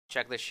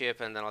check the ship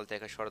and then I'll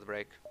take a short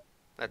break.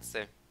 Let's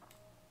see.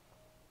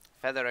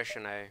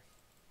 Federation A.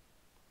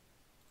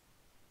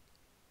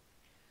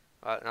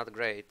 Not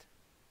great.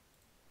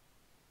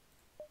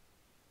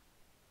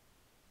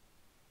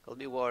 Could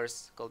be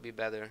worse, could be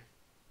better.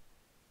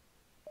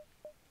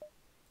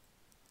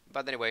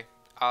 But anyway,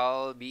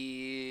 I'll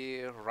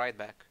be right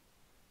back.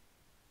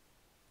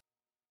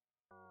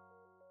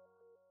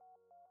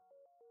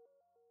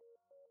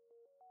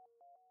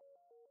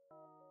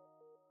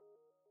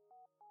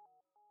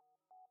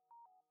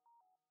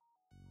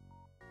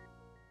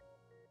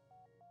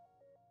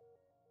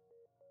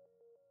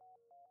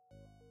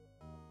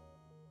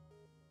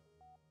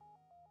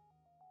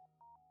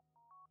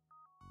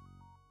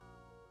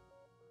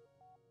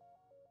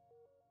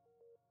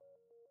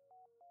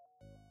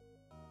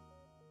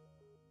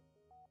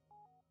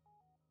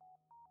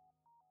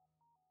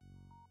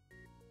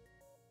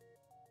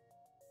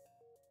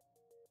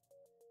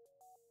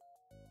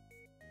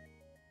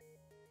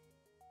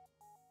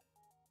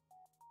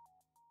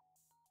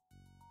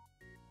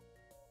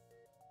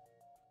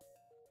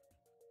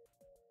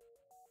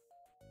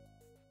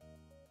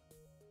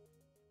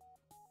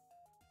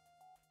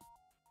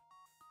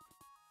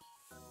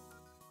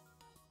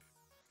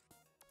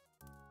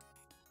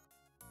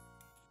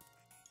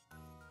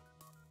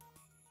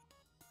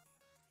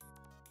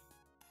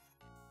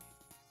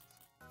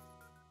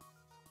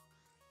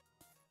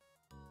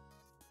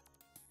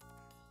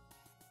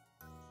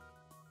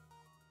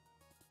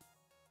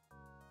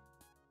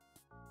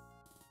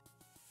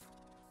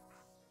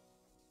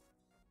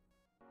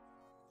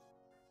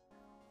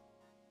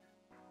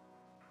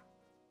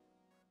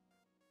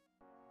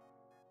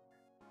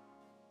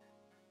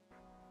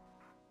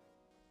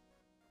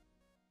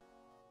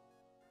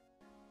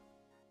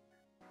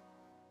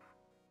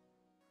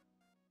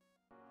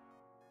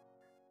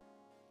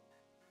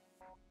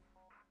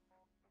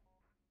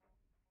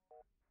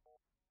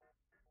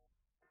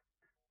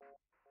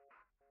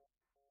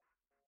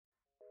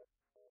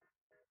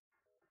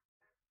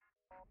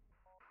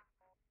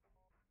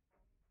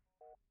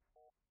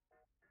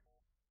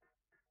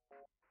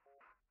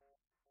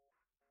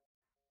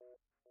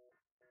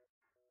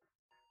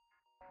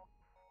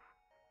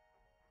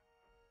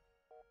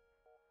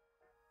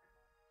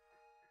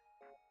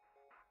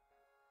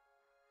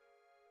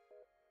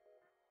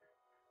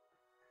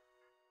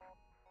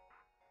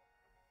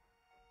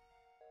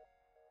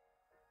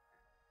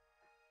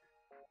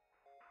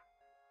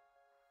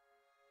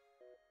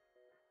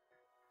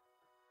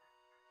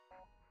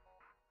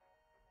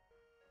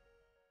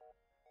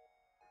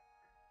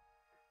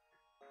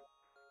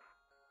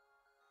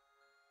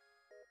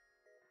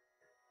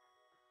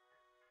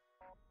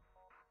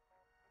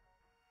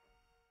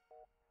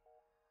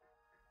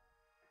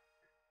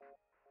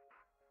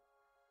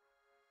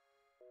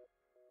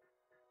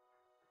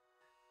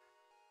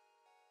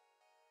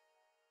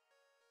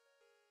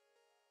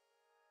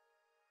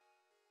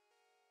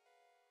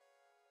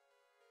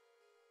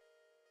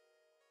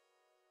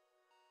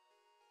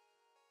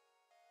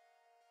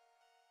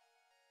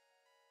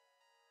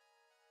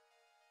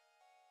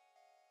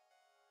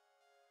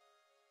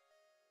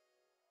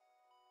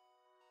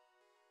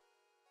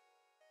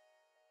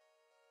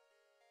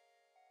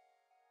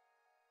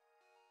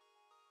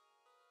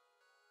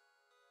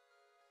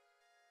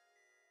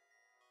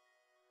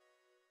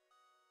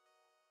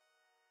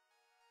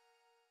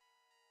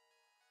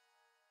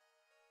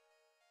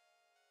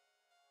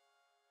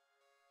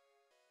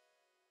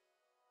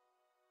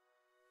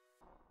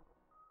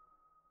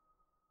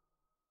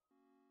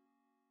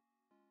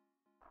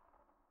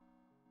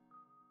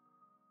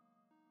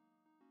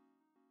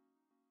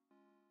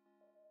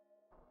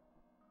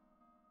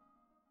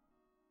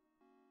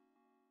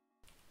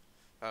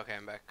 Okay,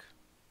 I'm back.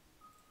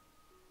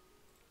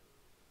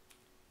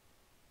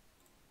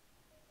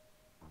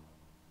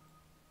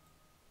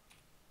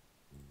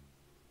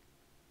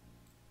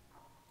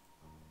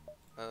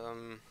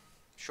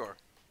 Sure.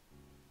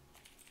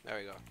 There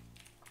we go.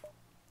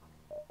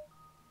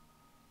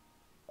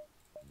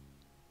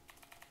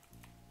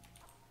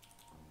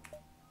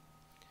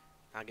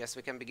 I guess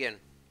we can begin.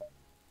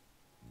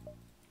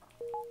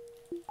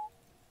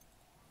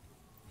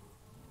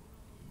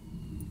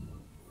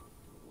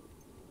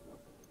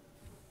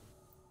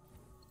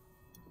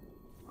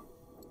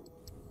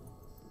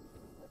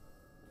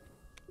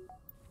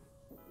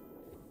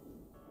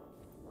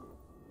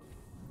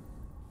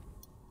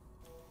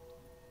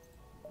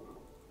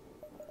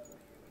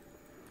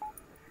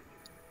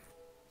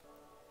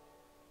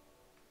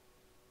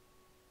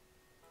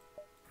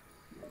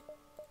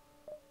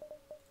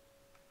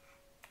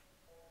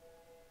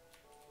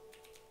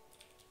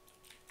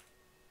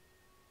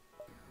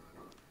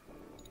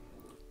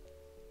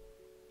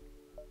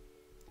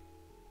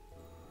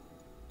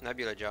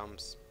 Nebula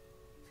jumps.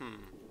 Hmm.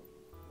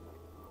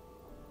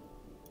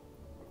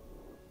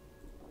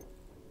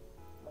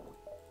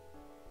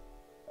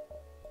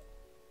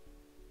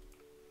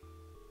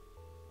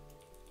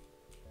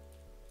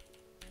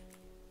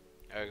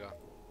 There we go.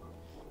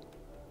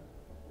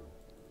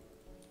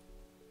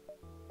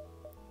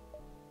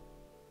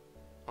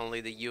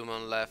 Only the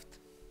human left.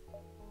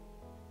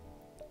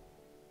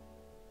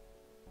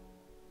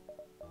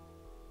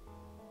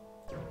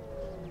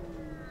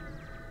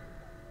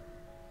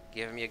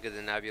 Give me a good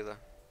nebula.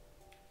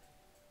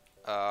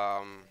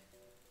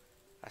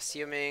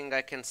 Assuming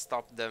I can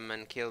stop them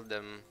and kill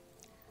them,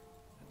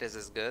 this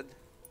is good.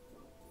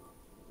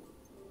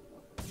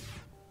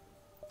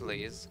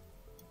 Please.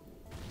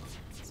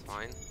 It's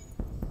fine.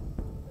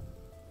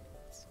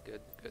 It's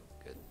good, good,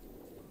 good.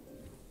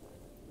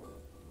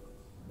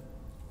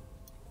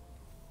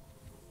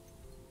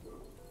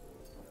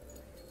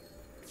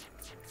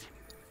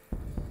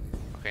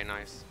 Okay,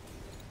 nice.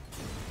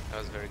 That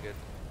was very good.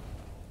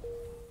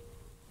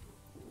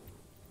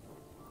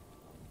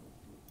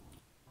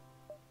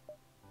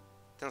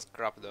 Ten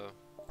scrap though.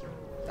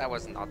 That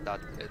was not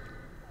that good.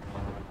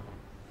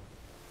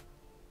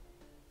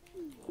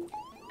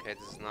 Okay,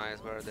 this is nice.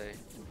 Where are they?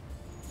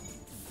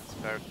 That's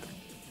perfect.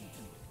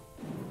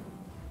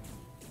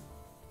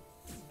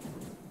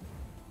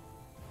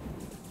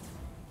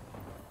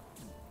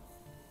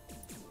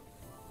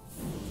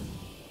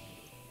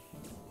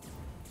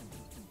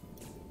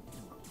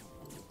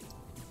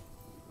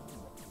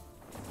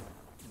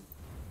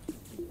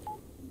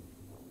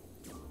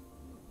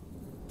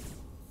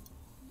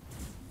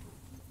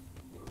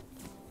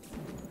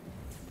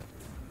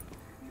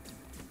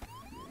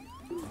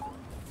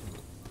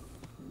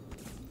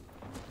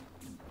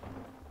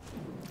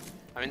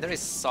 I mean, there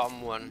is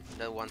someone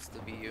that wants to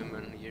be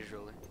human,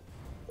 usually.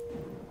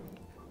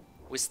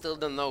 We still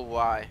don't know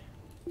why.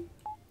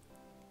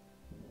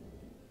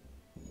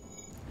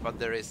 But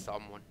there is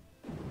someone.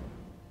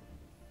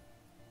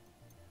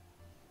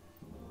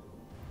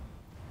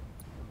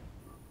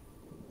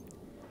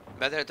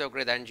 Better to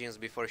upgrade engines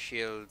before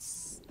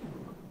shields?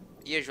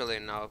 Usually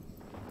no.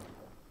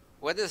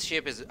 With this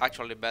ship is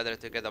actually better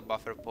to get a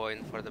buffer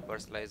point for the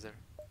burst laser.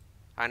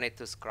 I need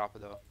to scrap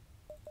though.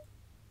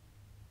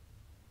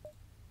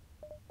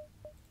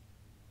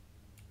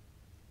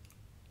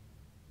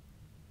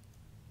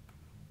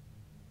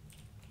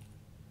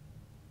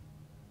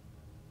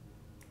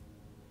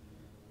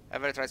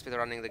 Ever tried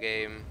speedrunning the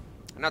game?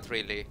 Not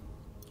really.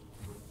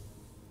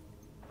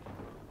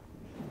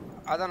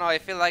 I don't know, I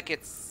feel like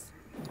it's...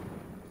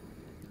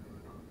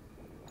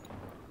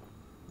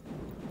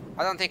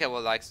 I don't think I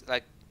will like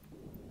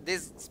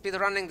this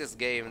speedrunning this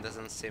game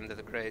doesn't seem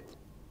that great.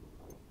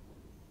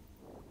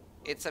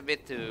 It's a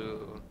bit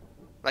too...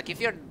 Like,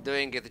 if you're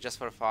doing it just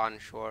for fun,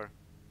 sure.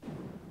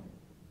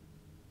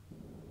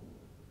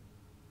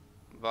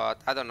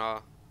 But, I don't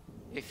know.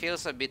 It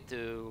feels a bit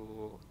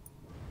too...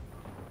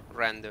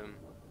 random.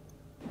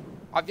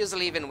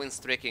 Obviously, even win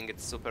streaking,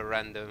 it's super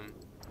random.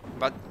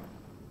 But...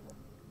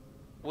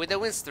 with the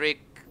win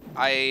streak,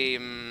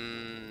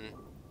 I'm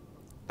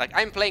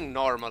playing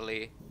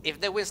normally.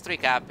 If the win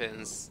streak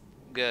happens,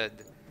 good.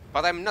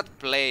 But I'm not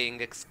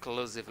playing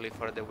exclusively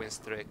for the win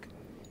streak.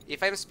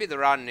 If I'm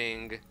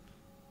speedrunning,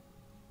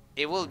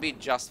 it will be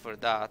just for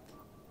that.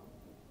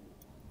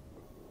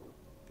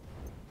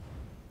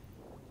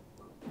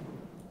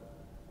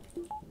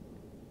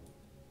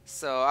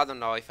 So I don't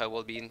know if I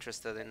will be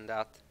interested in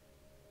that.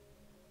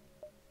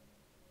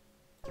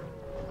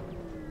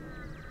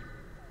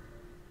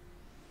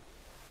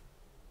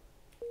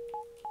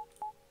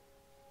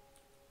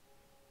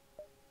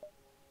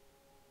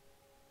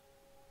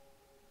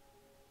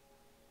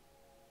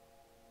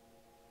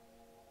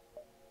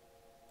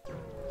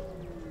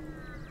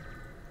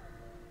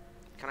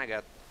 Can I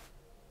get...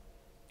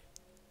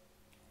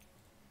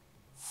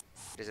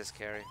 This is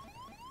scary.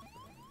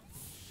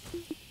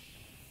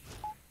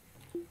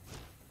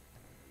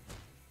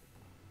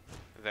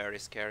 Very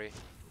scary.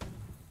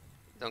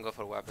 Don't go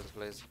for weapons,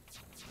 please.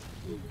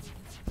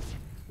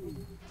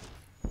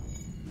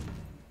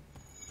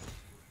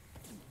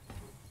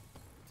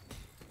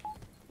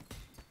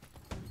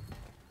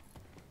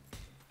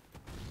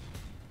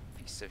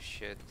 Piece of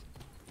shit.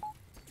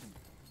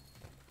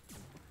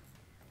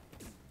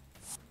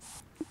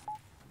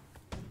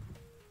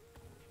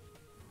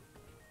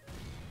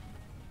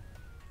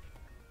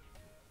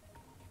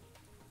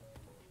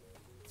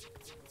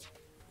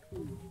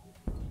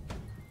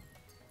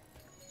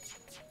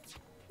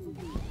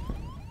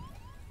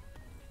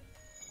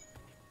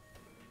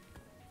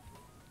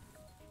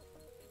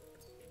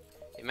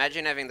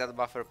 Imagine having that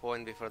buffer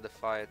point before the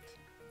fight.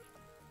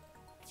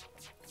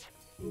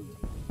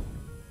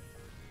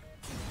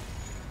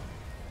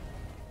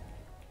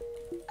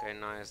 Okay,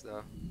 nice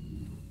though.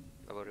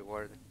 Double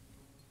reward.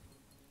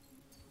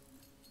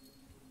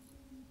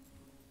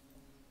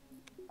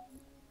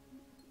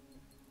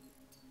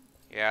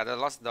 Yeah, the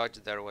last dodge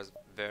there was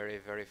very,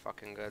 very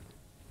fucking good.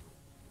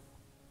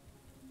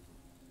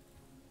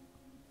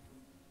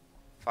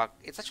 Fuck,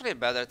 it's actually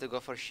better to go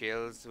for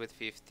shields with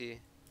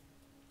 50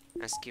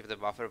 and skip the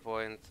buffer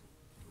point.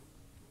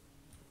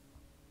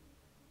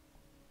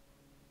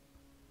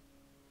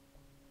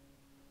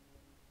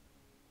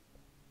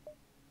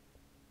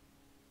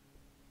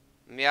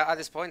 Yeah, at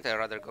this point I'd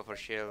rather go for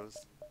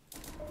shields.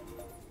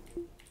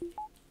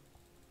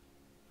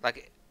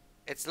 Like,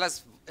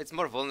 it's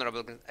more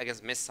vulnerable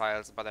against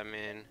missiles, but I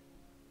mean,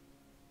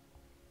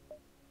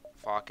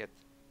 fuck it.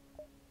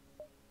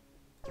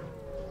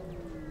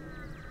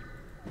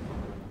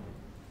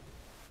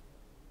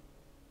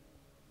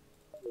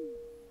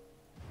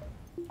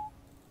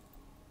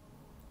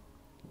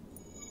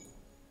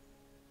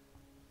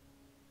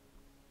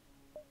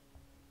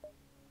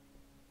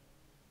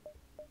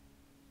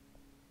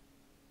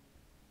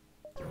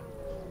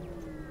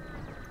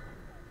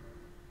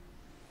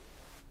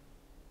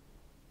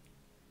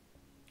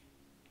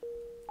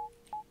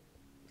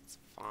 It's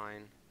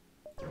fine.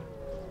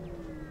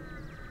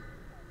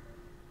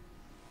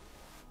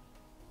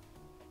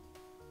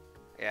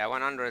 Yeah,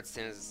 100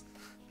 seems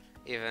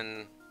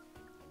even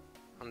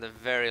on the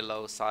very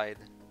low side.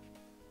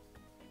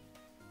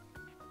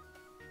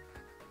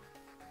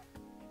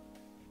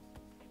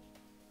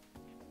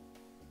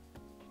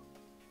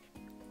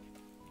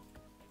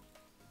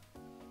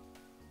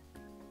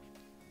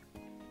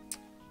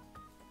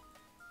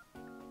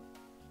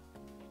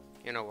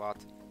 You know what?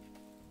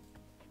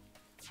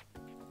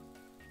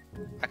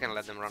 I can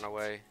let them run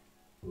away.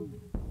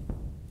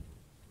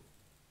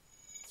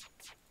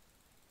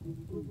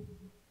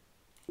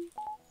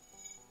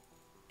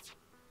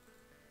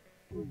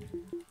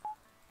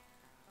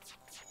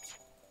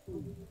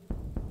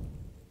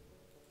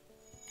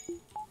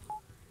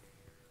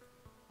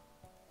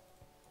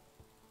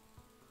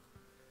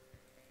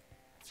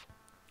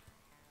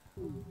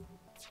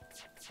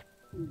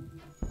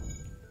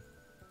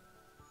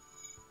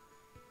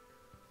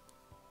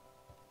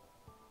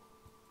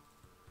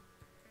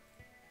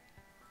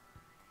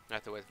 I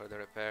have to wait for the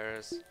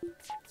repairs.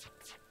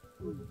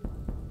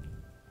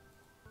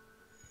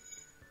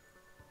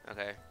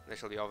 Okay, this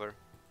shall be over.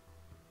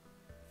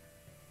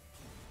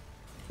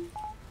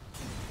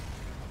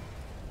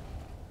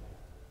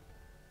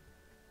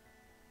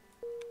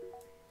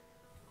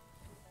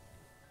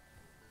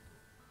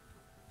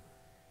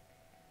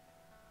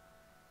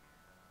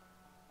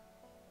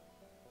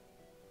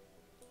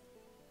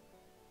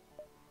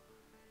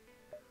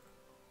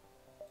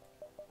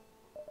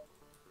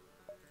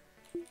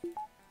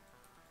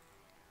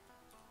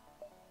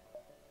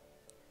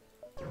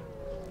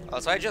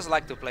 Also, I just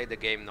like to play the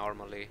game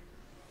normally.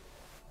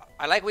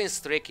 I like win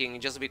streaking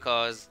just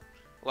because,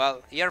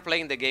 well, you're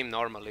playing the game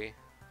normally.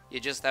 You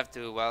just have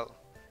to, well,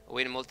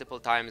 win multiple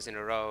times in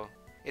a row.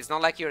 It's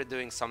not like you're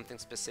doing something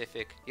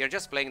specific. You're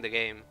just playing the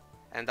game.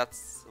 And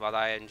that's what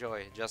I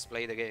enjoy. Just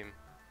play the game.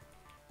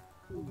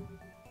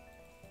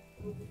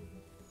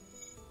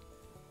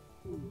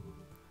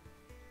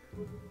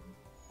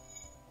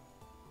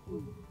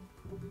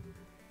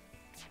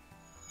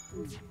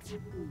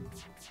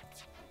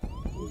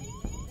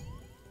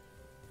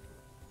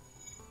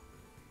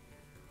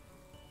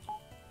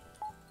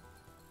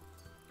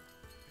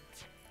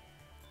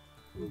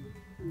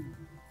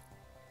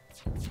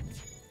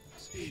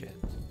 Shit.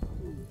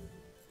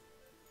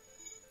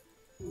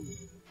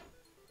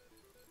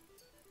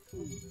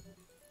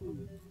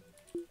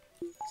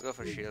 Let's go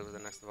for shield with the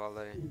next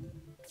volley.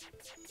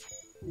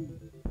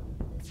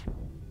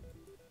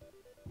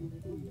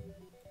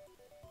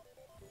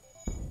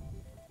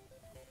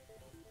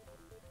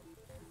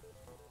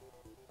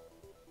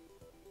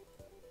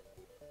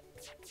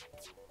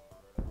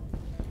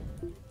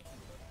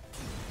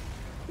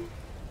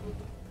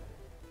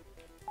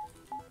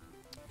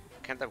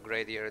 Can't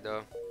upgrade here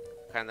though.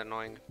 Kinda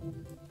annoying.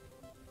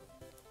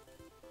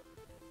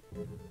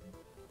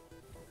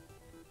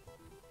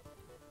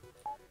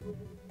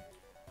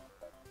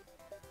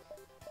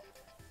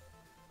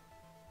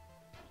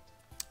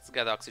 Let's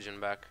get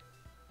oxygen back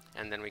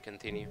and then we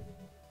continue.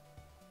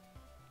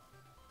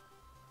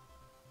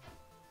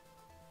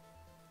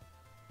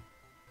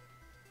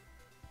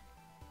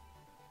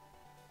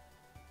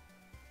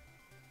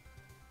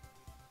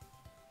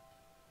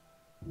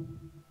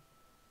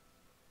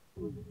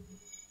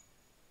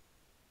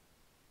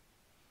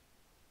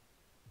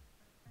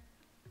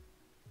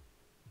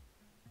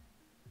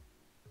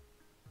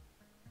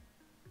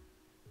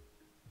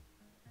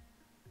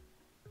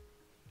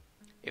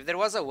 If there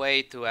was a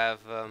way to have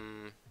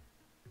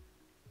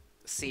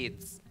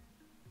seeds,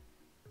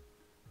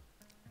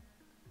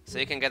 so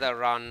you can get a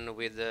run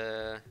with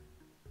an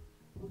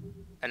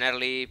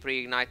early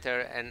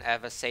pre-igniter and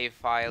have a save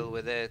file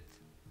with it,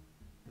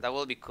 that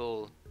will be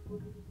cool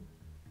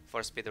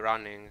for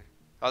speedrunning.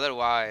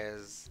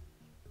 Otherwise,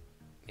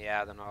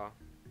 yeah, I don't know.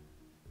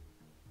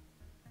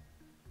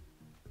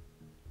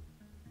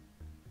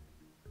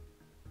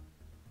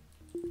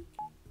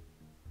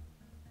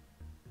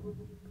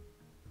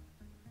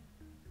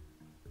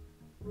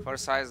 For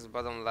size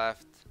bottom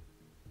left,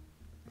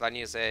 then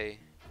use A.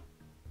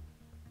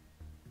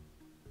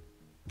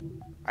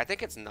 I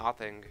think it's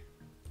nothing.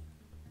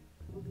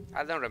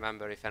 I don't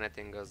remember if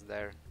anything goes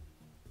there.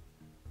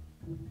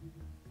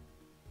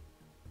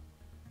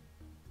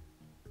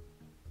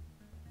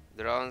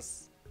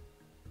 Drones.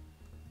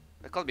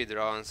 They could be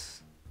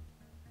drones.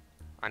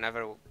 I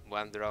never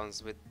went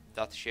drones with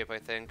that ship, I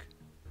think.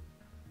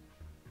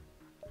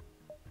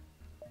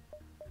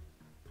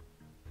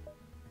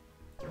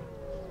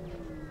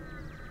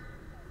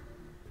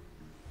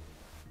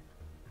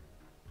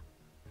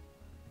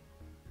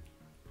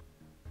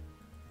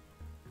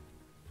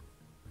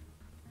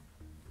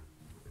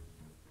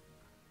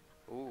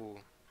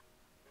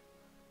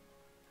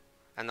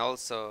 And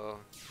also,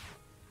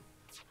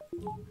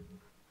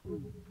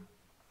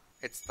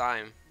 it's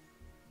time.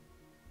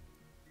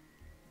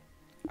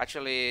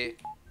 Actually,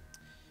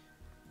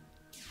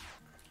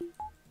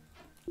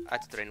 I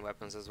had to train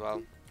weapons as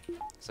well,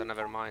 so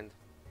never mind.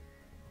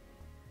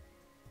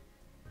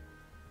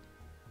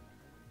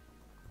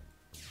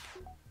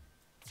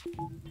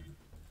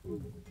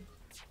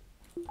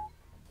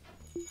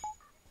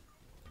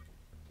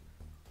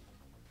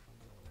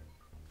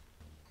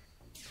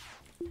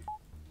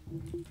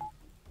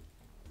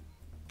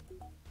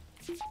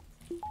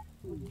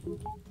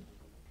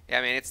 Yeah,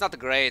 I mean, it's not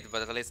great,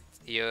 but at least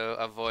you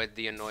avoid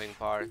the annoying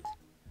part.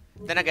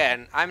 Then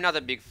again, I'm not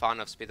a big fan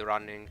of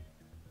speedrunning.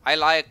 I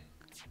like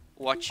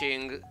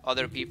watching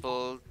other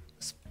people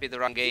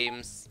speedrun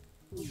games,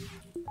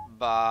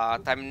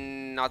 but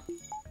I'm not...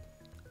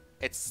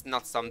 It's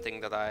not something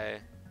that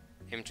I'm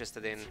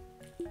interested in.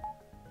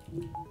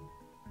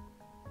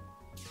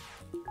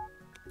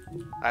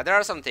 There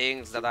are some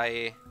things that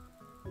I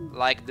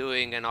like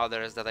doing and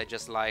others that I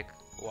just like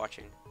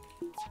watching.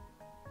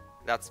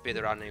 That's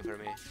speedrunning for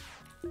me.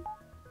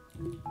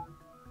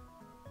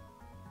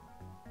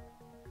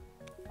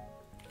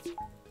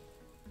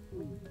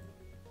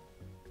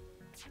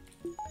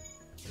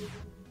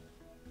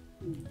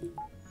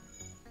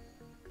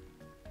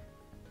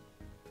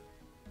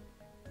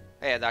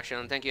 Hey,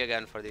 Adaction, thank you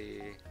again for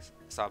the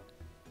sub.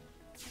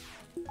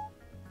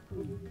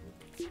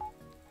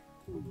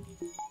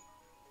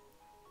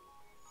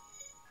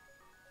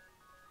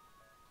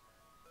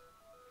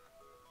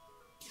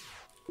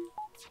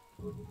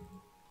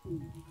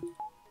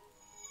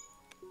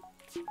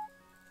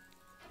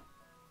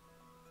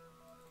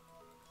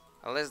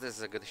 At least this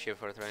is a good ship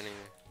for training.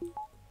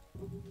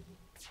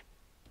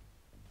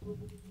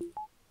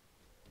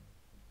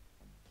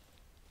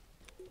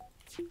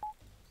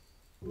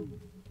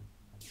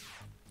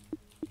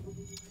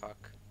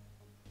 Fuck.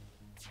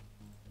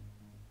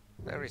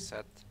 They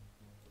reset.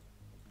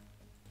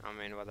 I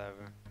mean,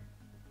 whatever.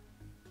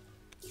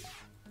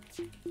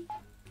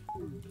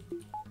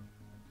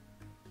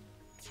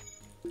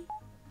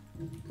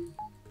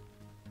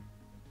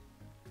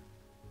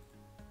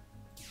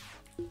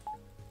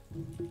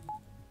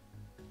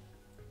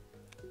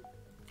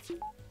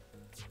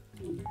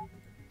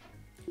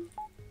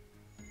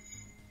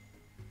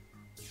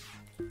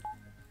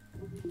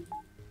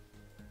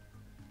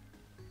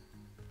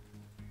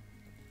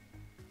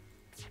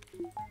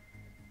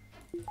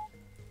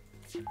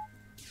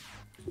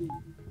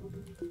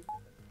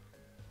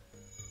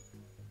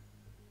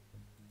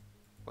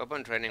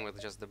 Weapon training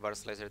with just the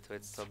burst laser too,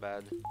 it's so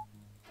bad.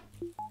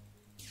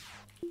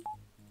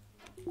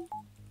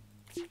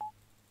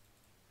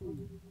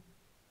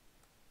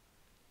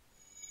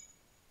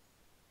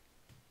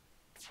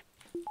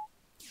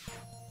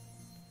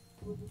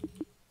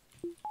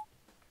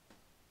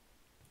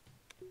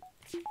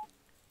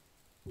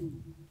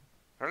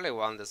 I really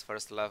want this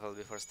first level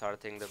before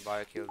starting the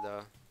biokill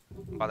though,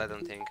 but I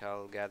don't think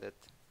I'll get it.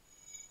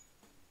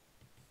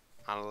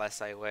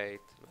 Unless I wait.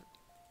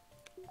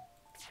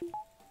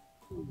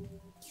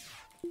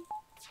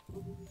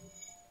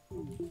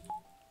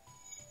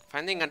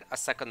 Finding a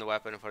second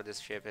weapon for this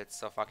ship, it's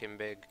so fucking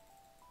big.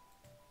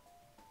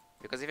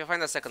 Because if you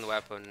find a second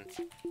weapon,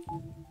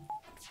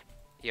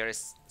 here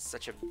is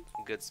such a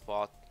good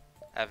spot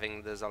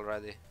having this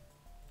already.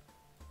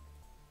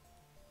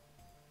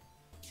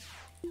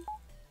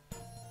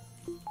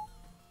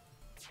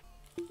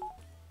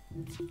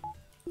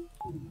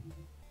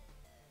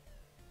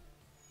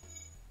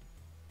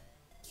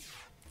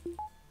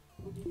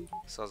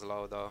 So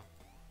slow though.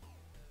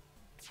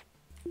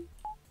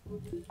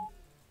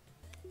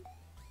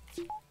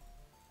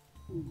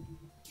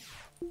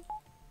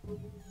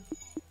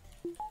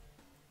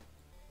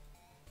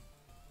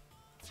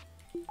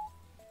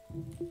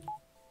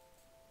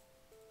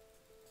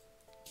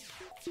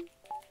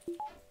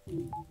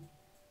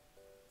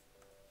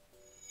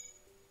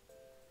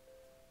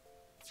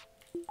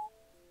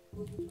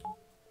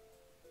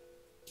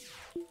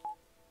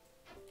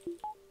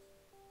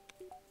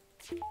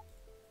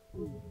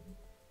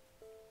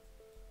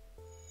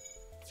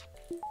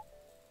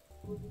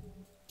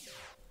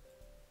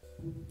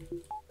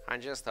 I'm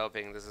just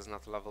hoping this is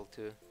not level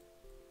 2.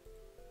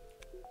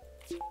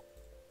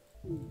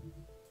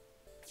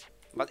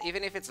 But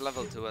even if it's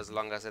level 2, as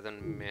long as I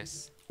don't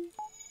miss,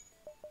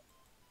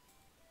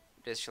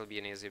 this should be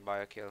an easy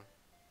biokill.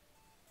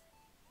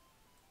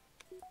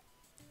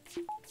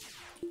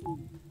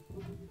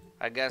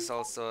 I guess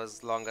also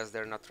as long as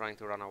they're not trying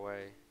to run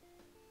away.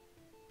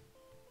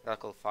 That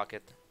could fuck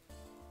it.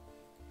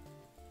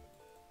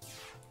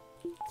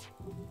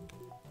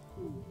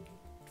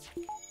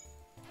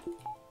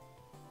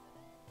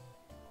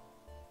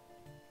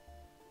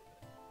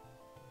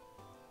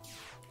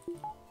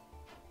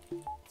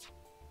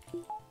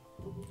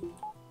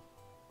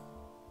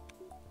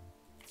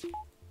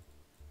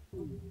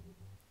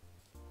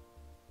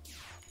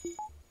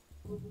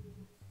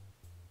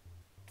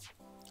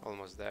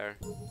 Almost there.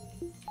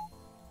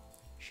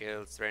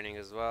 Shields training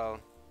as well.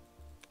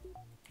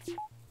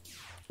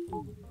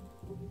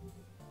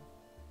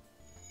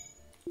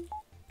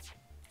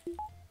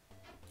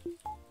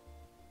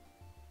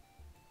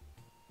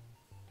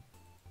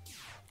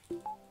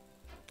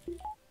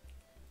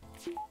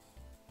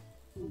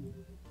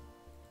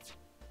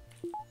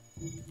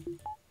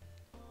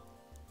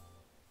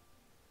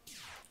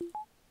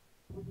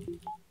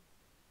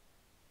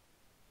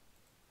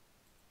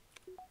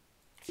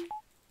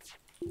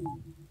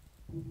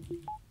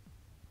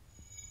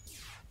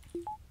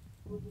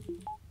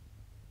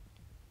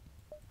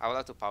 I would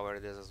like to power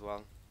this as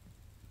well.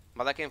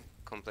 But I can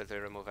completely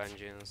remove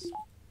engines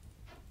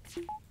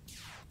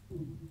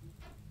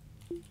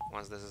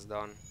once this is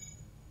done.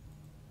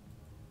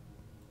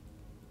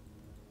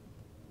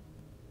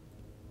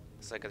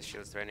 So I get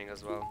shields training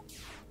as well.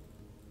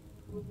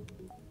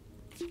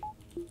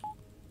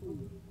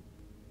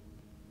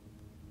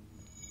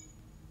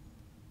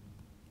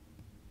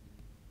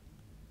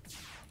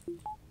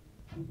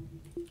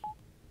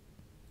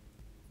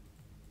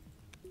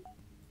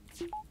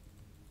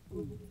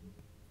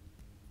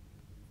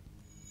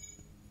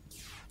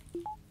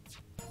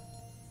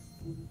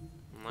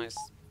 Nice.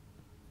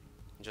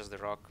 Just the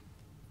rock.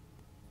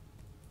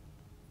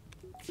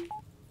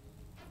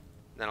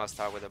 Then I'll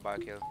start with the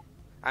back kill.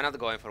 I'm not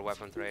going for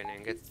weapon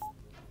training, it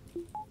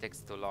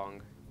takes too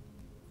long.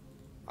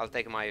 I'll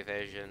take my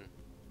evasion,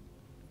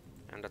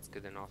 and that's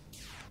good enough.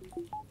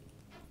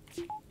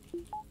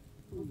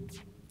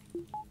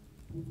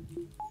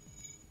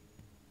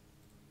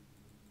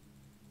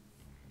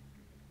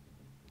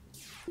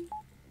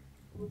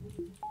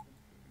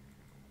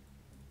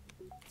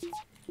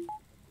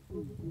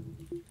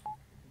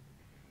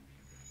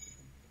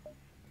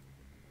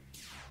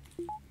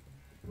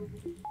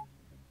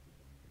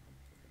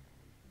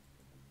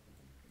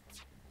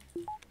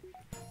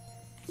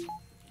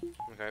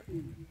 Okay.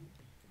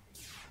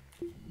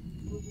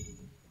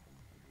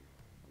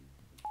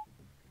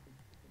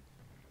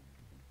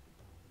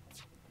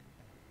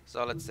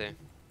 So let's see.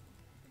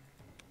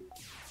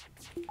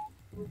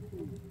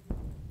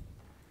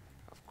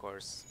 Of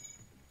course.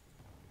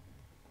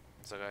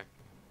 It's okay.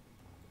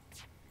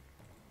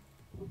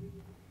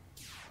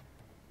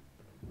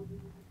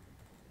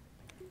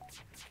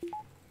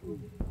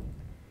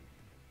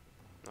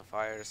 No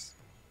fires.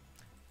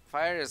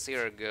 Fires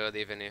here are good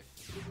even if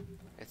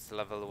it's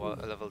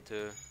level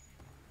 2.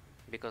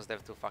 Because they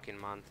have 2 fucking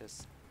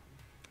mantis.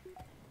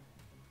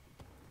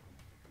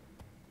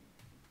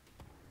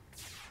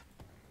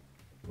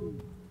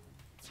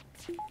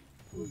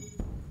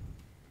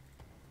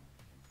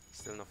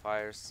 Still no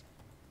fires.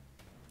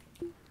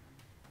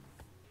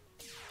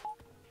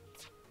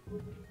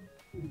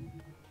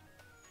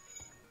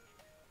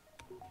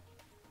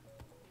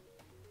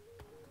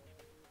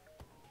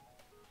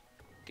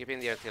 Keeping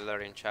the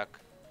artillery in check,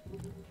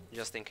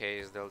 just in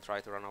case they'll try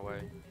to run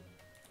away.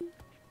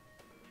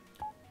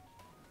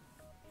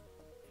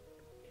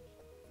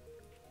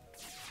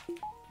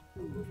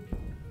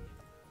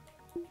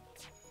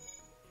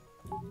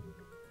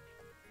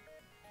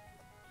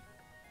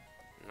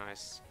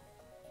 Nice.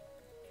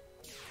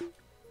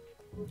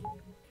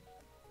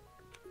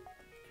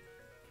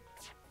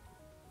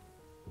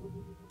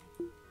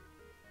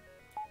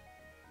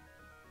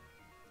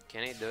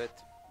 Can he do it?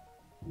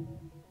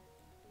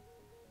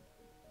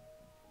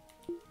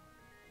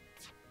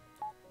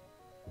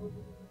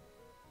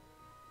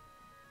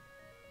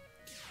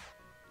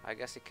 I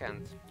guess he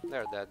can't.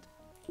 They're dead.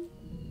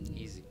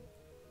 Easy.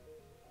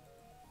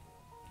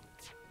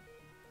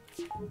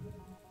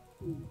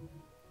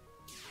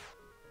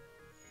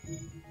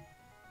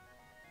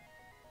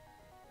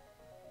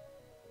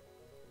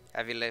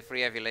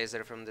 Free heavy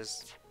laser from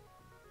this.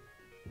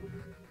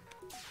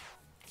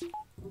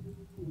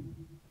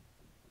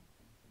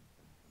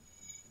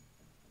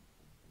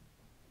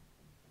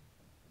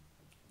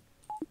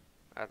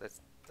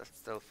 That's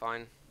still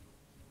fine.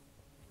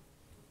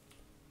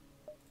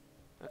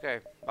 Okay,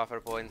 buffer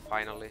point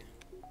finally.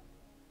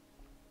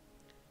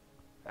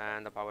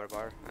 And a power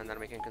bar, and then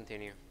we can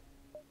continue.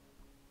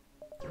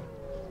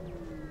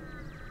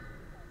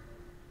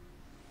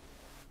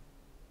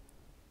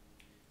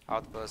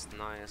 Outpost,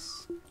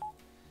 nice.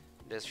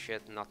 This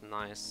shit, not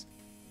nice.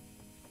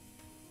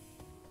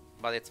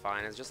 But it's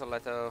fine, it's just a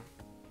little...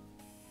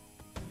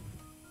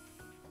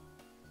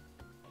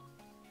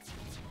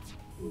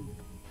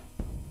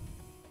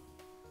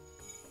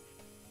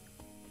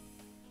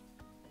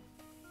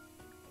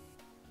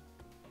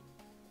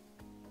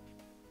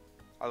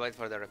 I'll wait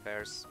for the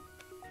repairs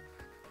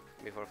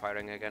before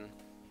firing again.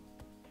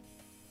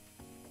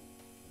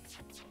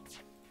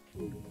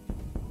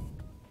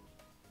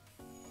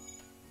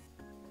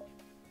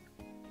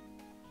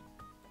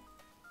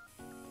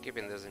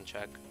 Keeping this in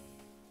check.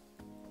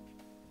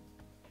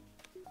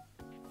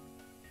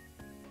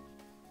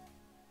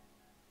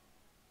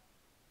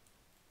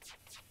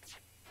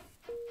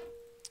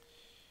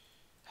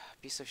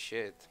 Piece of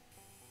shit.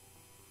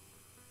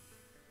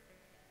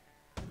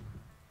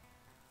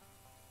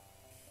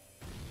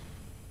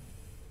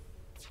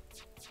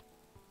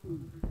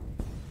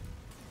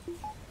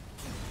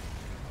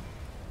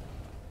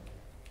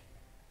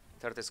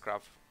 $30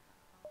 scrap.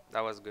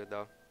 That was good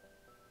though.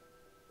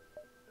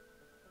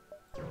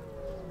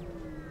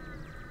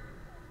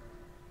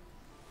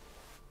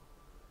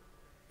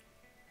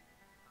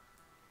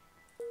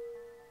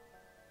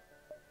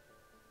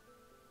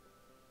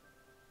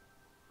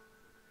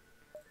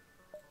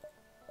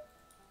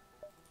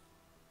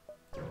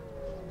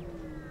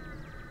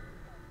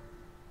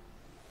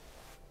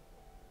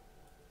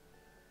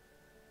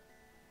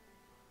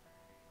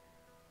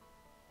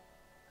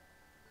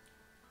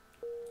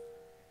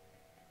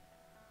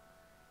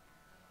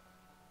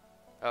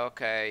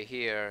 Okay,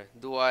 here.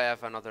 Do I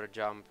have another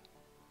jump?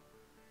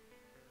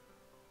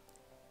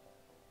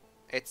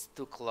 It's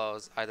too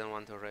close. I don't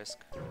want to risk.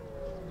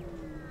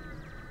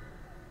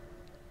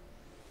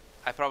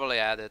 I probably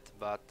had it,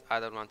 but I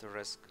don't want to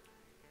risk.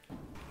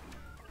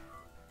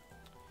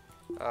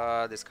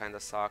 This kinda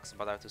sucks,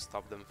 but I have to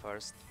stop them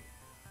first.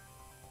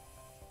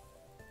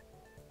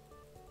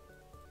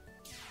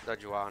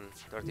 Dodge 1,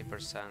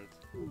 30%.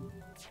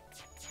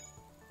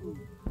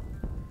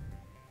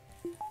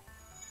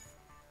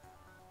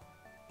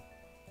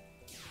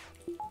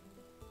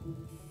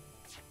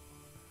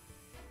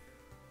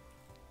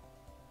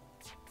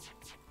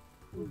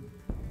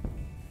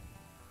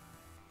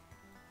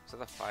 Is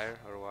that a fire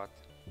or what?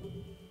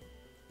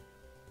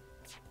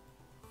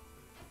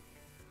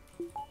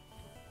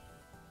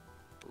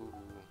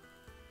 Ooh.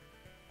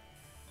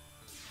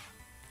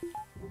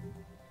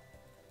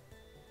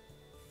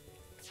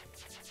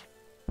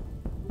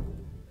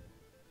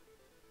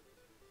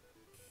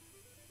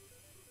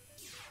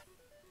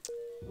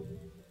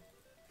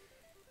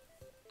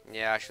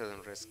 Yeah, I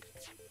shouldn't risk.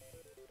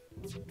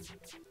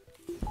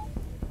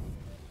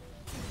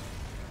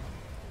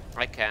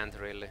 I can't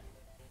really.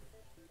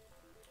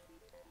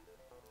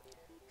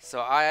 So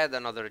I had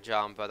another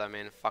jump, but I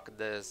mean, fuck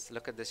this.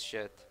 Look at this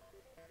shit.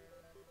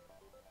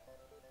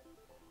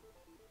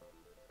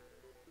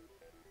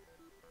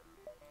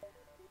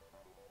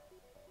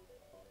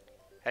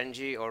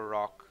 NG or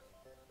rock?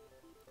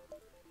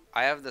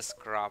 I have the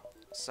scrap,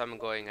 so I'm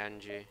going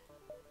NG.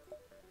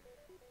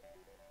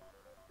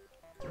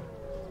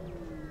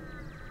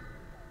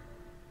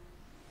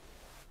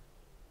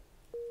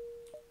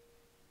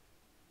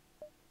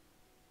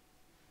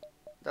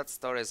 That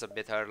story is a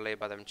bit early,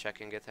 but I'm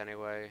checking it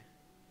anyway.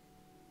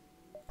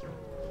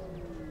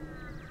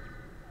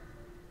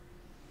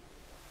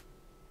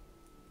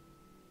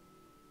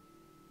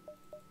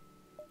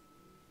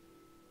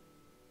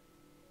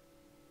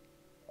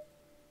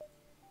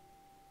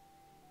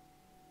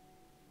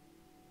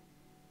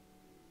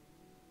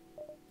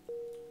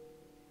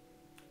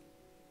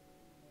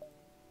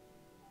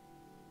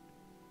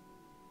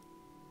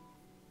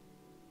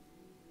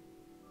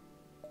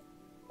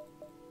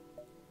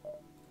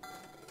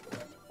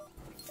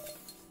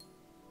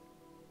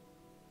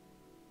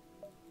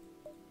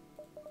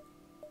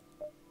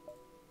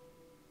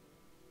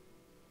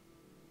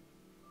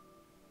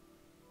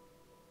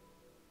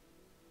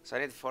 So I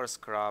need 4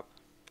 scrap.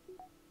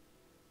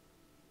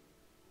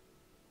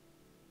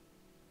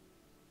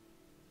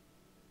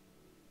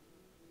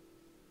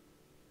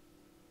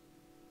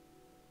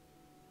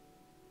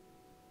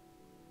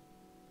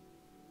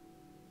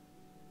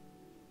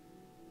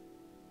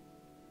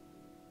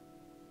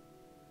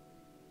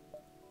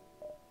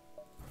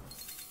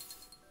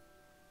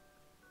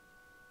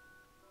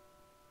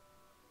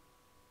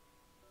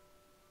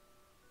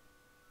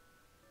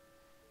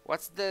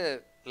 What's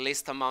the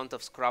least amount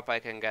of scrap I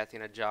can get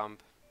in a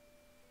jump?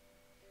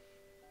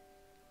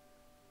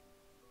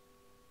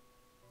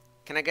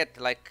 Can I get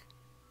like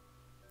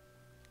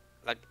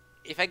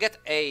if I get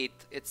 8,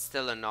 it's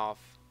still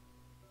enough.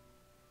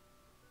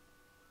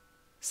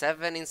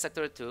 7 in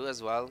sector 2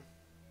 as well.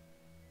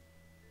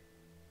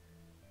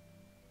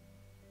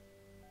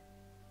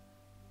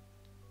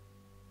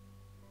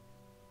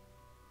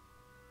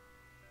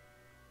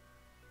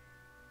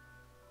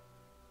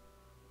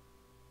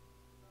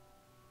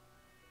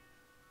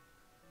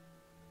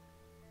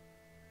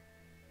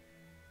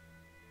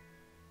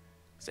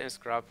 Same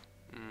scrap.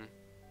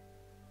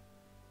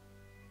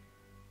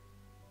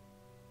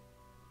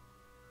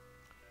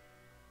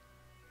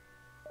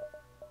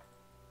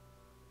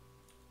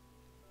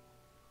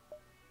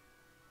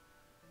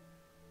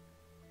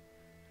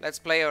 Let's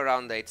play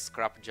around 8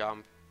 scrap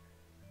jump.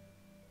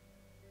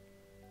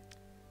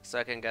 So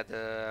I can get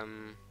the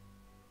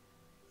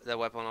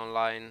weapon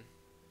online.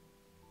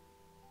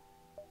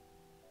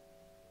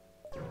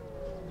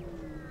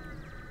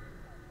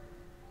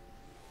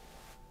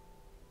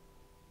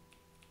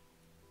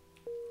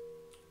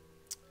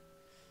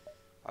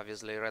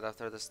 Obviously right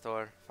after the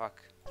store.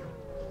 Fuck.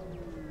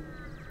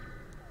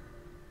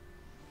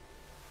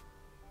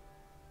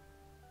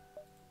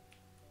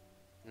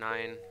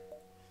 Nine.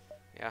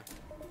 Yeah.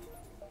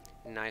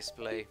 Nice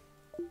play.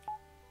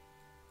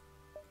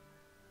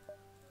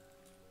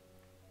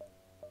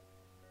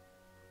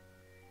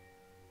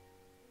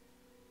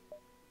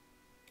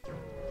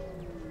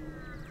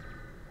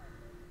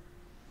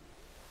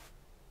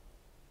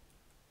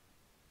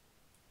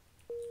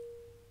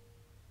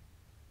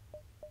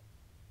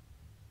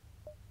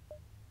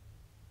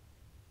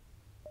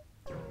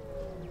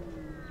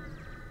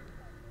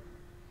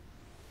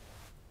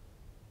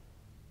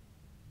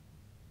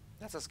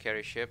 That's a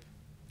scary ship.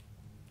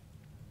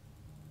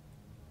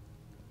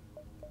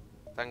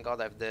 Thank God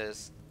I have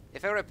this.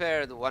 If I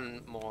repaired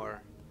one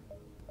more,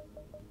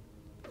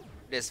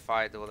 this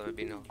fight would have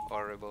been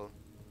horrible.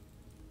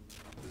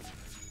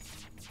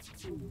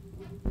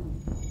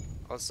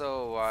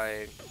 Also,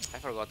 I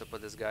forgot to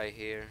put this guy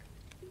here.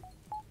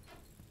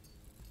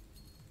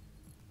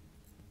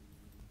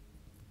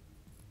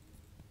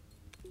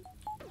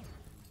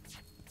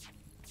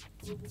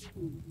 Hmm.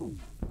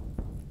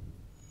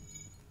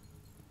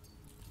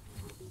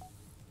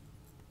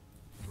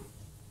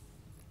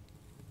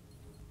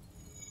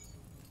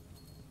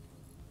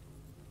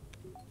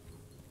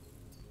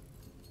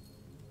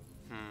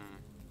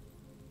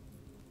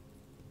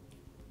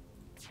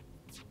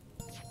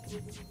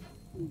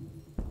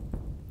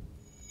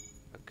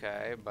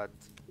 Okay, but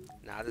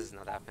nah, this is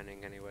not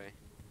happening anyway.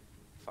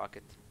 Fuck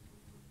it.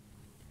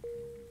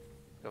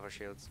 Go for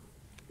shields.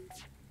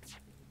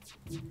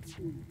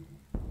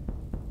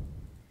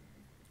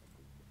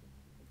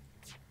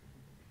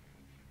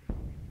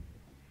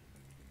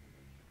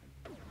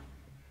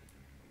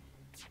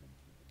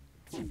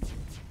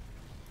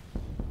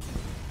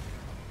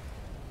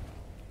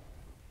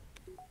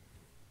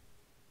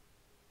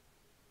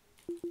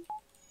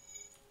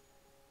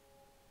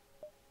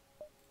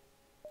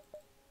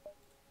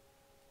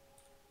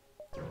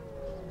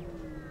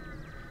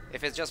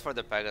 If it's just for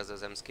the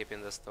Pegasus, I'm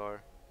skipping the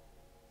store.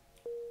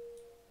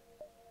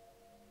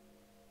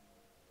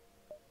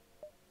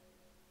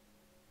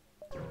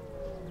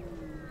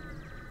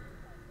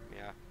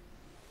 Yeah.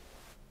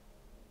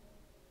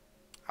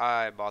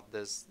 I bought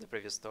this the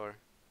previous store.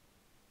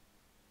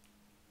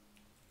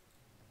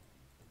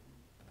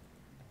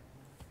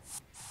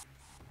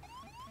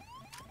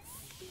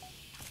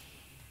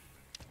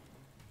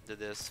 Do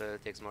this,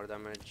 takes more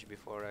damage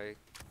before I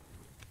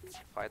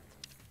fight.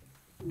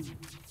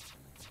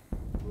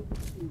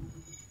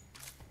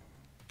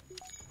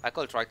 I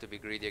could try to be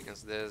greedy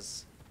against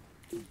this,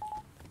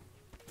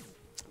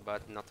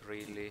 but not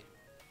really.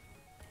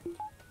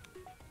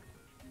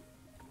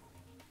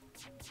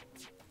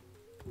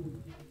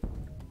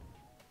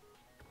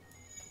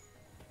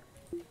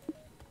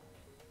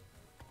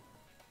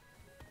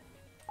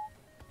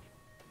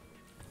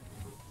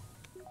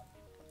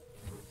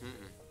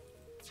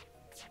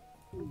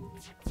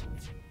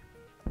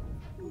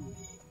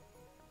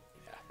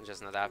 Yeah, it's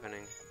just not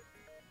happening.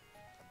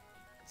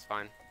 It's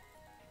fine.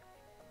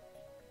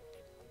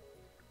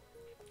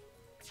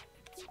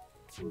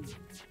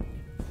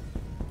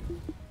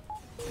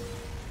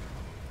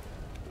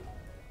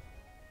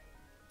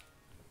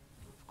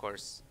 Of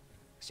course,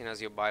 as soon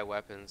as you buy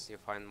weapons, you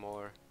find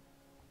more.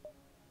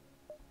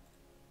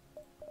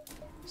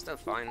 Still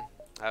fine.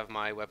 I have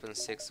my weapon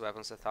 6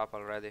 weapon set up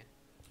already.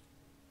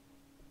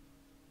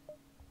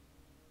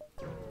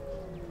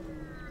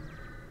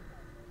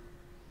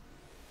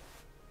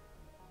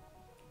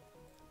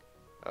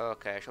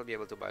 Okay, I should be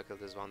able to buy kill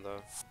this one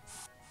though.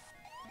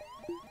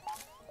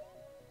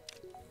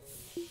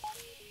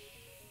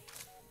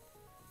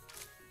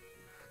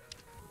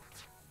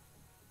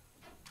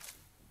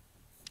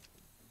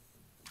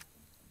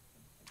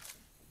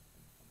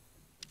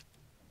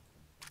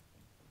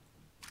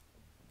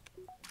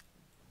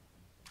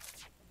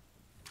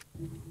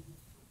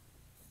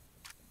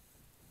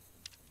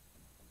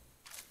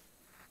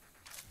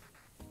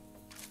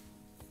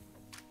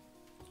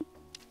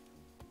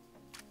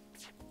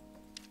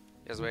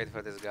 Just wait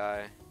for this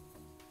guy.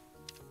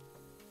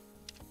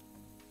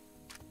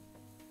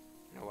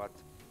 You know what?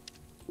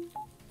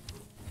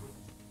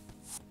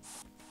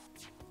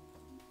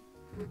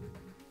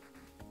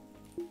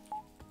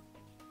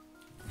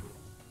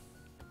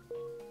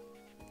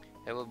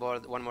 I will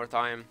board one more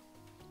time.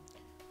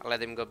 I'll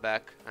let him go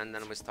back and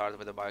then we start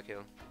with the buy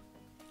kill.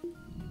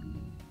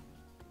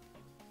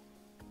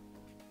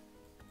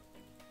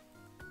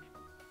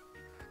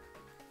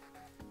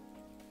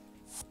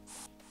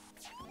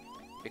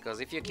 Because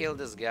if you kill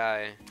this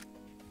guy,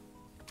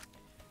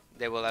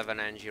 they will have an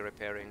Angie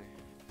repairing.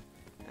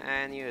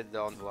 And you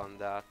don't want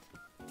that.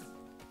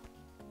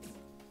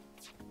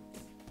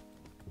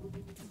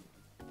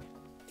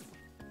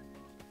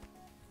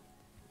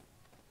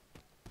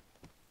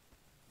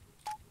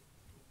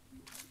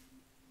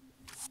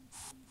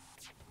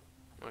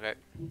 Okay.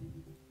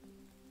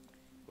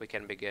 We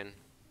can begin.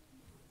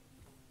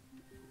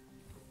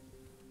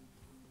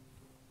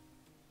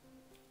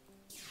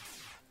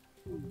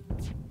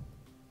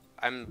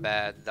 I'm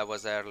bad, that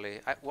was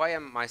early. Why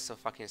am I so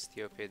fucking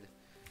stupid?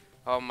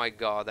 Oh my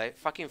god, I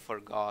fucking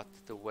forgot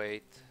to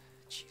wait.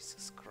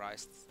 Jesus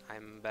Christ,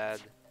 I'm bad.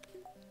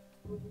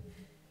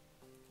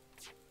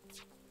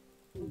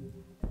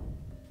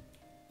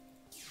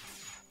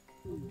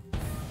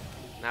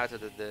 Now to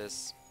do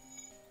this.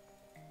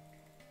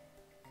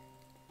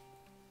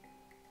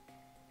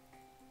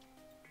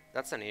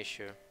 That's an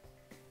issue.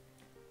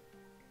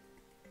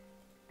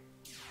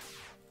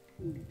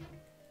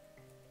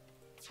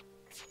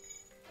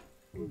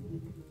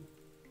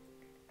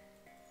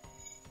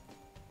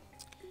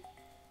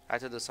 I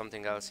have to do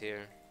something else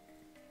here.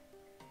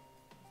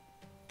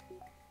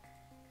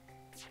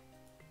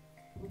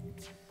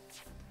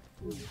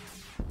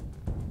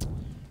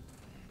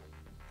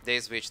 They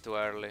switched too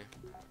early.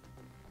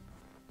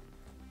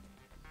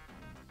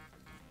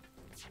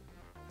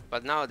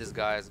 But now this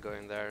guy is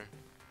going there.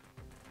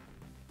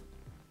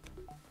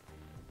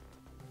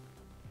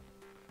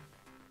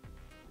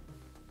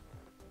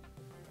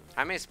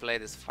 I misplay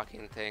these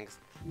fucking things.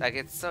 Like,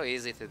 it's so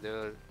easy to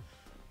do.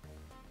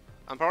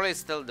 I'm probably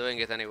still doing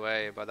it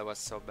anyway, but that was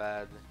so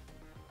bad.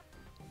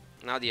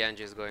 Now the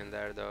Angie is going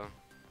there though.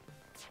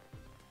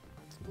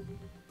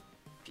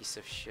 Piece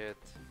of shit.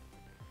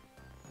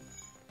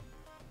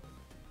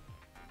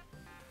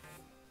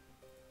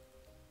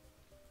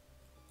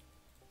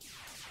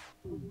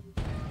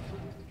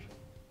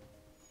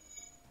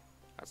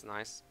 That's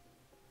nice.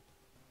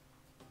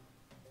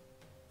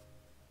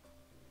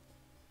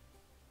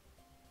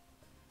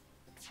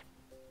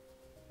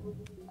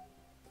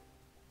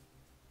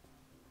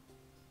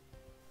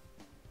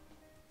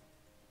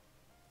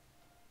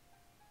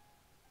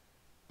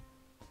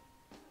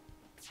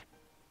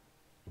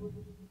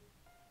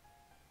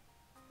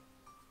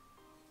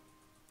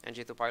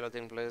 NG2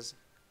 piloting, please.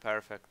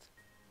 Perfect.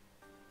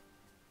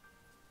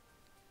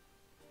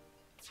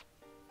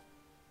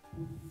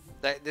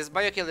 This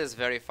biokill is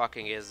very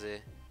fucking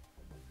easy,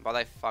 but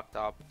I fucked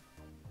up.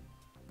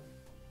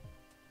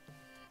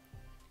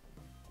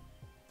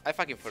 I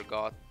fucking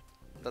forgot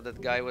that that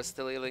guy was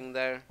still healing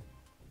there.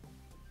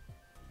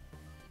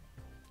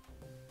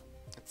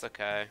 It's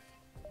okay.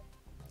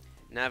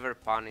 Never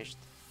punished.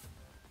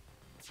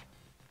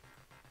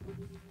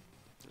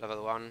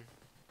 Level 1.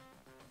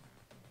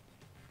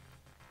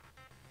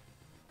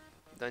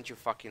 Don't you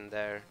fucking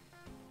dare.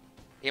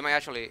 He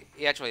actually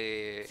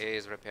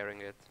is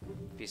repairing it.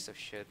 Piece of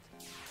shit.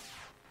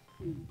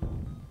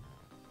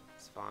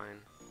 It's fine.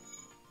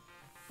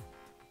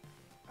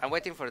 I'm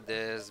waiting for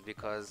this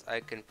because I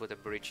can put a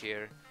breach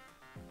here.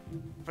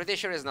 Pretty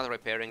sure he's not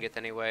repairing it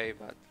anyway,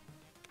 but...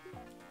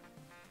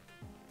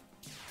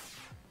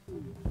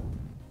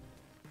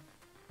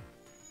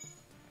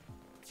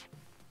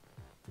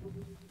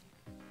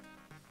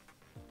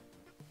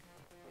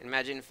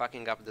 Imagine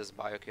fucking up this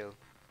biokill.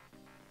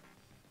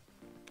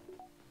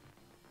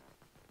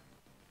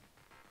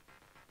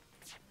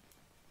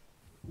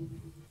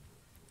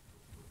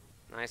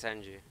 Nice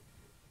NG.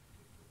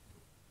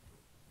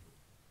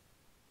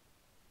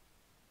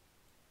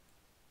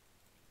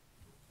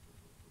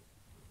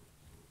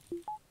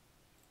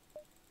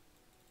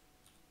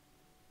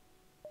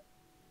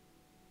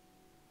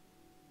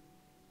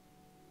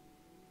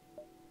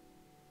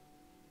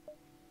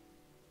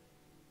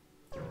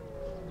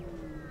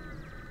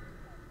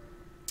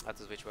 That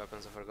is which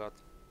weapons I forgot.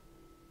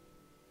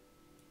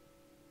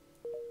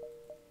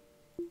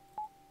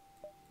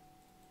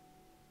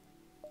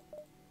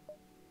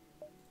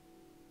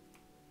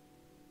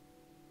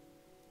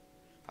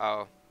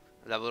 Oh,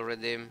 double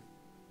redeem.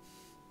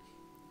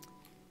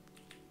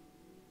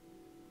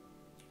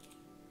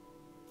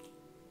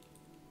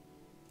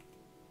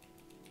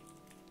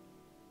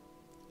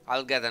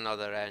 I'll get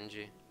another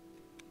NG.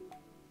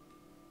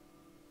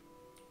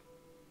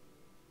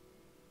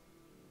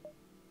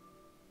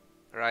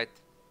 Right.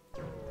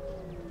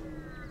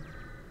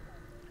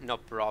 No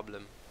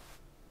problem.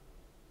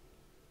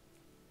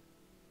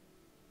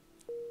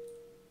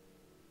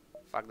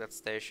 Fuck that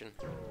station.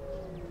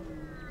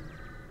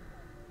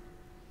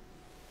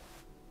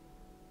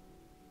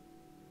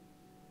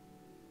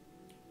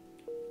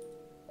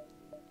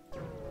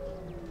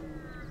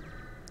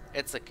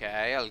 It's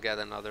okay, I'll get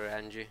another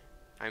NG.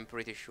 I'm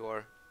pretty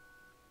sure.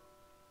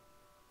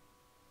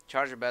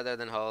 Charge better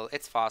than hull.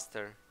 It's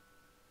faster.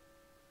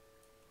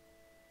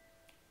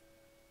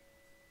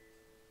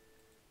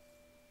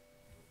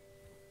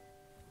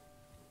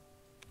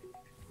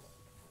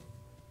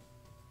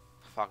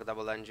 Fuck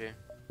double NG.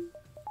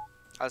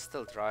 I'll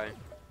still try.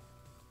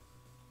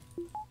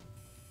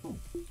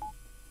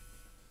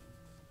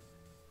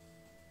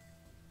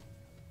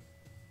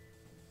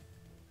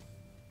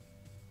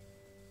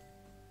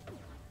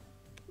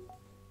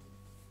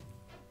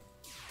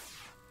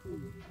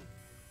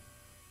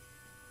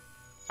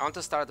 I want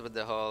to start with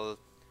the hull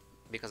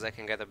because I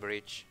can get a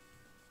breach.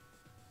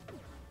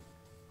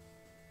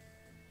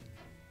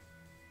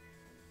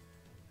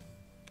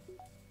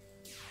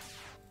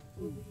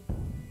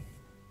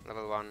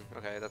 Level 1.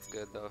 Okay, that's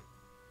good though.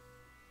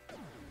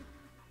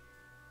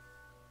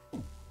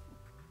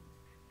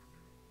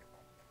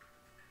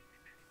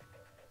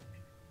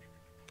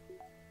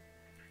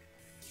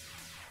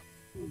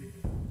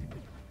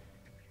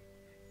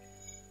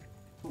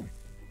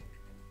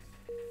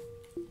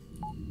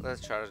 Let's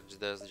charge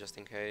this just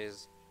in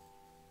case.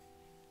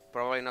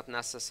 Probably not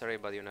necessary,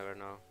 but you never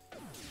know.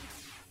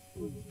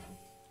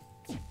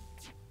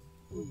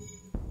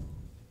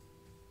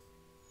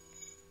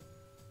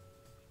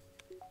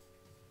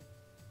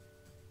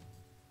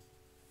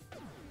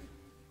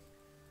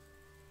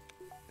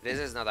 This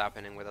is not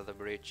happening without a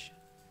breach.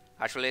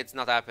 Actually, it's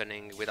not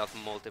happening without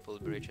multiple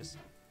breaches.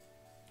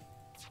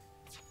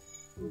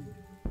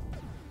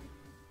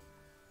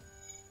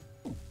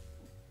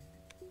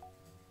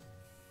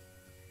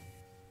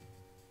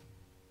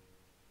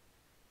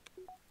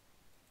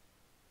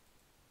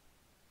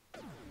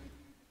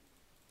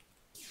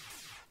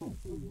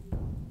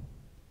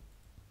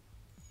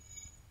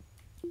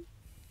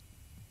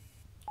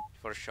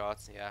 For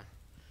shots, yeah.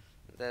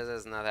 This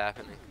is not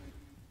happening.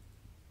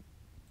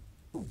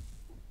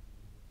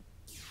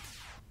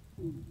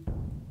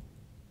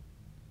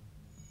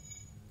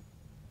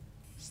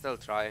 Still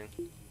trying.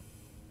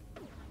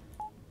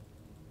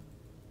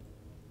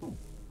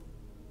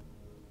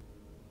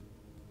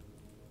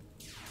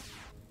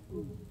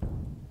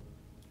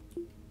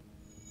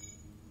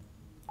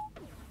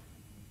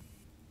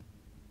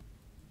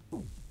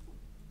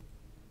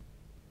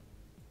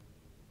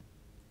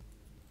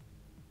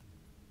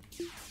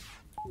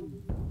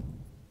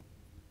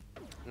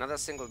 Not a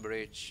single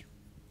breach.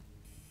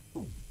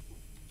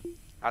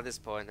 At this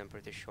point, I'm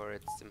pretty sure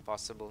it's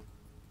impossible.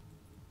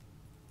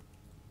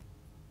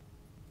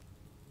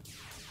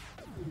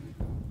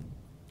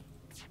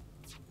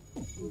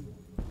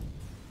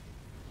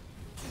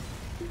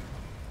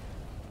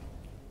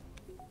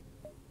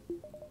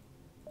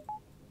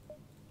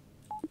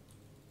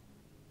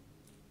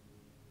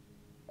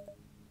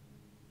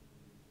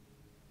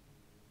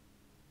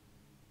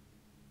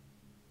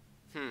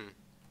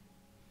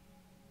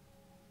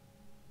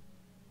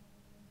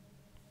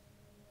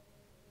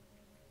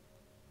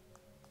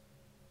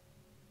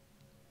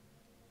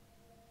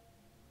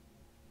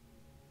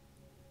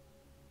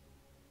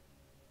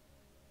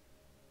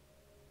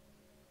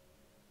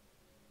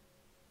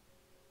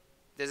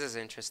 This is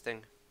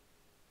interesting.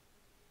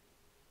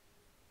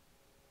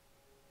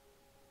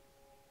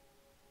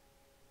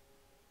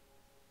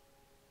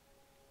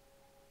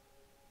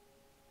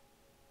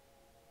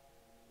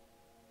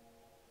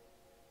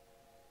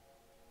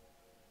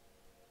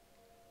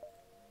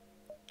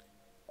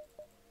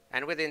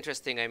 And with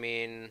interesting, I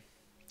mean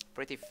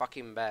pretty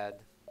fucking bad.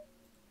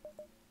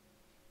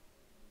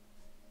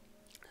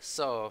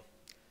 So,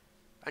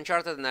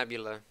 Uncharted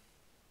Nebula.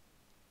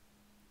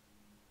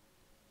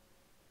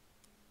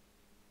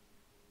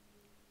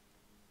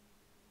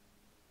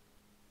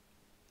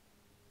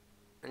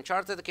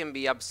 Uncharted can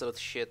be absolute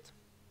shit,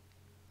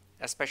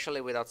 especially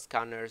without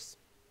scanners.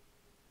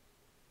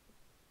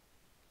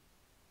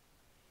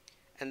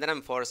 And then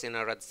I'm forcing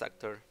a red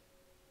sector.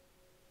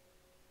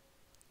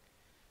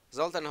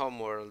 Zoltan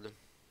Homeworld.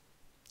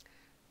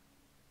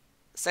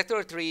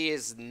 Sector 3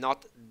 is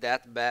not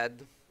that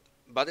bad,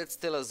 but it's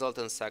still a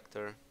Zoltan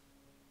sector.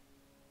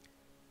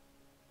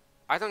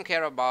 I don't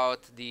care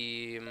about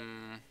the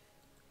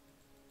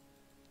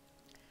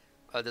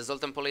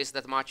Zoltan police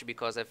that much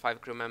because I have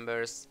 5 crew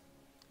members,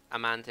 a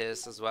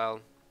Mantis as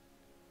well.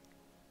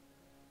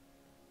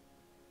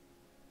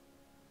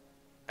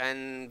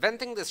 And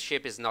venting this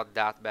ship is not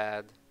that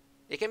bad.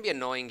 It can be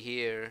annoying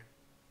here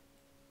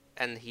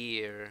and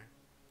here,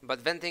 but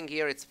venting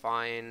here it's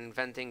fine,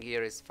 venting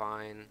here is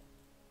fine.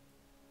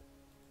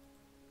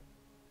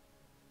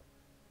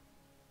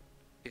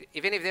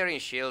 Even if they're in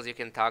shields, you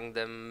can tank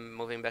them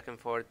moving back and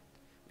forth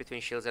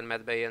between shields and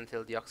medbay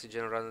until the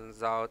oxygen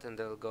runs out and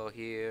they'll go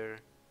here.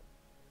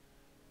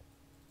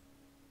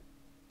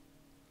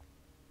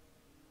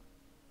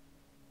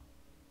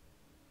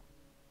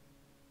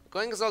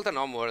 Going Zoltan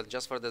Homeworld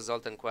just for the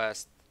Zoltan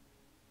quest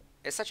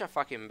is such a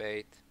fucking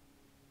bait.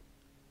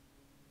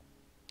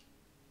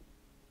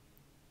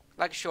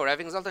 Like, sure,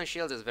 having Zoltan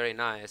shields is very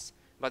nice,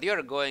 but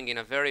you're going in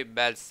a very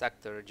bad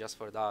sector just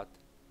for that.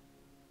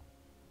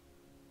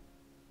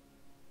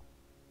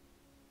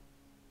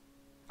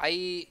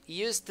 I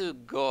used to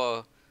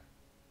go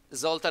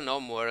Zoltan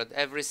Homeworld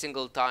every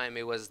single time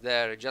it was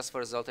there just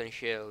for Zoltan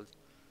shield.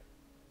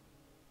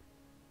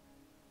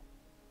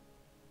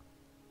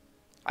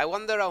 I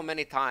wonder how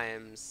many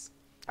times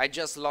I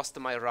just lost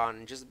my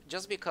run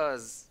just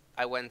because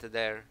I went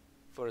there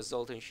for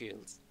Zoltan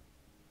shields.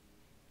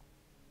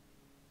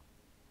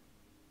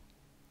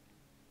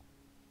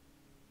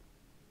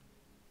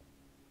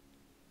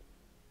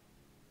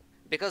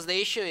 Because the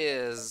issue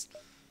is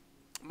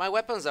my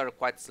weapons are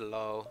quite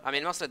slow. I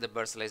mean, mostly the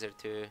burst laser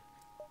too.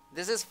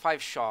 This is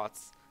 5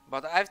 shots,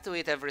 but I have to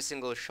hit every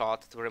single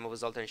shot to remove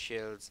Zoltan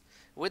shields.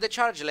 With the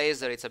charge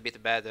laser it's a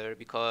bit better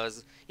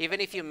because even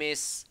if you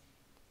miss,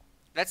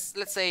 let's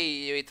say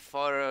you hit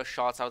 4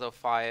 shots out of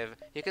 5,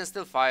 you can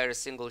still fire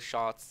single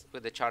shots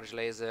with the charge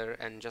laser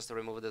and just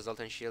remove the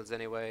Zoltan shields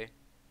anyway.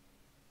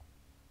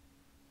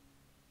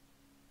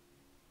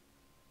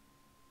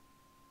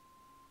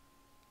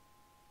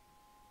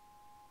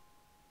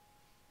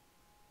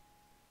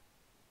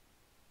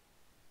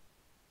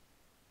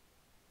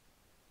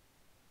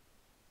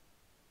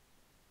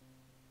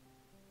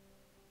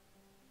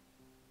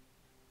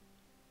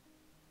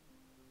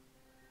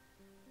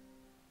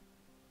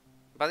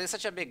 But it's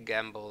such a big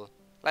gamble.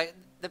 Like,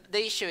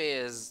 the issue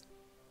is,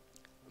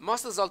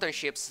 most of the Zoltan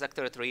ships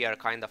Sector 3 are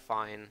kinda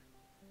fine.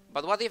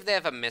 But what if they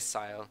have a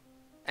missile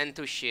and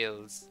 2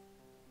 shields?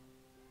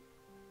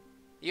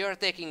 You're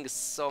taking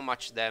so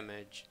much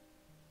damage.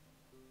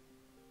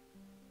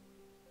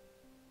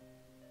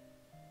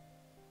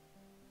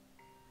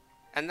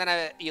 And then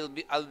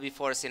I'll be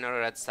forcing a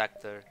red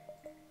sector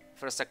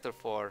for Sector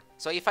 4.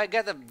 So if I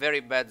get a very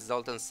bad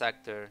Zoltan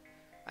sector,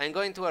 I'm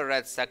going to a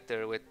red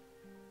sector with,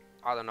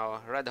 I don't know,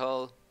 red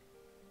hull.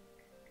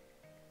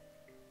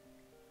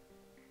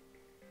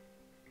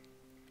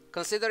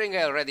 Considering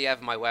I already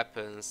have my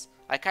weapons,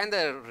 I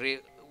kinda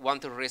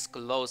want to risk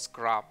low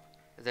scrap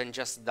than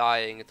just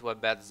dying to a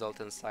bad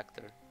Zoltan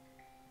sector.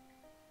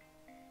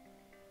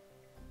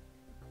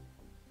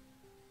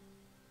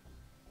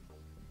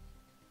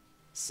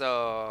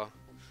 So,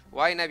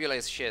 why Nebula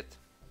is shit?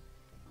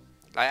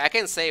 I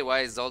can say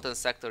why Zoltan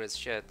Sector is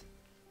shit.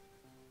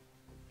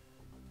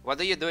 What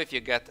do you do if you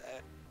get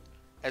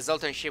a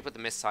Zoltan ship with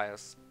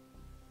missiles?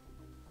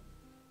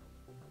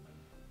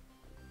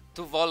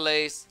 2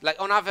 volleys.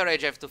 Like, on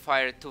average, I have to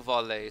fire 2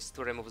 volleys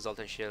to remove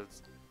Zoltan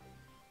shields.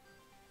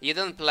 You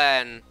don't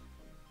plan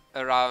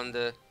around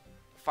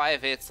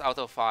 5 hits out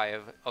of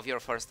 5 of your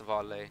first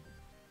volley.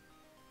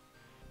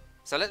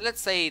 So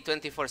let's say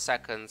 24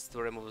 seconds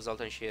to remove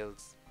Zoltan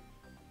shields.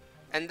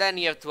 And then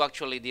you have to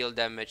actually deal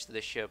damage to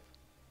the ship.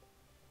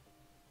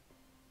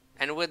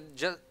 And with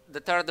just the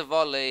third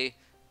volley,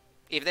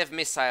 if they have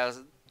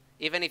missiles,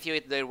 even if you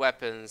hit their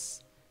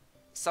weapons,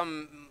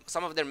 some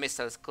of their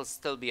missiles could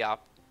still be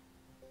up.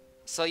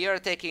 So you're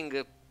taking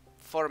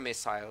 4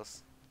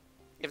 missiles.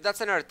 If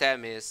that's an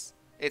Artemis,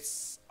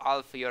 it's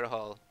half your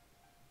hull.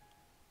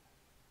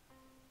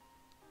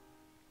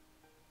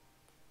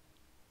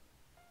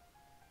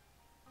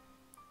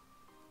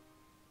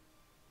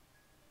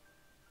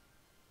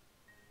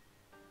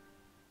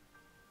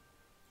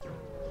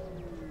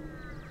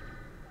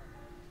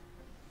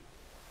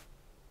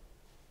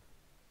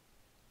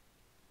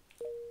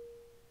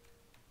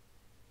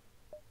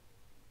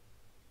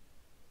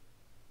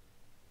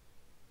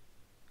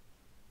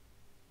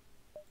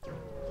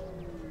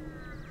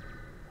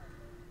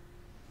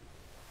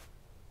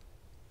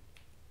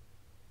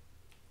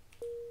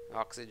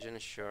 Oxygen,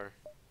 sure.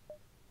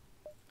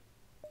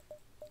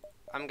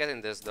 I'm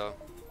getting this though.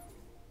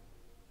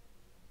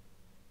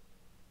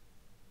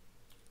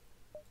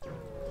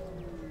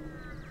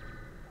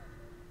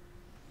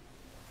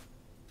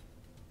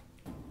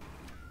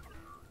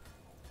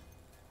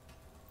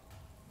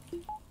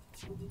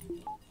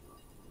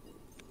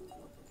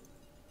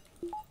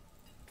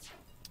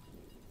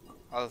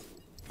 I'll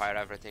fire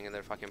everything in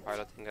their fucking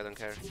piloting, I don't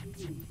care.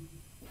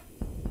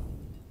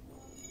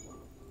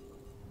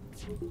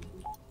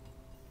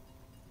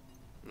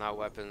 Now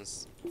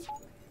weapons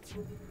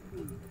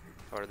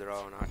for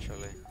drone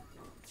actually.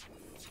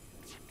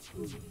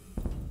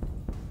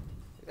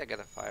 Did I get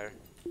a fire?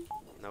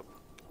 Nope.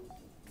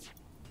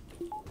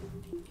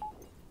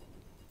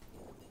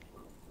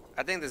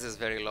 I think this is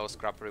very low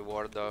scrap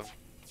reward though,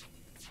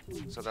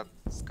 so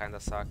that's kinda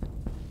suck.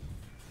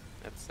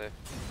 Let's see.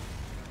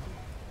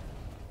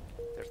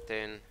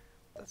 13,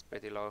 that's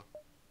pretty low.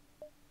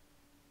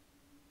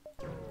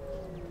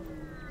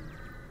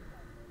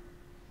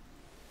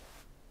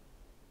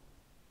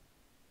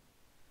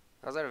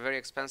 Those are very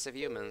expensive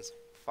humans.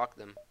 Fuck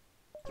them.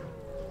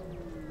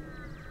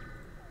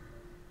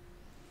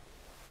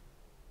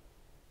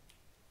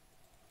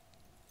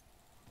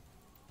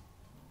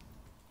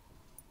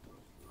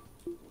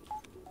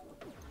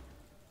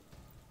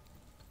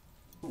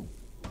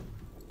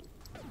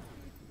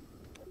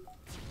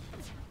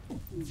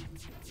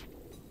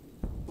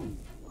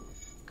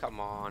 Come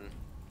on.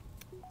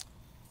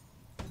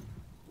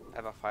 I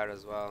have a fire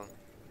as well.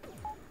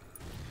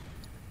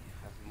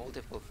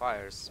 Multiple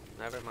fires,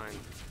 never mind.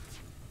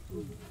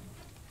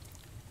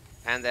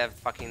 And they have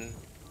fucking,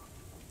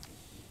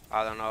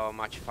 I don't know,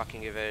 much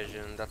fucking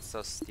evasion. That's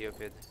so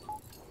stupid.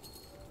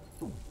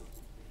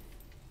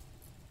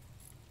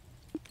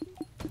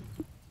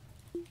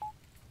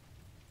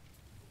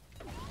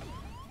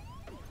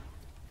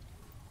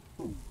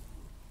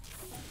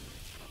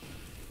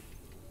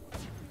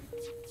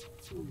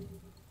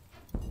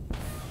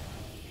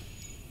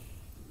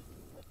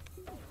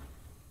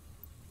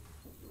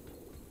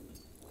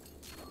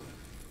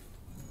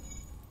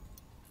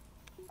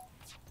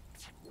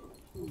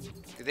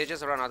 Did they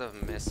just run out of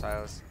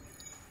missiles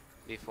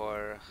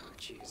before?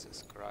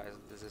 Jesus Christ,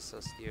 this is so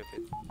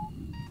stupid.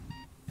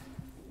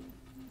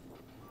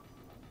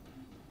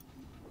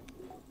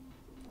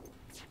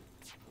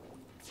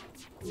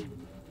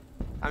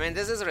 I mean,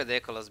 this is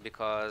ridiculous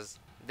because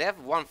they have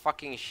 1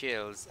 fucking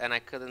shields and I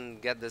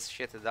couldn't get this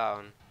shit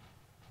down.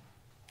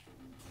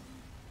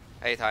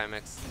 8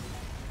 IMX.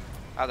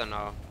 I don't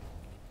know.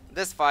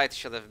 This fight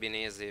should have been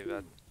easy,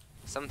 but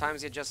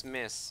sometimes you just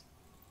miss.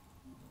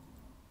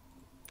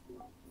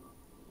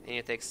 And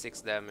you take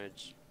 6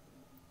 damage.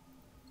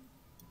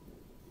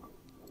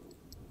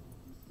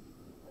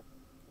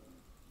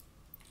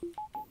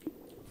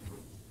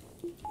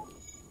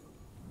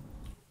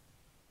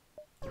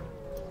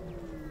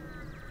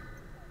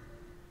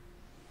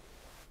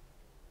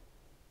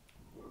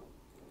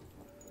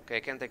 Okay, I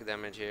can take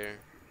damage here.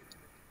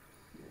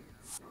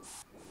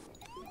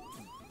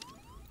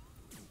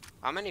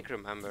 How many crew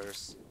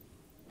members?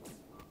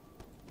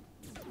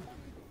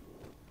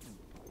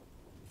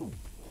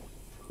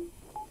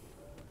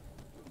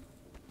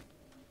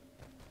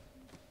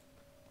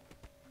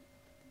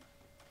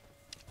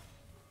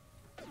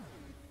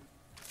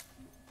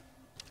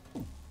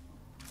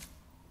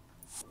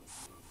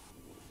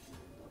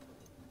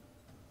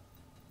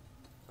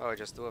 Oh,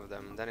 just 2 of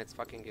them, then it's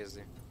fucking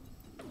easy.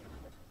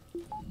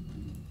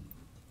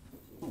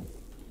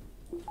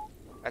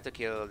 I have to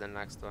kill the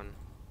next one.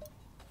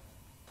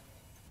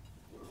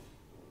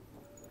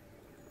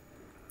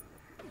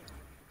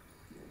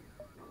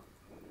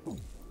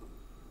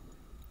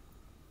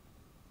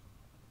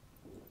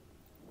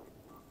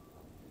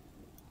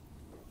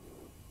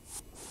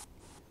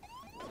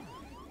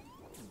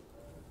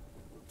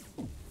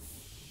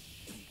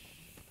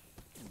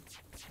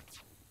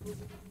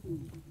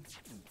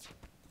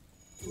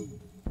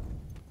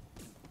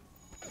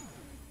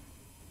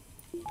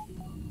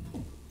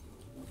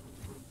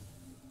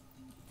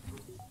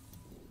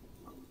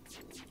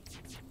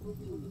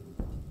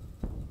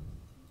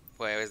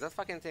 Wait, is that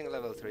fucking thing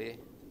level 3?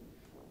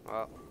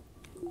 Well...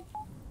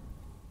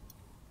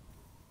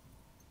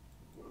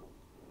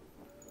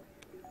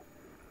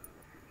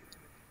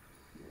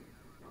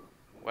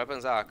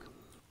 Weapons arc.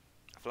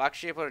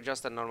 Flagship or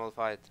just a normal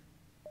fight?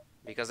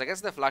 Because I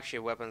guess the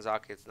flagship weapons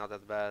arc it's not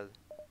that bad.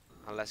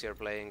 Unless you're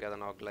playing, I don't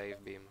know,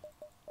 glaive beam.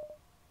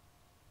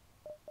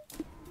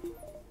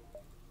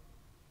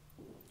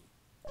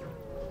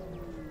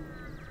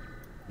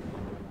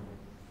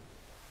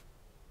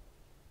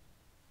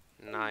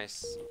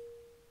 Nice.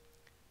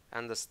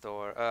 And the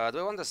store. Do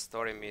I want the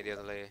store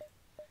immediately?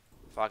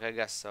 Fuck, I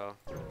guess so.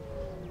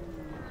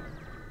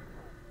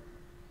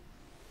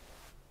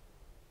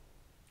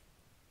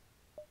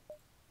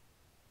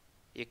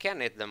 You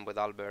can hit them with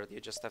Albert, you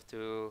just have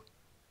to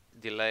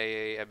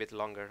delay a bit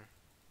longer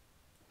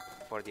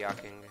for the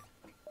hacking.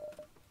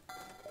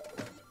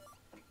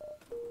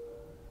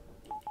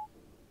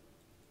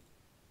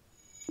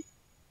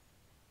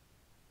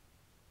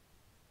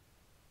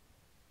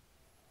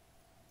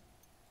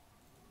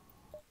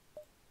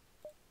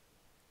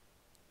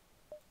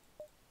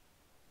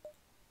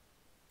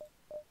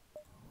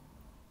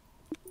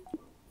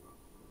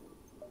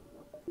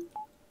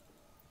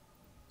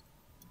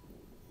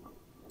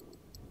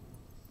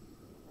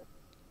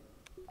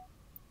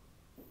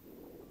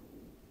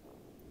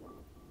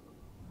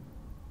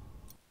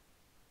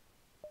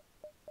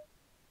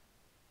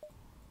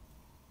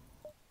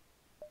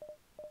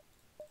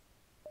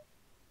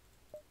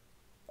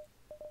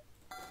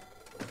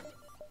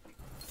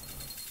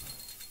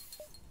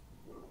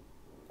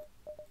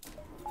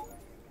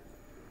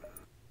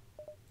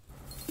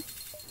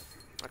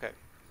 Okay,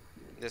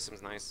 this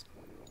seems nice.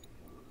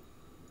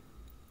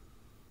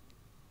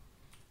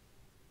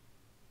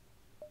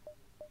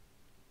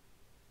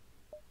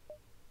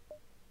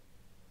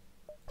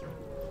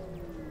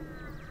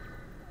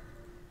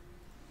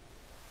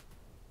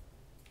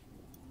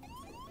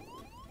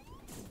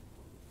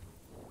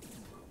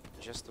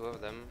 Just two of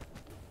them.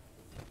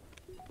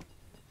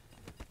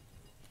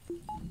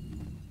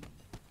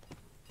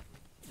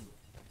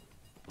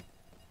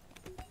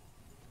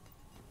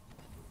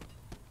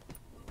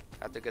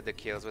 Had to get the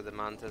kills with the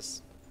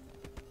Mantis.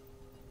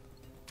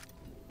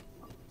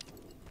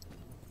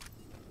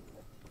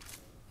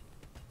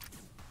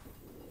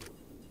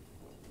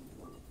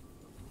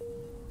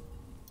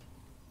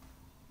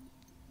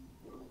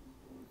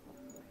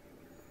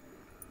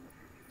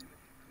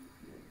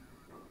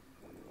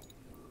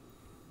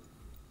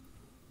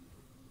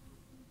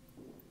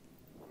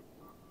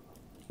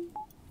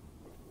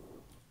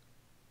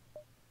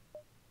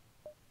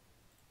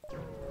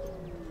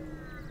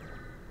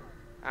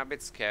 I'm a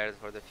bit scared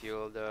for the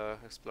fuel,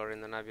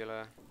 exploring the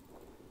nebula.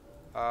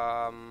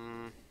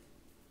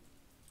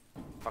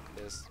 Fuck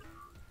this.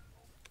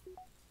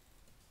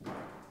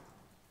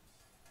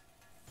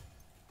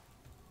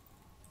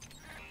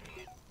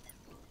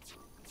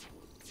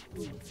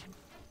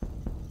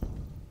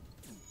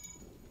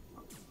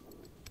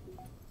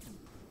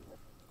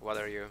 What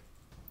are you?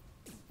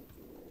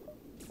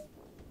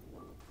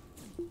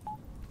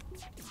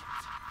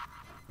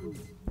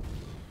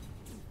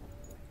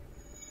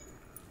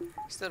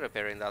 Still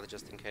repairing that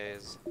just in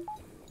case.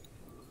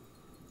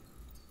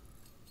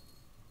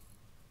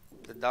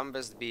 The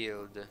dumbest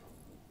build.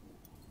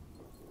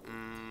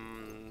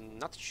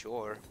 Not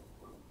sure.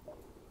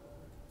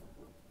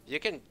 You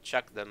can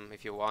check them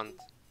if you want.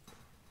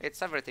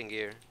 It's everything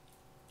here.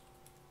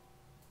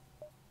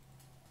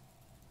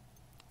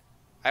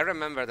 I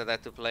remember that I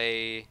had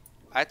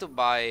to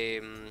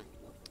buy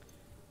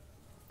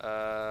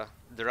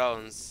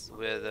drones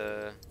with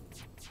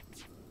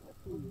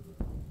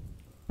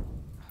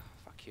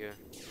fuck you.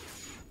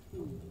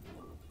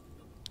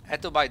 I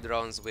had to buy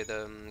drones with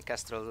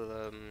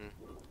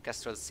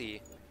Kestrel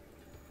C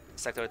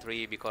Sector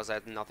 3 because I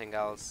had nothing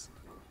else.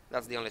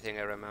 That's the only thing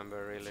I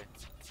remember, really.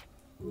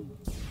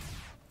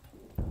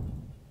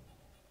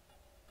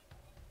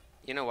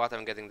 You know what?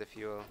 I'm getting the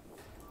fuel.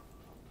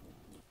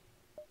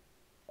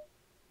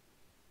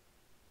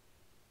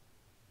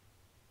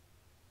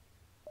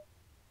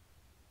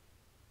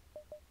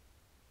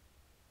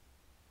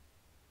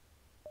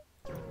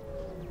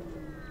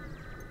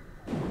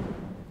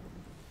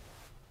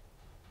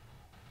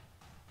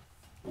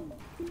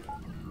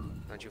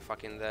 Don't you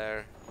fucking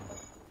dare.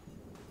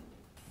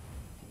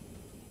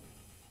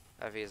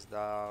 Heavy is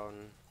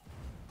down.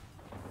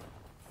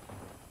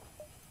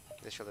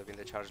 This should have been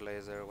the charge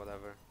laser,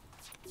 whatever.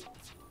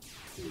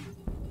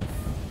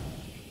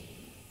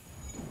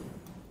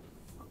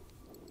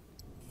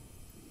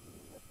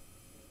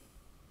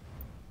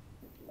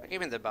 I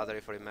gave him the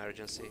battery for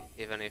emergency,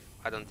 even if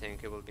I don't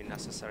think it will be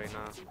necessary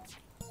now.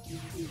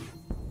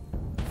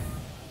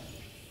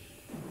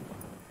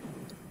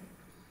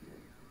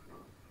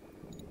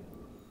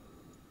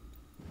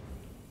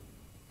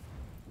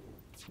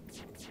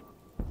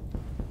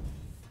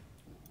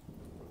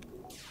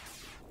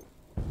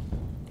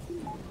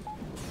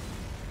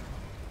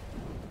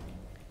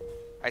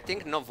 I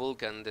think no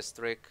Vulcan this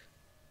trick.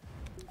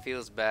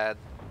 Feels bad.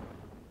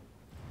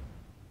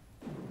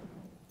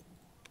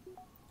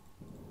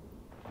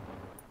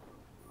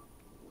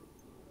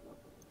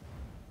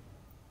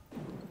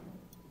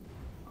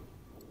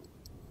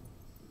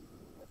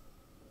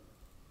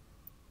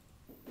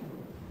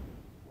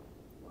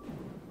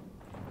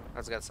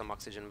 Let's get some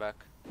oxygen back.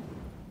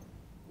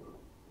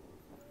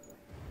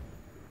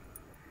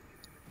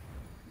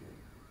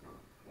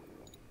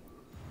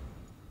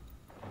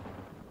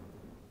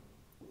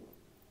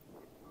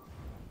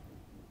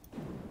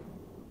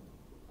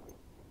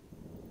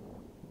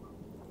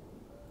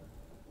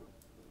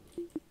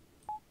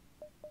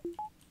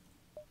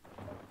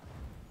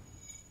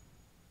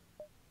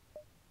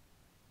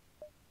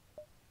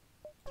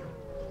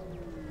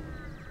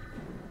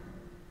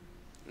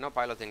 No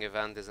piloting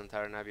event this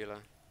entire nebula.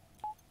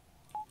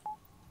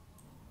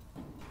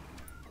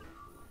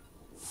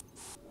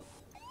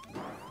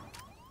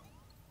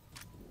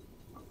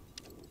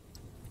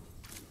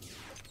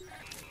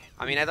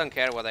 I mean, I don't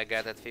care what I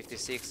get at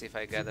 56 if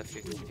I get at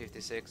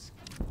 56,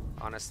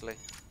 honestly.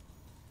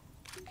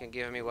 You can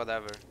give me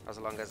whatever, as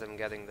long as I'm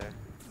getting there.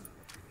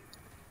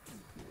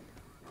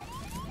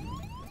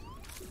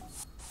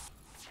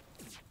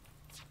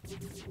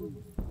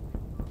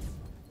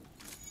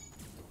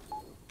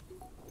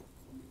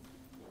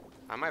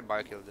 I might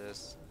biokill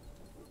this.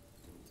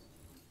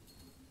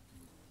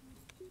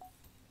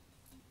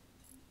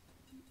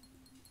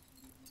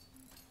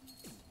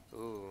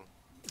 Ooh.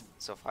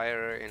 So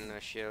fire in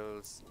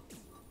shields.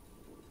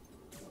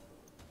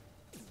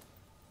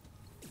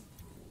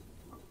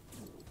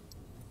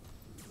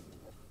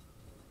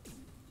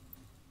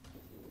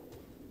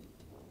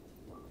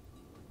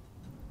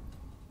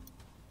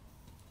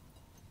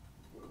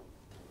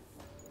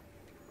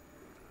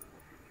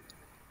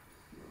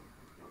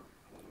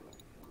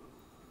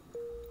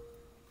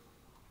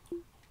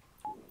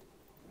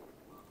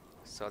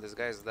 So this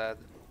guy is dead.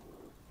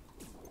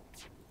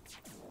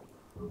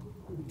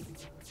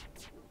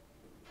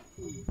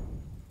 Piece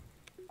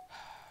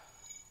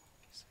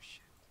of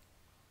shit.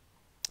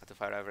 I have to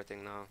fire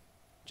everything now,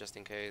 just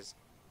in case.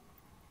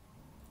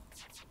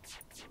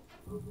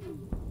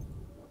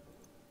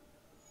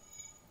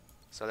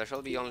 So there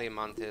shall be only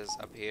Mantis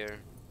up here.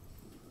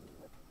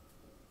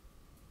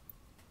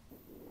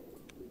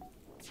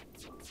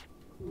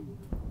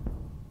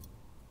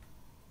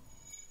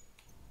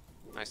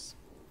 Nice.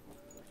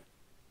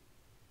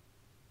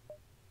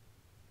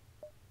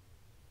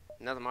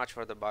 Not much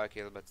for the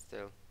biokill, but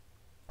still.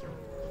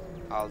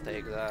 I'll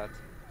take that.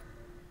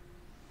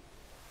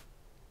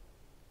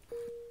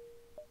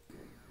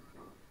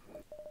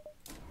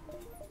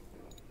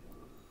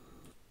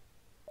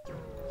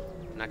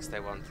 Next I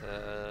want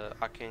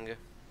hacking.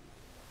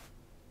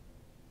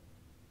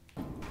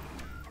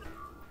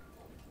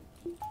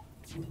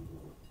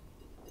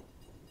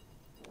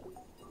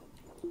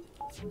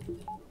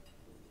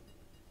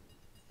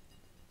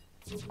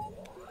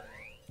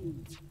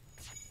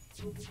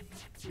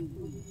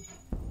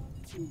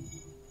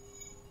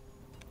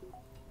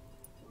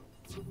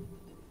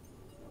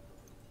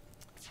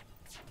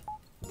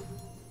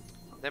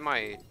 They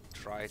might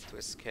try to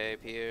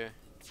escape here.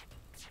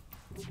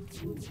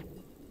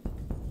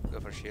 Go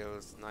for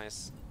shields,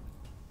 nice.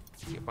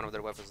 Keep one of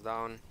their weapons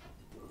down.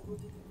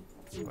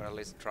 Or at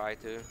least try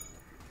to.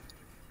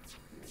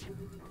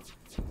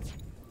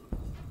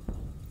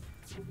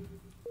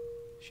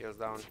 Shields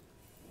down.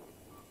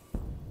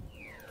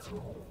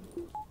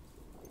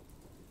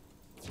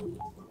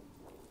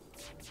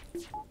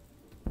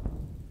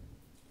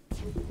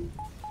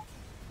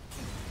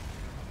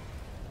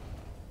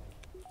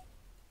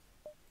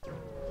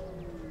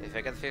 If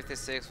I get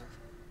 56,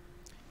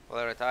 will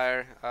I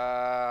retire?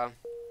 I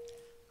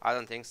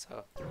don't think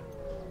so.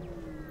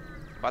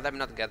 But I'm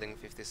not getting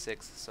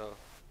 56, so...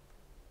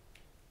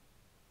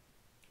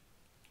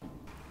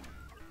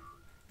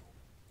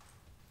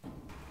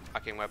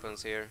 Hacking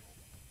weapons here.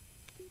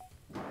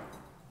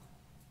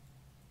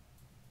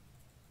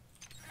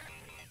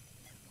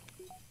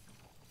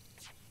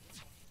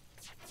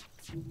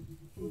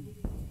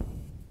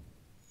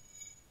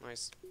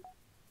 Nice.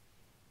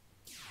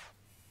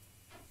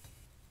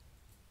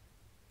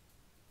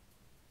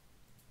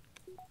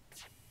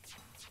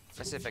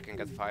 Let's see if I can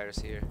get fires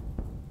here.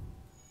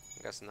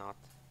 Guess not.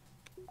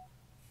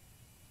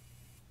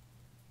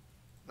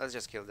 Let's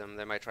just kill them,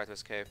 they might try to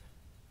escape.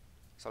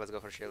 So let's go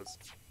for shields.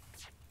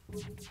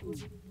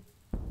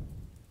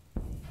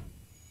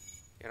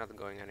 You're not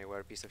going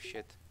anywhere, piece of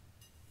shit.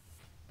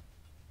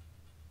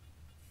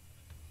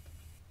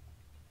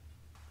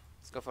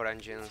 Let's go for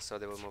engines so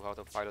they will move out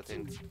of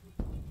piloting.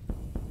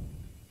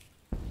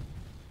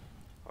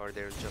 Or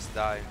they'll just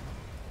die.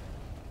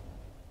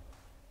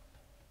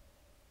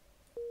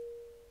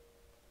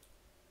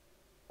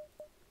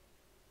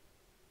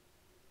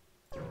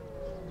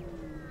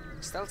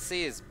 Stealth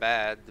C is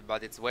bad,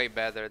 but it's way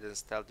better than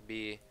Stealth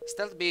B.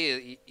 Stealth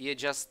B, you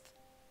just...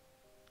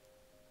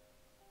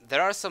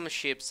 There are some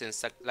ships in...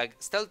 Like,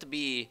 Stealth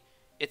B,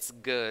 it's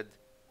good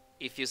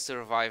if you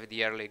survive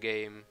the early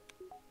game.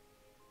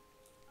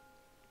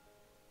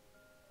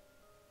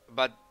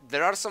 But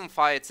there are some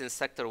fights in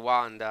Sector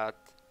 1 that...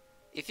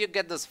 If you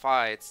get those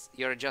fights,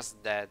 you're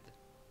just dead.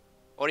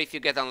 Or if you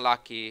get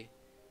unlucky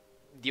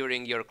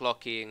during your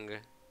clocking.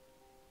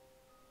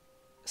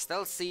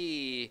 Stealth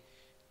C...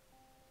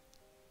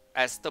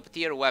 as top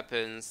tier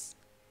weapons,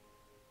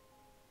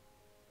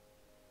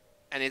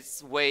 and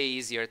it's way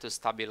easier to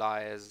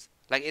stabilize.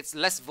 Like, it's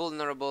less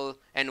vulnerable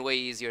and way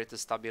easier to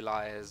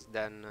stabilize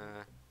than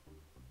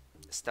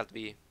Stealth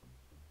B.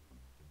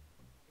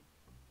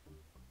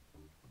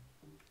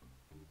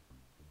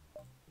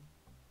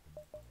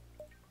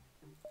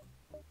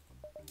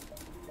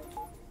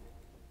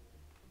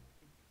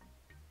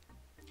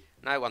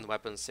 Now I want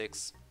weapon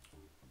 6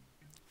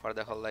 for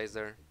the whole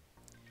laser.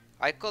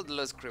 I could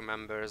lose crew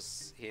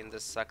members in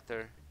this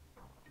sector,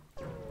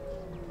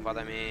 but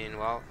I mean,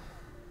 well,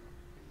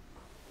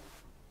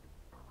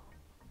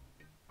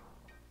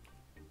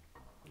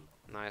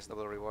 nice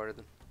double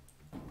reward.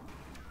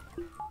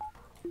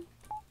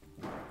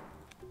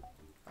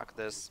 Fuck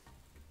this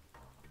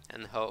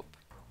and hope.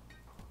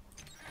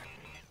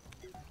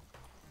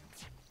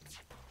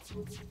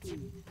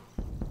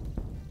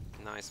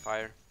 Nice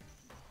fire.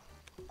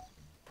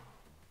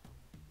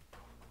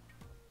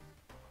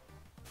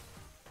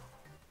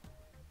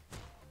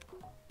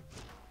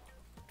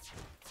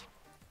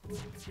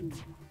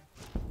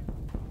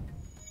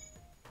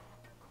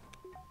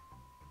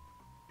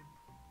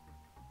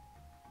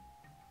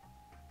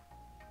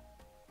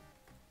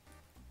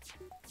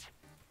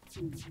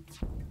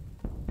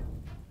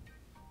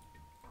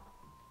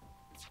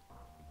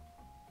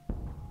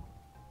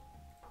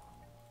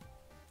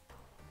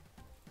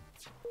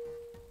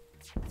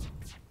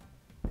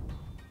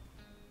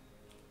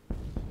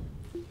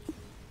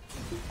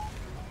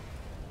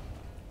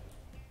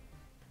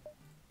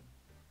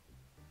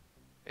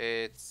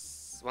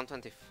 It's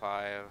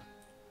 125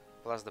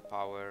 plus the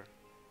power.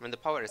 I mean, the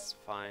power is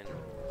fine.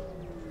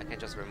 I can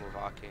just remove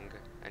hacking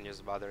and use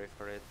battery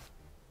for it.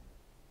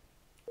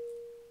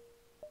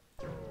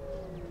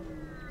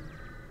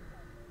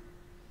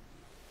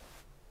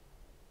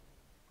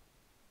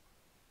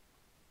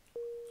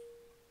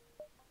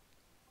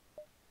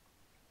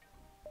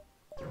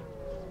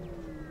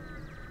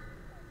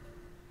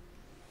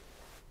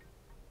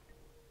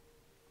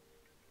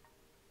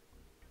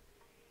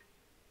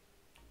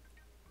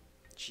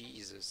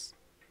 Jesus.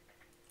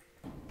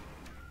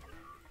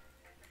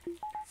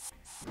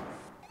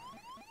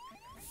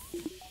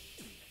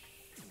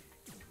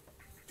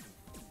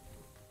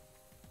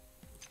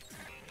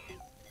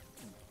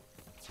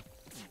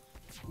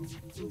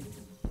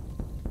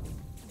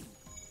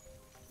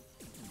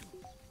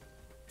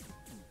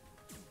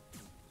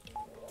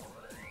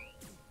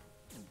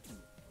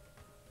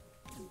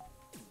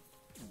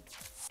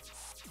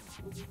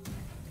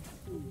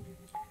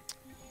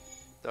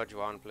 Dodge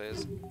one,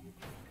 please.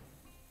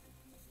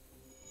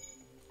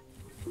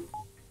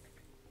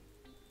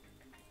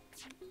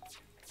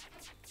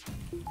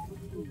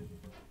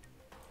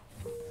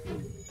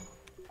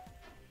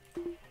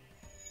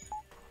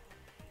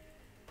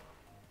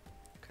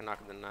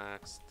 Knock the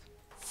next.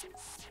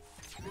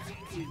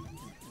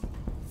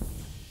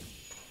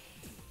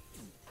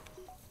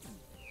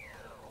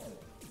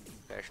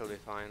 Okay, I shall be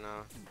fine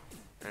now.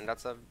 And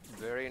that's a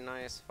very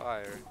nice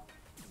fire.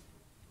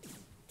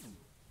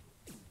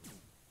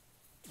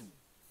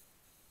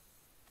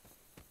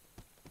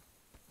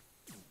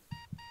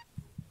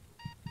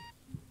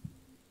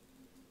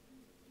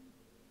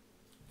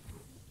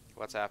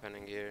 What's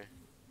happening here?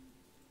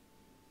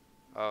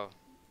 Oh.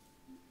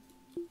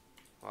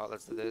 Well,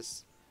 let's do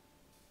this.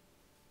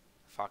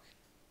 Fuck.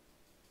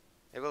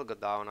 It will go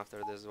down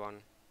after this one.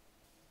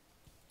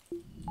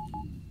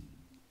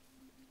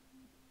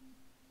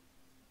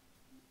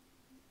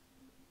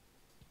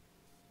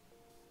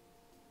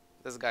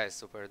 This guy is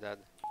super dead.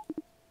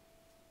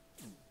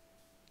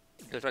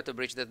 He'll try to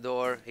breach the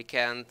door, he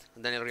can't,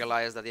 then he'll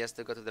realize that he has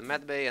to go to the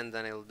med bay and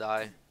then he'll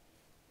die.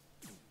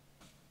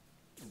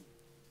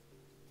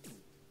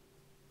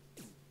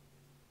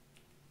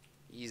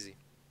 Easy.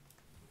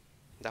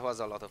 That was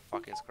a lot of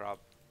fucking scrap.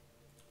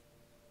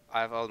 I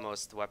have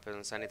almost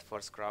weapons, I need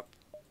 4 scrap.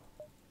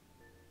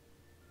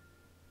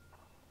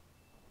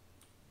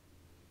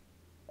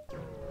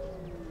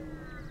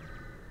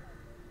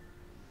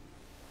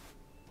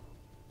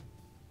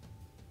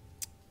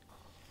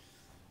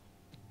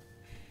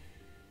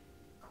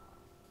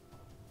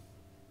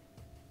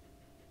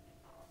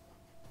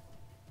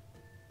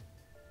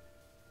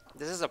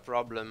 This is a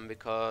problem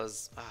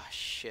because... ah,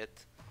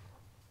 shit.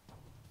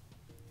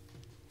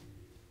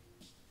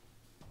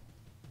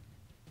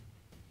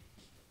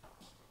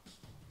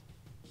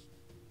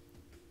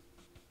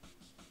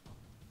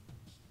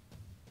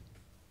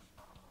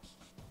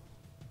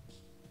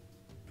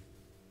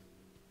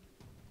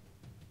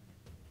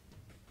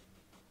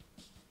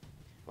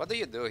 What do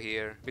you do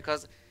here?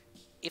 Because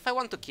if I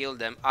want to kill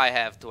them, I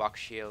have to arc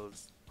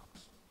shields.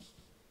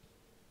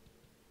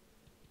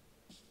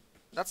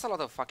 That's a lot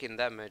of fucking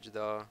damage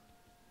though.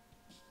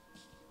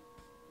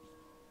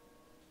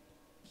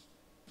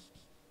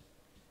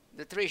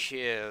 The 3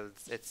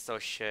 shields, it's so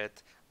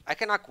shit. I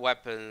can arc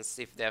weapons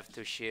if they have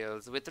 2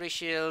 shields. With 3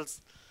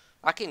 shields,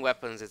 arcing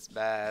weapons it's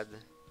bad.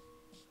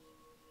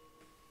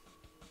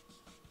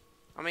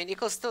 I mean, it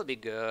could still be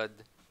good.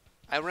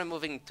 I'm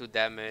removing 2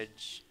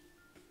 damage.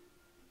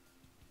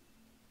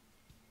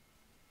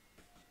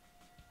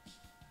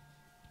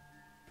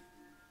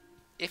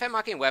 If I'm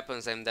hacking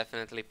weapons, I'm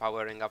definitely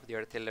powering up the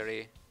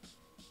artillery.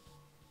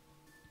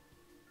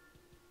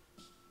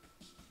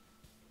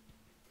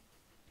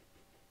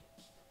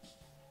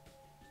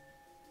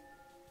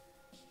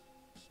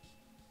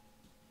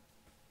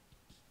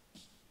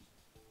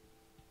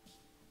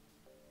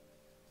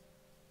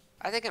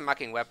 I think I'm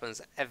hacking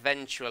weapons.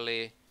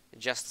 Eventually,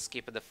 just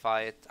skip the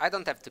fight. I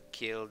don't have to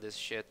kill this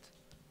shit.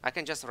 I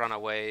can just run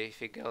away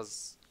if it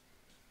goes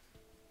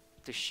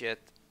to shit.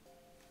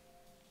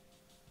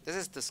 This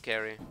is too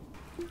scary.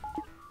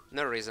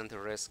 No reason to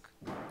risk.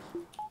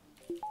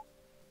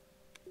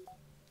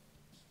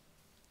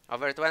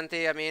 Over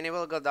 20, I mean, it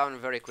will go down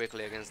very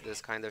quickly against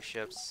this kind of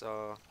ships,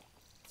 so...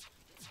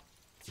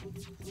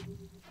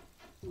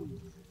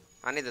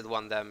 I needed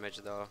 1 damage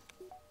though.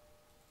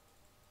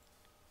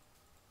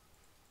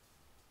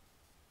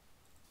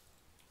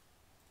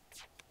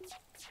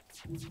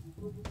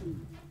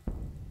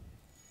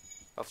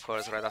 Of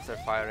course, right after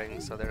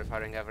firing, so they're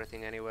firing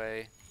everything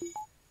anyway.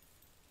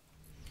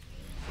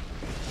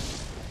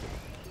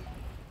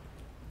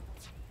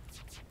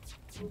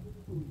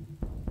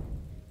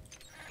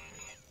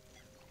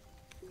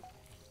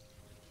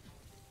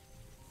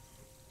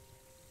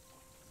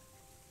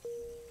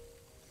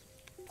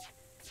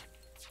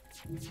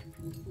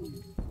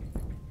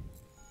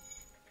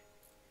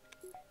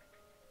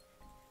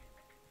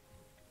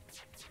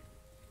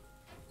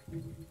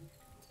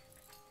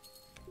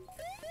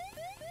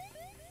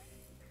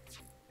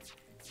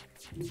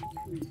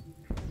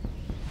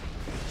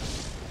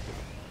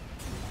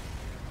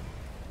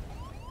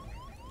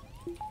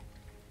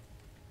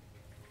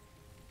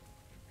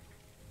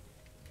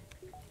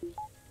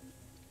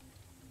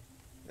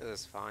 This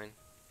is fine.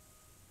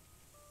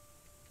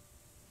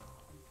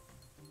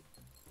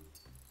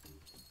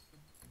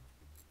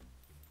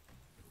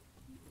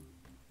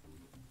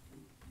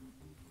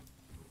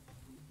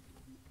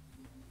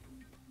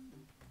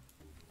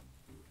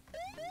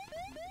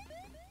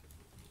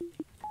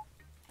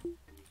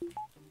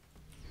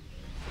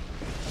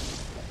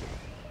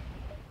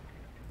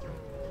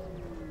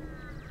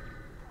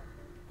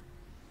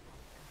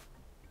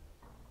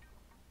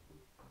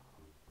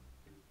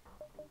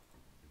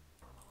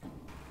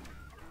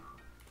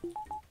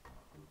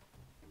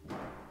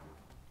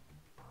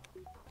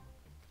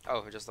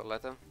 Oh, just a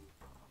letter?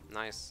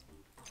 Nice.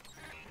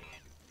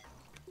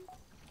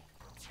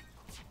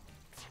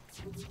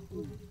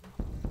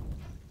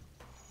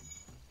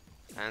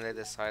 And they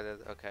decided,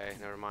 okay,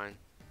 never mind.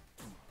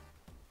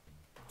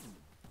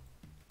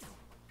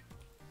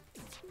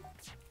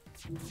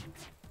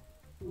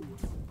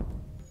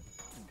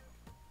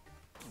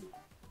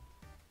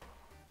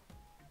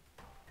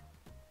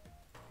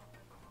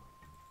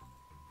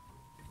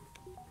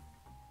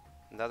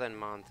 That and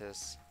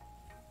Mantis.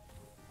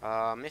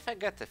 If I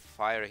get a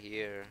fire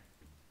here...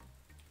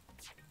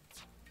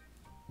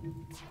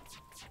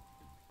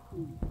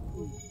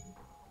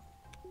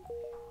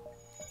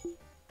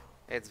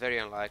 It's very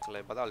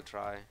unlikely, but I'll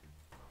try.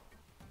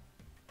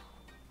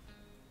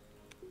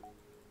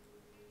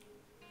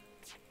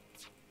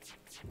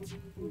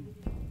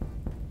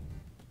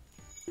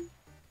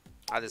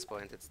 At this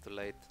point it's too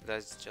late.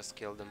 Let's just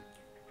kill them.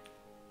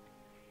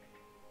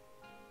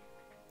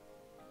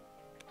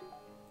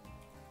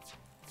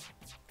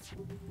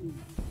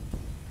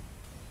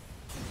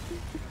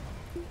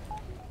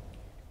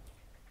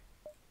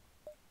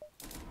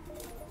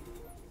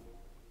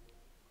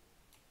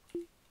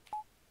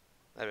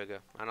 There we go,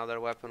 another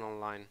weapon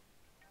online.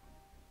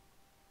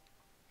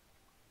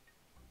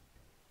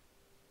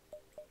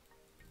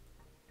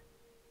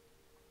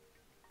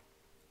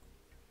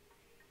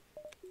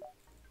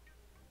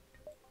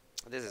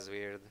 This is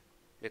weird,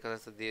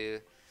 because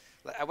the...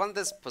 I want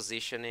this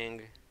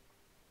positioning,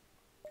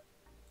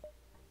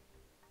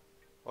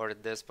 or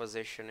this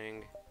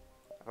positioning,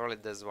 probably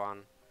this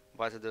one,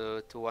 but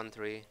the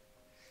 213.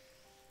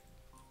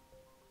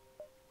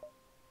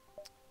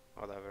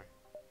 Whatever.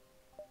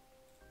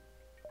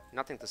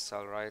 Nothing to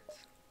sell, right?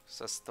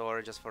 So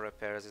store just for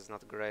repairs is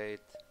not great.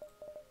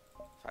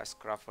 5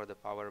 scrap for the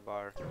power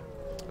bar.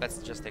 Let's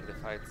just take the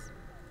fight.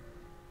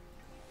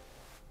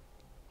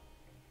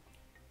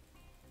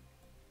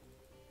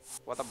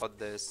 What about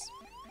this?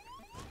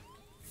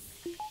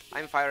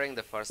 I'm firing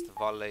the first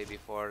volley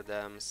before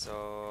them,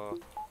 so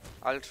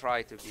I'll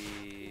try to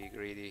be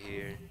greedy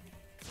here.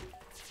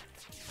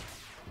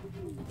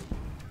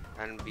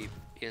 And be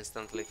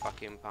instantly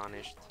fucking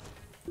punished.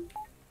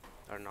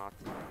 Or not.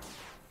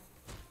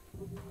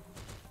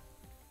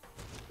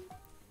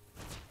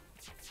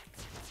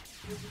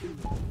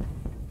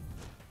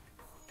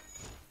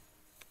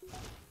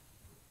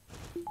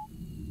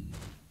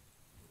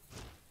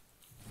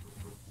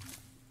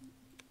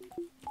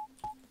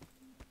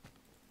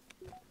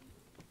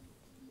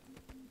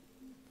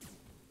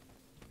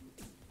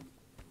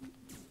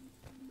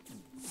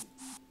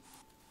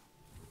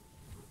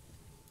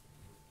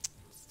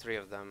 It's 3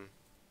 of them.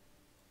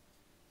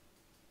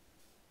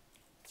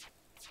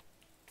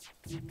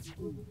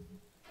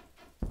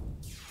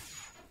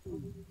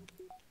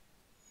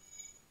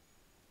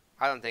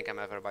 I don't think I'm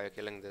ever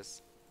bio-killing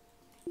this.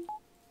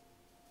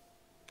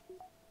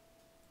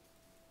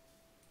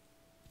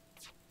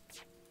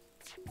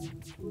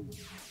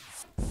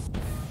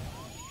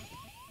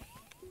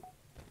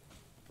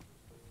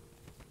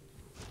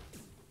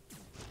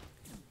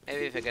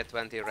 Maybe if I get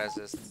 20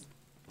 resist.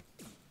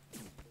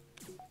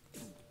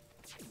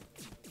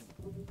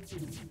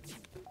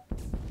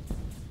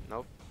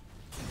 Nope.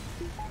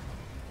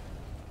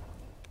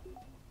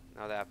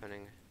 Not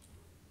happening.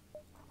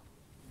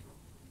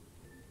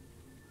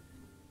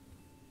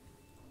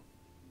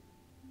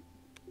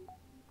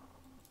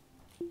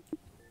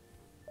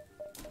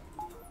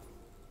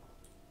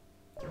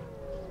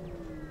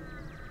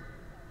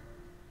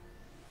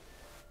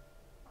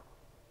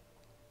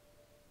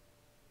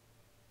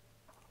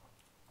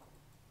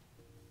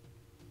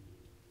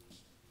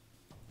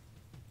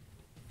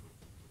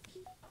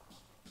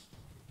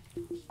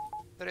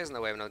 There is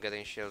no way I'm not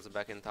getting shields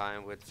back in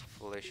time with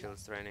fully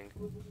shields training.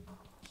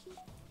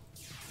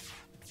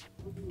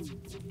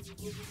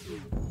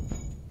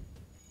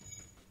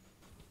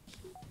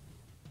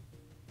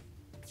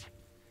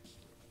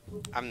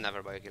 I'm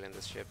never by killing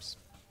these ships.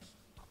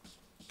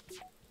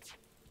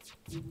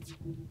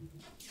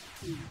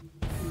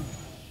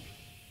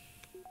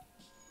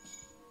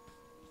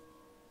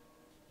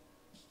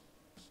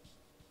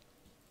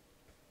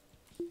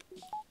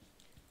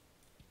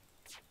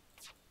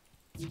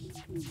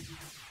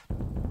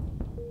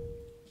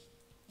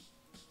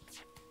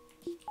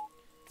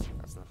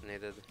 That's not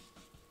needed.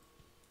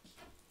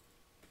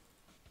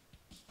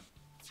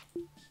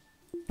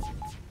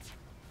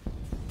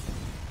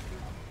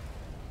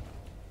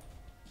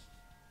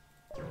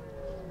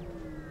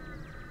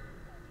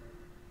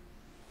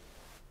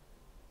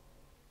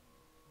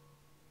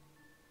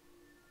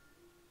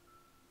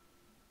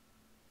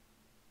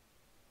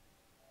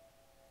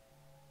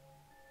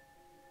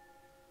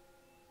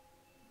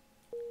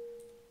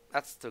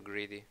 That's too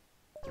greedy.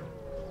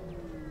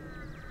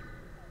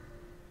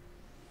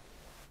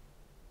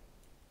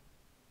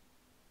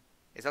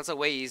 It's also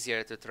way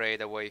easier to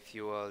trade away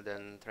fuel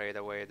than trade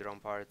away drone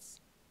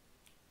parts.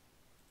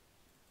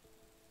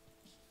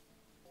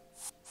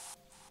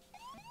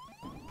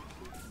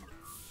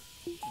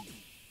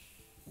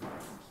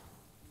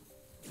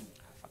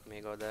 Fuck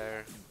me, go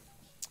there.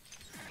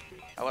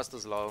 I was too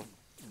slow.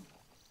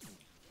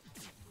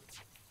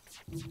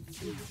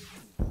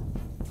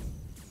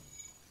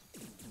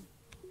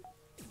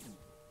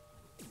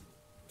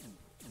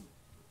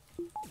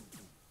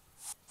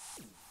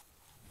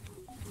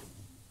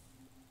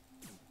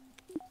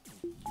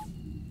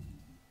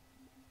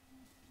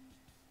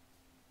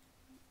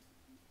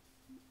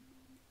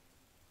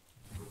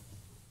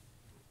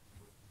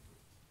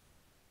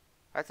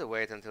 I had to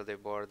wait until they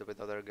board with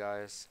other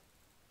guys.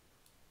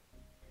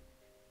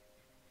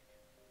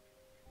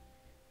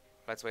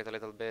 Let's wait a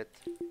little bit.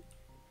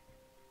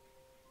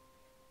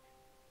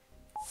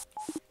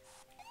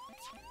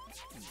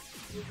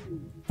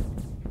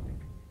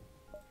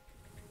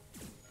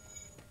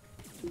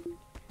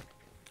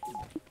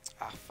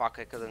 Ah, fuck,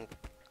 I couldn't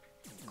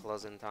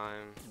close in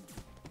time.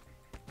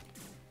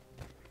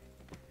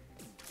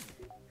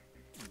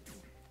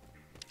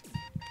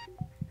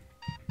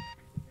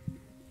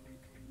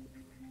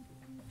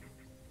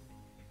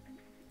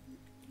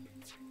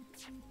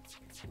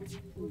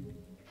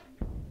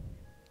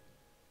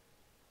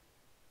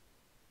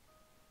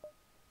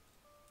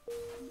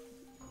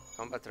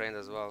 Combat trained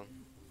as well.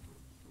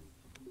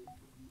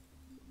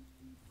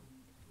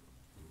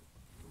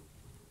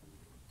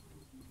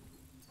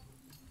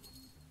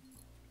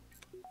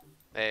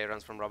 Hey,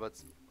 runs from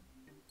robots.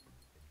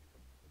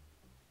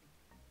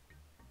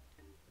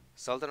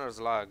 Sultan or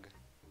Zlag?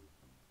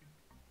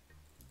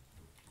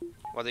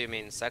 What do you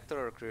mean,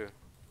 sector or crew?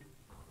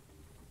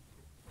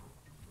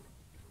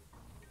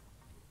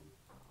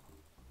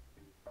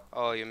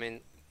 Oh, you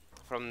mean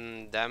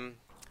from them?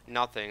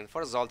 Nothing.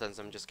 For Zoltans,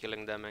 I'm just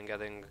killing them and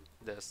getting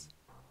this.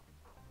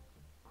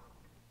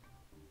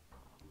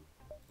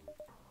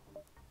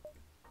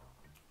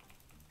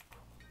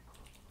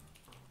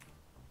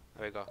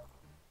 There we go.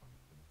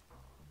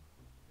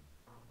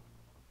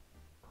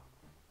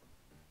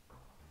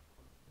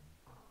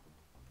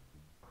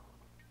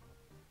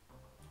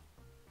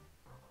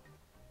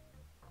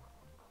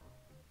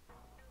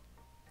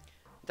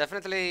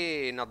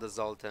 Definitely not the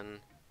Zoltan.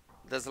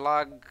 The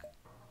Zlag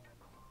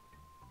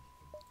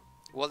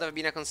would have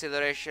been a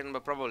consideration,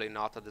 but probably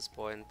not at this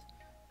point.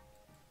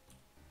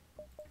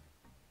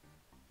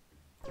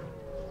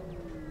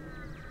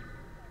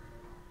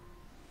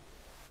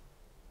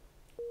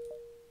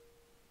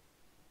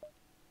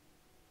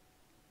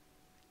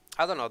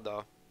 I don't know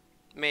though.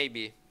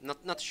 Maybe.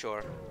 Not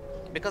sure.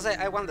 Because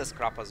I want the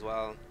scrap as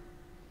well.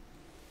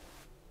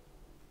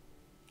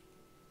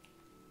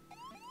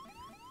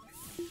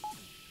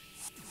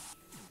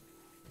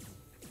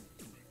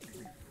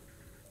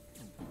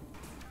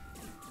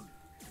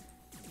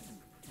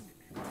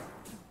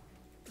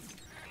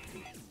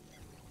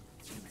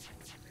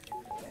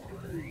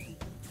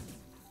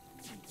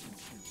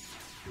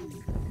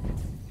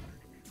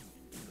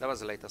 That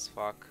was late as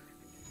fuck.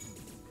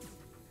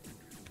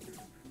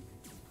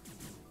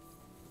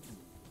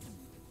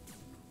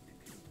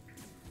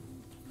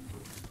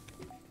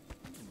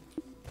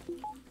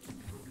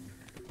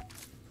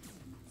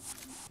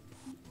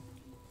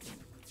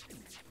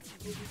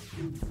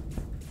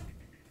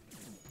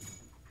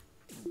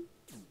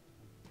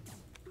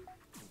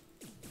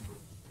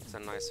 It's a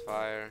nice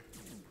fire.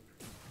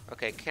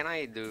 Okay, can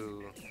I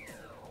do...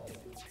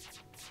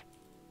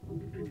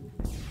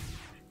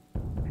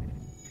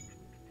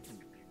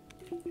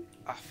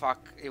 Ah,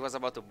 fuck. He was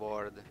about to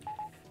board. Ah,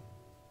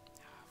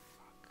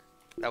 fuck.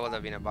 That would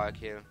have been a bug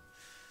kill.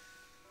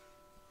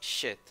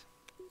 Shit.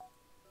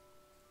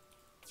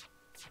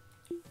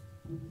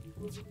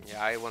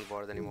 Yeah, I won't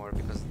board anymore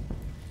because...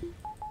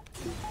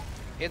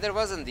 If there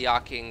wasn't the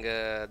Yaking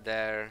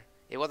there,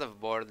 he would have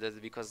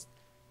boarded because...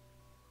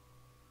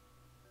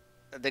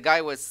 The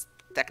guy was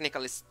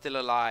technically still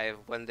alive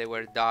when they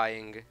were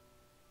dying.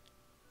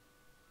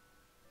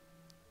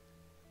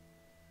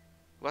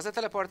 Was the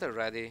teleporter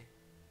ready?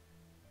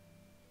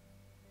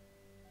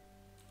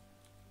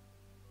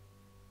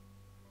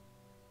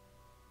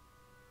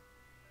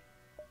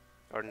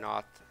 Or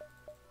not?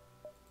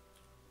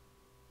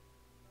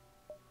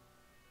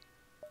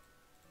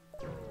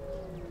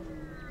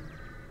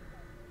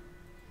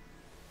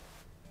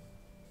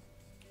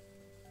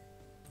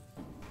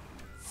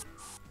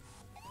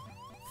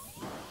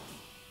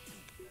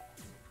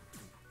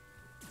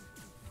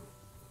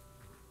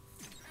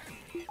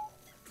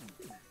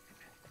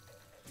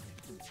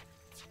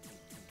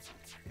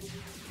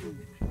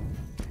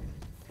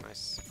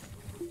 Nice.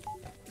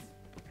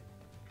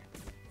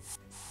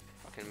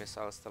 Fucking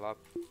missile still up.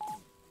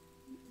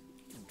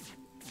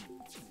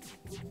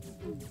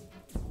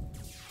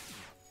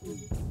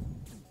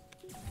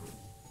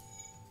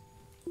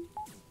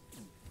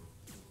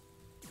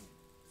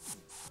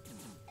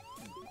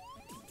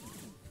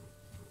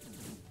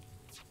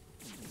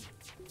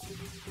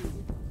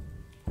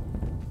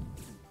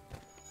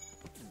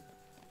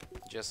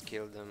 Just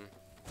killed them.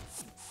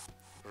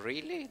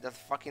 Really? That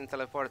fucking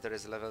teleporter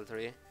is level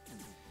 3?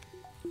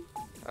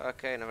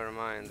 Okay, never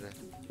mind.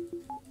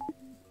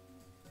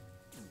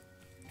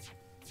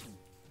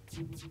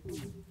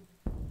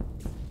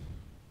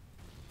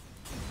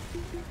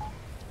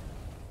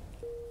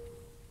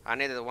 I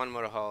needed one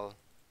more hull.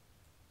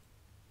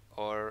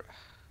 Or...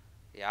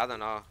 yeah, I don't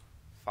know.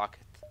 Fuck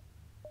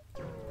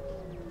it.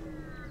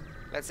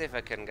 Let's see if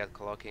I can get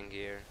clocking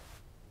here.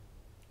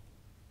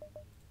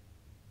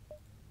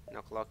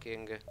 No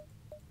clocking.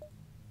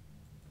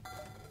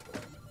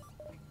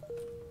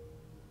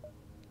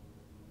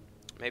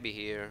 Maybe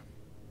here.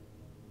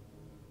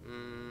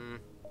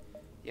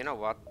 You know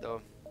what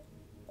though?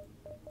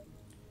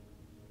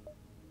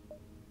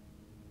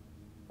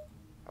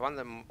 I want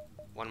them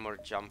one more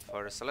jump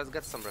first, so let's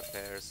get some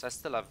repairs. I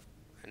still have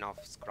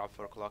enough scrap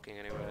for clocking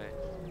anyway.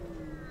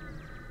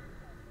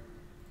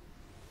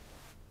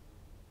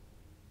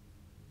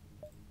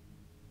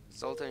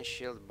 Zoltan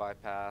shield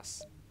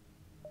bypass.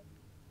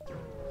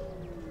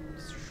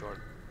 It's short.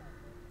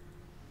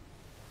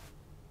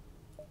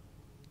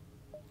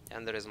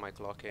 And there is my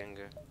clocking.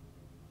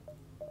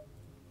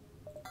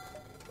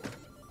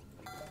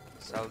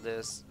 Sell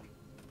this.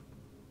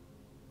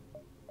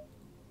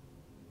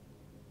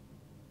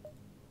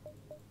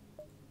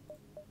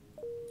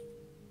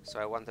 So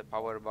I want a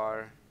power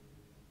bar.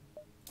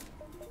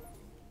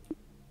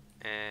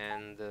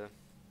 And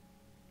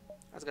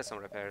let's get some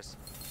repairs.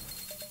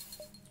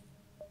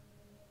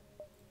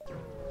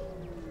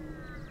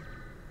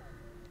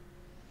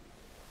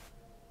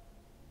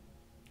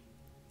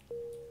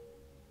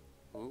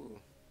 Ooh.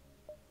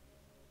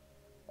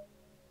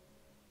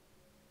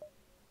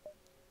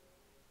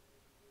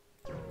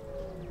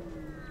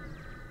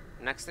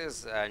 Next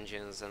is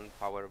engines and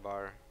power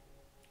bar.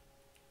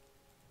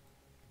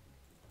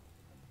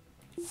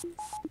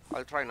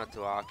 I'll try not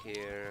to arc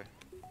here.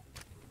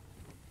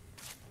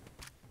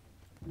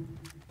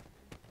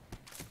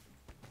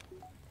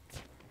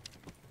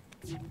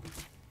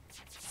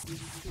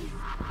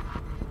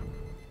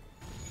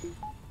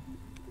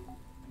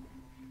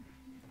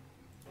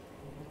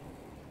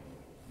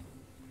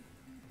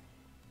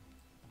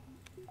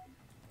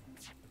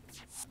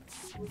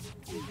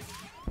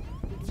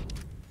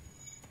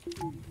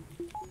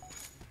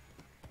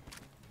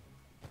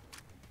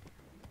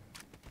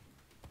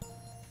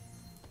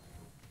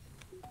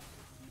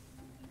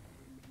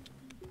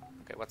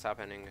 Okay, what's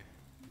happening?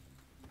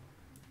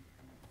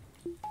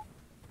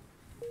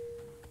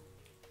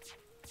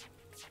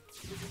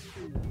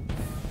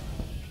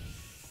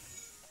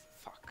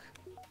 Fuck.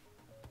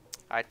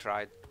 I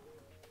tried.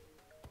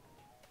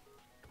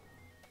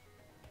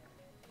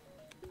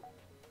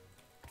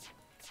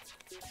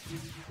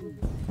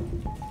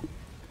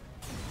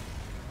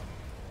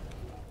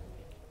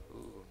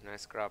 Ooh,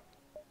 nice crop.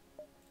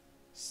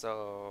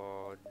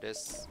 So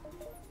this.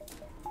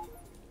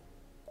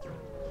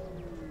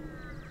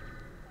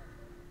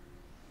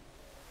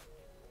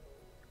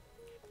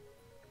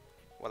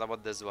 What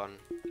about this one?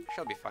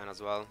 Shall be fine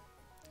as well.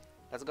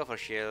 Let's go for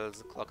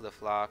shields, clock the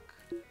flak,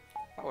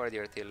 power the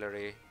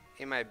artillery.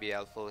 It might be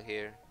helpful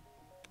here.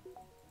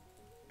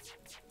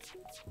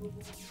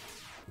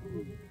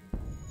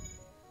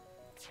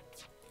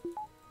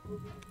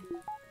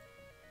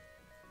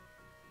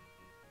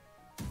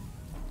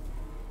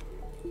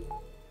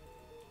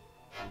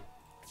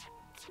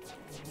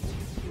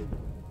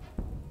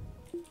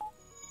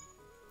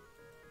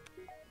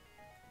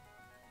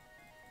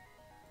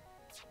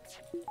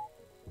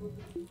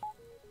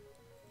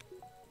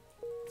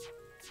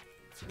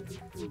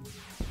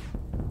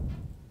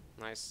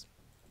 Nice.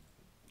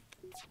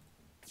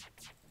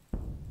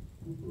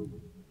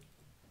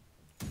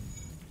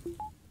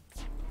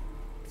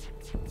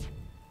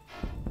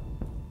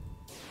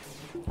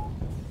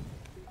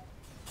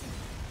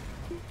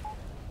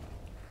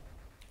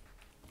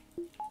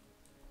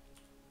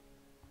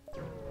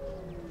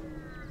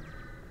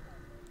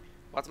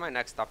 What's my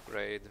next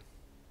upgrade?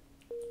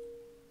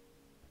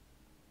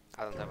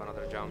 I don't have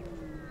another jump.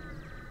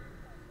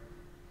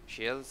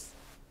 Shields?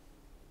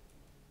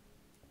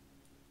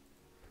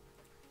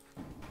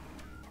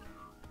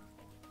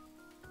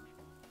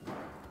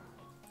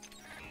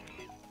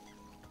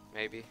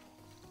 Maybe.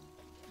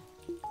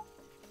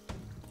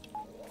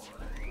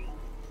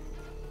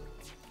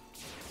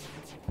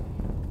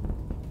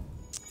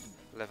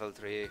 Level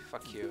 3,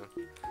 fuck you.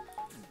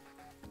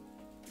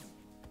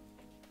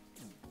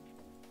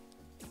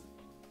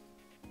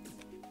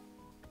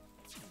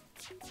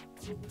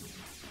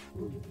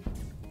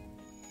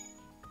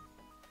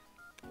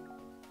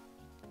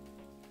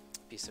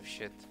 Piece of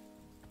shit.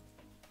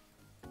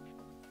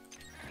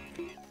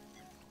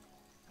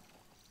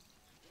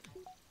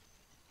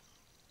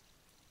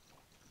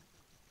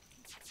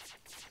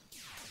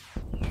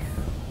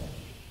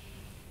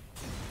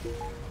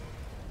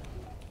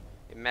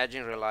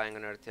 Imagine relying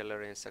on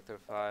artillery in Sector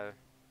 5.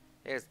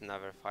 It's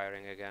never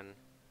firing again.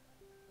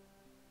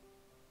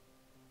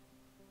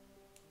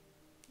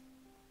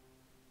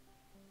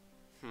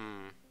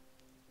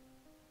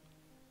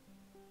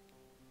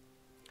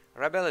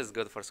 Rebel is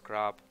good for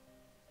scrap.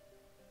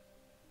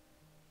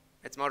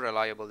 It's more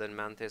reliable than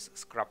Mantis,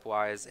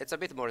 scrap-wise. It's a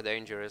bit more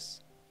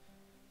dangerous.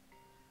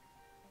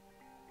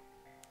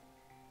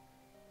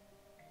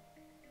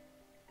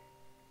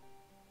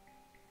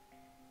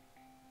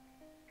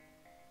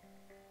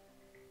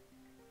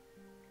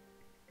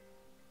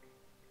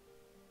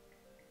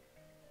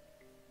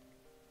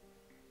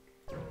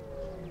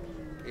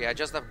 Yeah,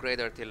 just upgrade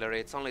artillery.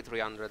 It's only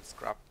 300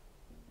 scrap.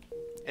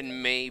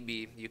 And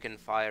maybe you can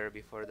fire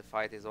before the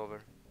fight is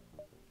over.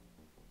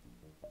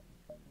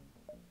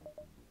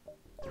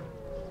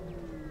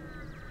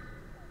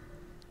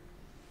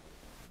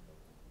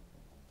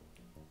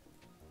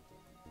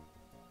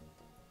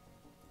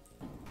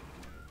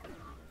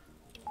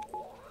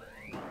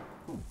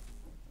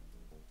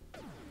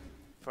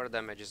 Four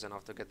damage is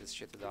enough to get this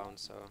shit down,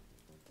 so...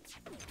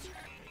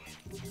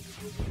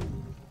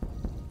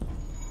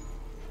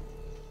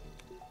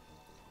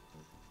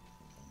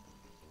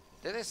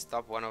 Did I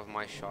stop one of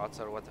my shots,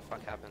 or what the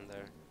fuck happened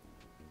there?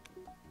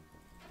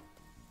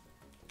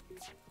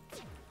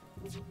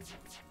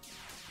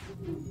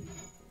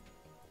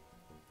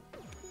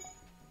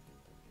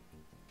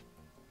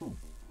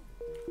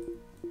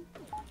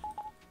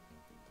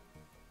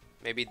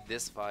 Maybe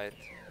this fight.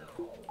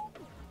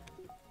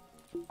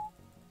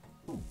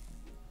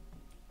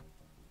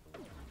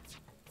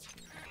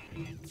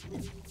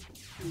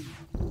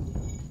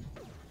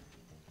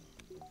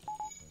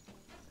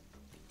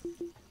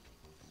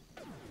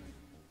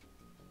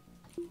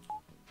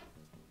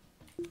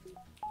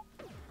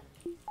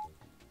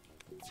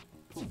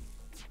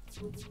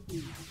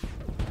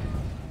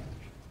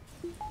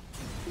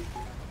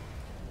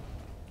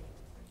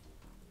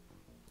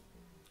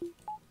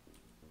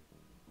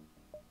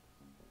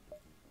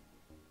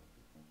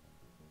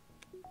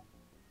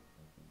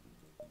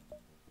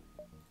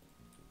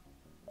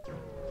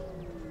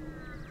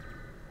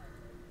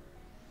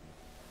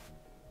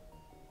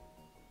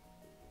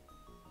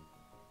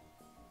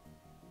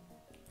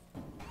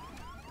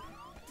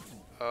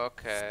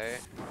 Okay.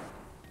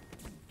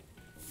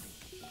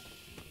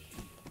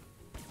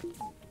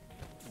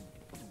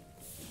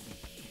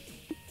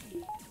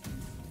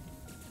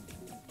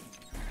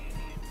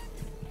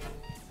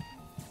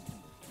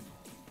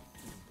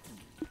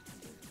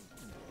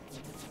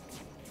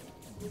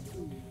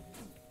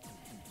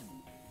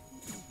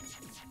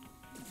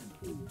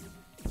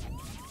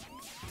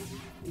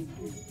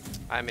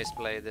 I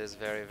misplayed this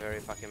very, very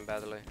fucking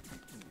badly.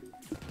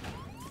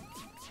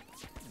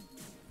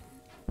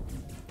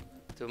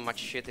 Too much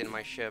shit in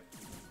my ship.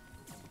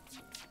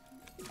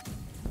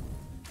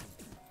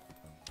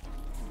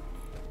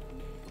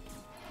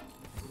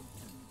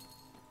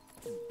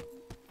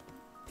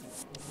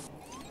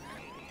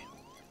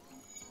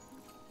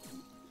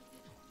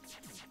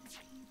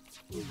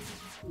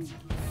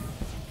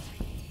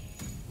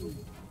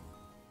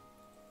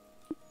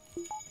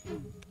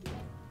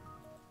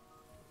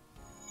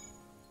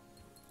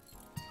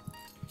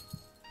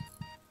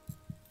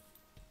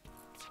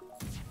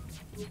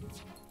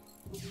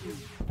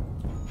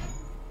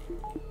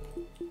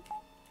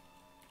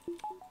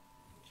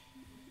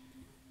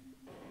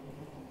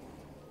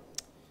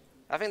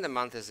 I think the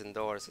Mantis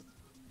indoors,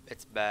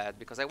 it's bad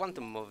because I want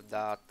to move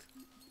that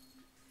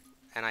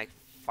and I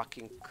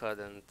fucking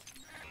couldn't.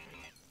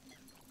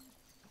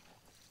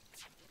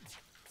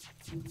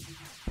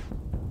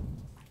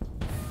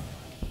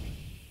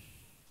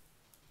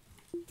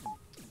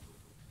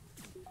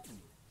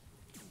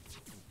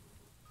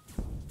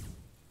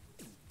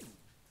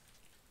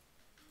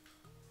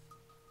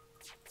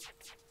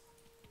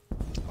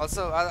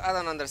 Also, I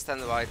don't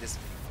understand why this...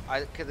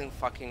 I couldn't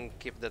fucking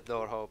keep the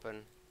door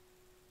open.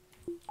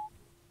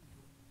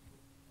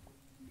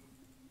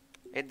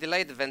 It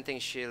delayed venting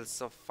shields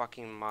so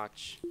fucking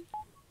much.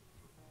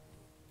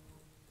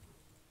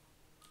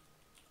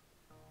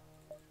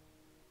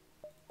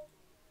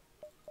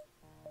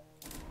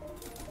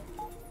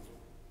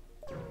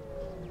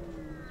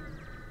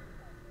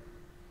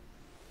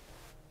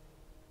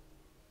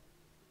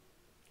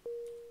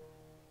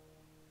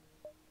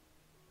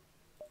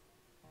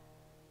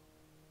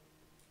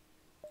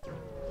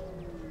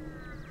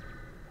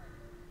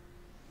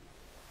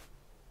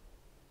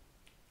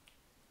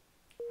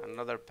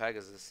 Another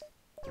Pegasus.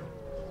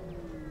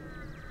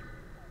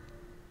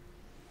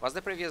 Was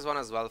the previous one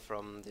as well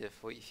from the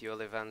fuel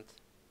event?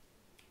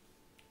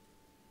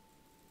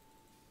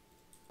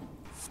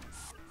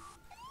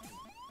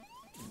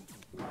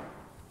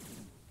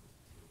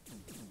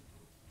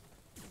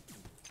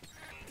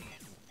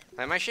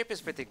 Like, my ship is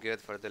pretty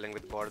good for dealing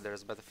with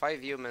borders, but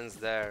 5 humans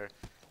there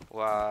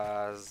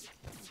was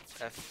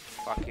a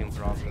fucking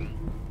problem.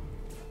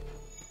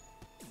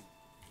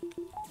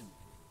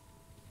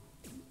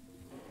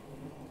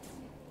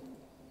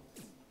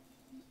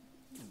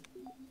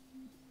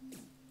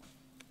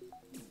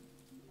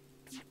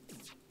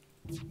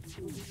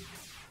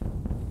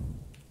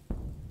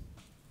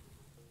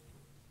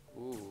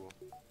 Ooh,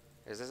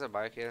 is this a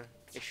bike here?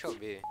 It should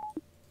be.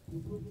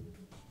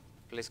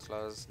 Please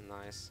close,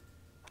 nice.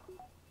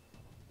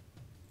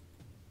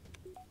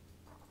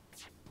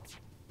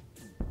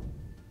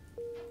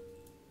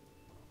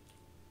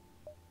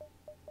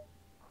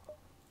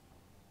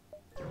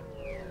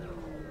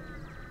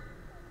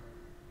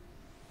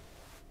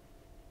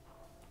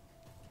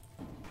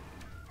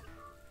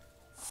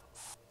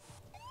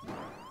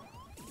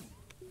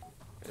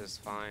 It's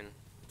fine.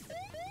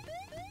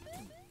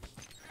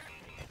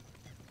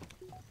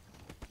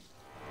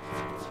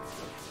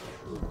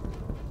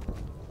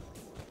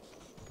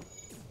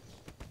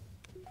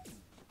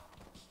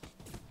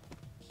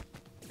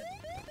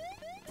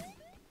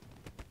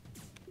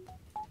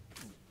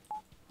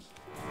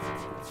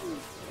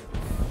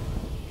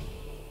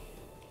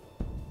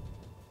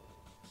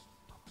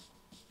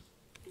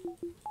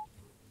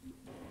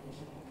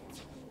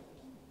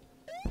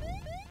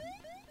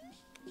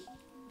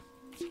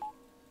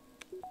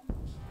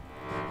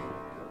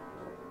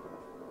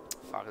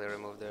 Fuck, they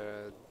removed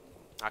the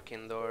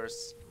Akin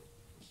doors.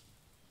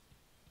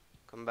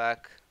 Come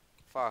back.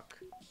 Fuck.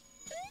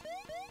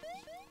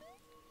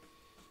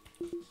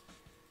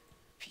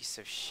 Piece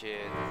of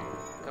shit.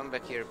 Come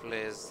back here,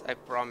 please. I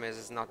promise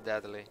it's not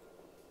deadly.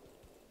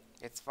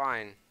 It's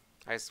fine.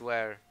 I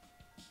swear.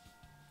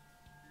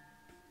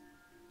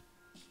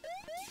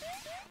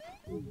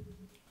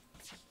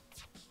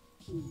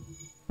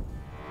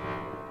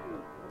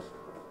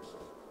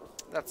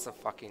 That's so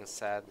fucking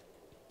sad.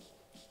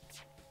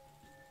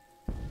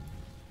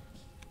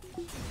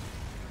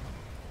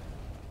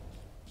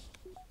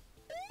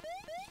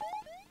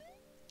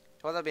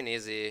 It would have been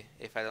easy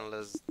if I don't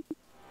lose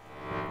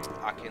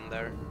Akin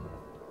there.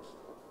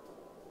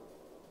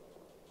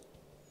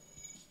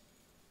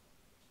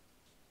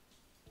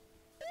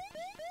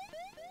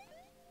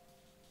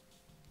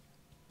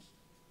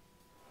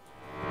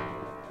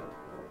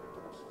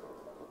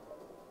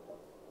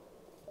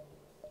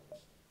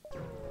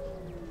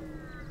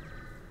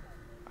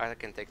 I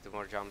can take 2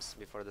 more jumps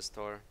before the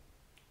store.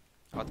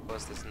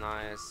 Outpost is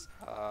nice.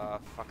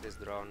 Fuck this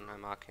drone,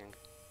 I'm hacking.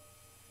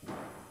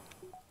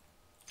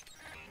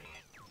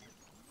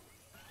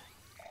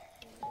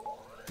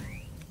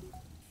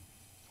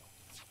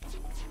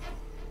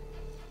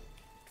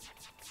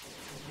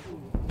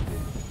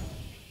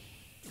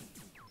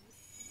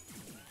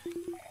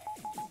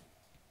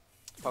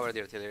 Power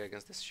the artillery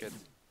against this shit.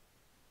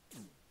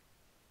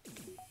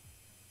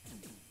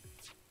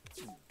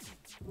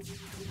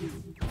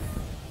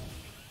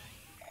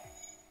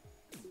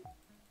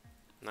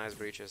 Nice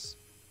breaches.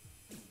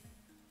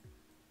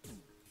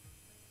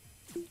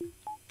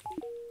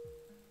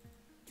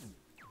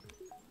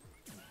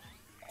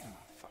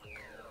 Fuck.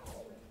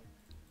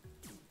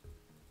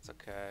 It's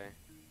okay.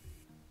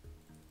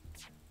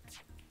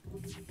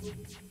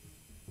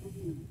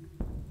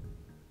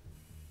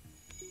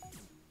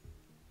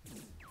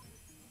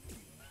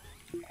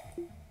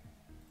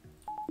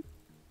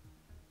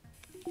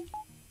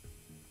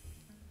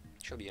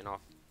 Should be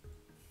enough.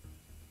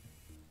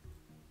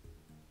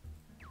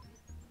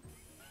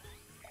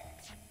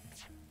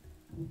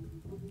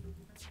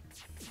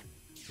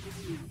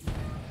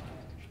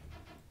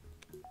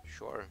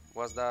 Sure.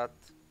 Was that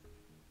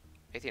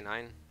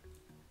 89?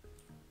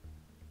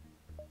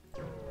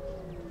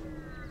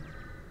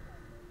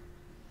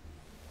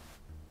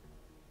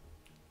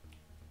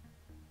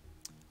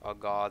 Oh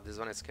god, this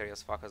one is scary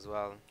as fuck as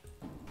well.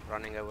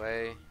 Running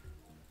away.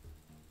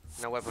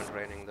 No weapon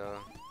training though.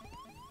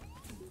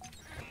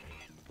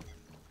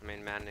 I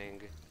mean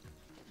manning.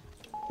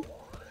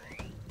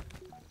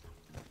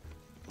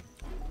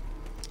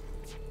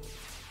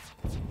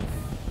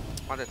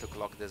 Wanted to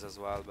clock this as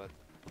well, but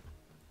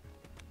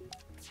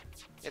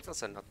It's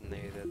also not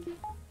needed.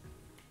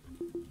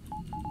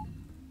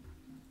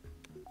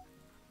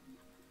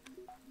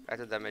 Try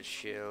to damage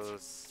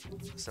shields,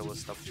 so we'll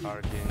stop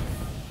charging.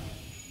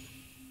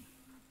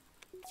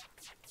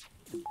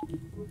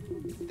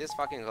 This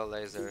fucking whole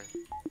laser.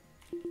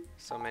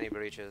 So many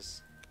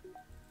breaches.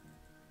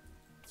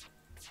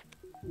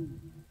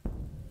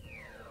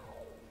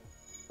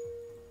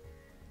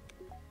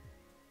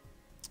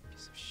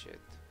 Piece of shit.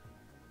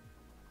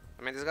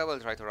 I mean, this guy will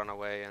try to run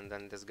away, and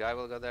then this guy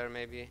will go there,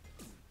 maybe.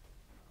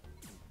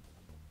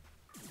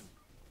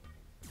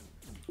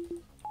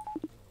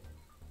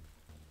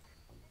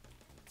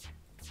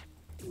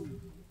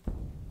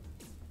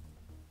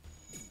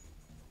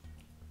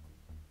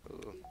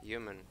 Ooh,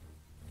 human.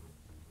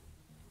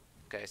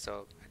 Okay,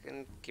 so I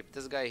can keep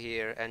this guy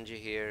here, Angie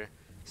here,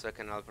 so I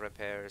can help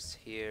repairs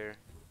here.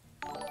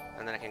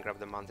 And then I can grab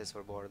the Mantis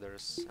for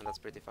borders, and that's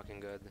pretty fucking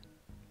good.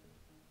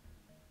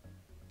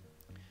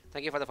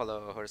 Thank you for the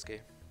follow, Horsky.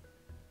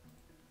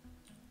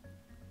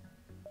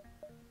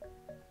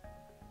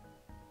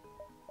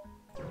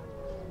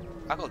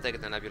 I will take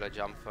the Nebula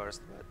jump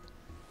first, but...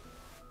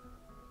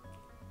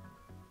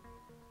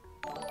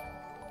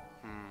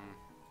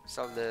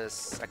 Solve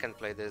this, I can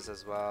play this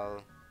as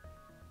well.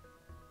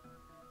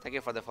 Thank you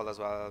for the follow as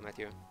well,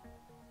 Matthew.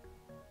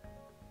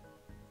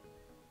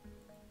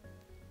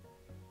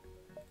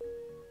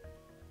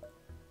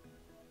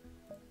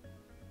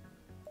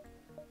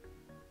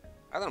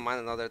 I don't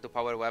mind another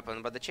 2-power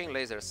weapon, but the chain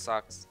laser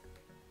sucks.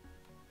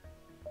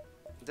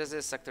 This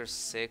is sector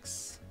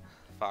 6.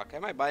 Fuck,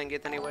 am I buying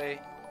it anyway?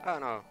 Oh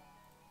no.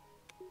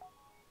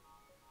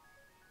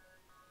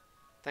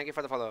 Thank you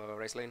for the follow,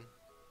 Raceline.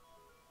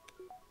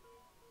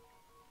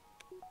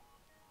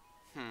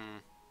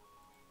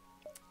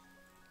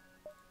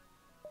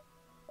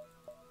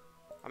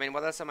 I mean,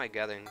 what else am I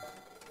getting?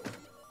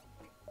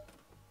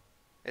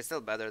 It's still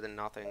better than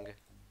nothing.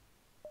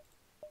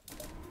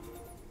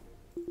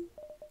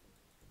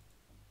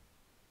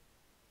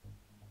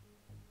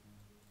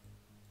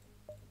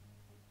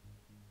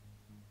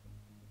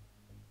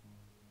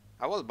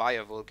 I will buy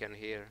a Vulcan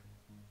here.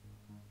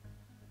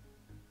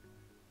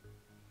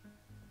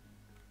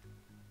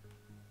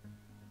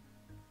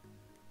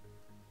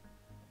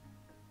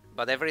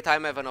 But every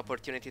time I have an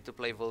opportunity to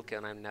play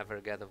Vulcan, I never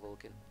get a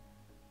Vulcan.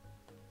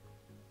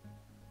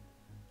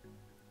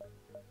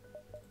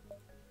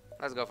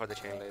 Let's go for the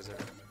chain laser.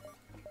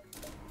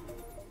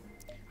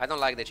 I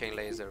don't like the chain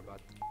laser, but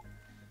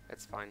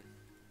it's fine.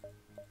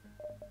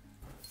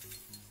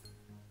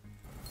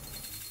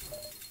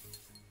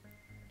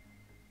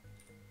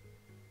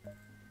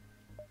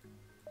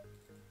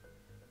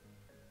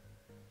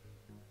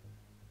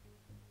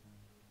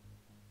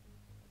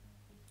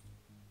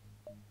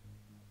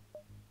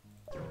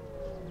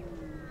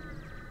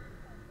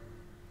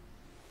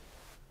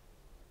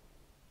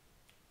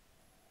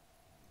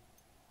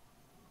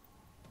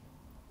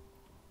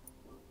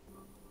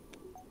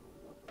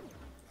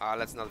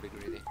 Let's not be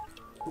greedy.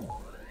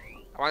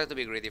 I wanted to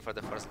be greedy for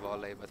the first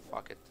volley, but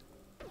fuck it.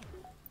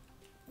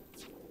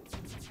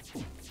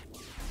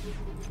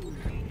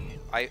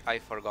 I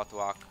forgot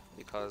walk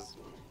because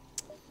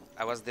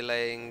I was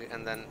delaying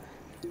and then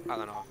I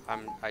don't know.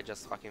 I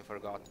just fucking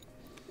forgot.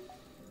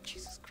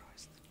 Jesus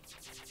Christ.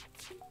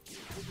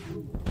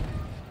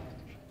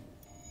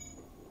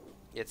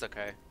 It's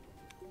okay.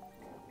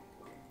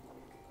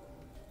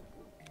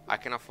 I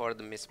can afford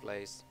the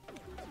misplays.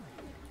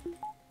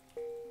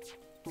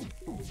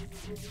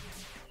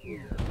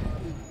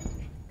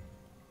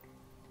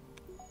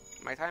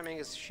 My timing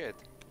is shit.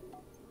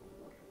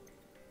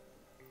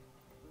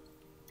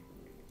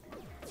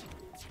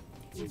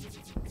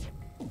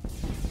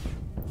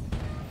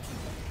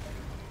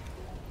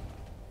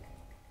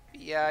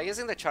 Yeah,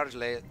 using the charge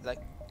laser, like,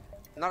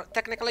 not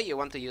technically you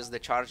want to use the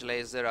charge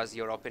laser as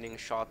your opening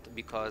shot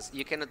because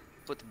you cannot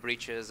put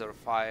breaches or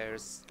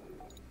fires,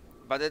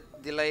 but the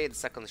delayed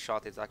second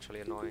shot is actually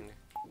annoying.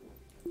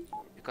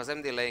 Because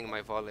I'm delaying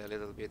my volley a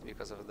little bit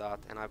because of that,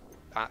 and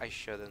I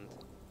shouldn't.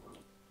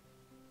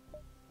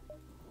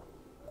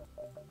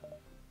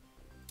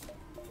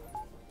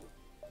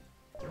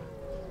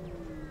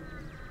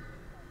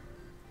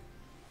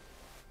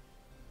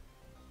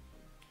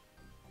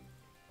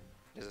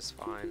 This is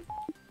fine.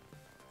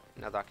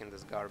 Not ducking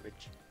this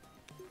garbage.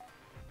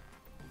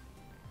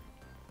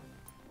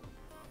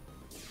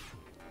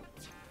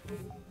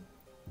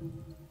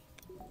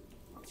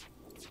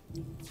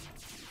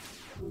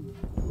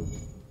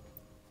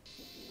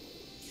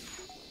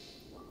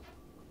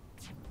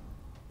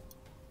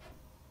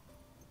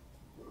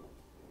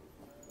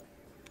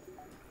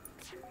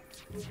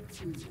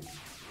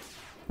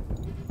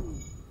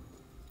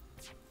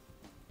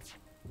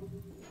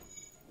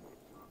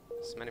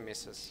 So many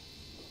misses.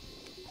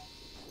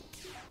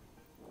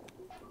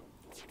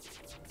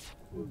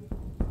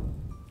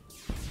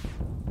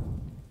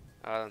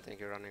 I don't think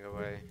you're running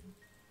away.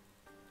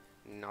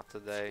 Not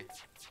today.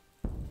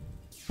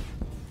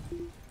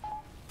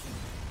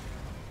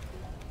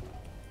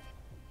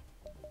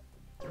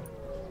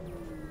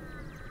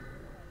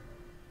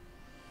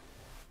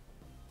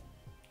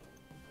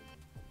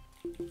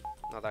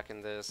 Not back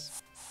in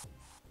this.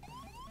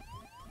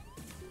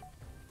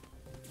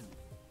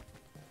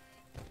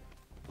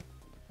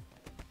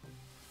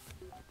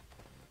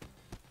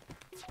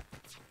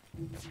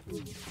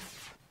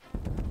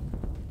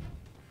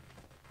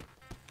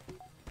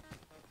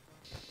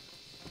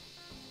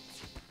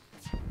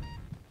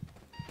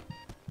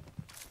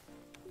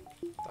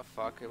 The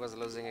fuck? He was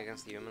losing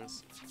against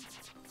humans.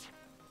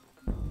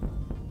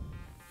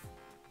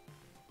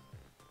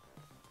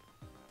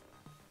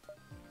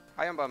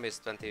 Ion Bomb is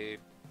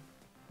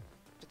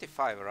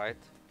 25, right?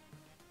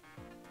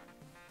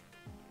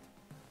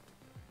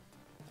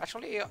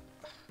 Actually,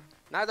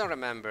 now I don't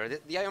remember.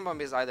 The Ion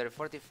Bomb is either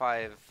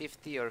 45,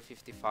 50 or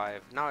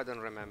 55. Now I don't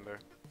remember.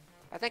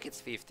 I think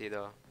it's 50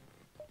 though.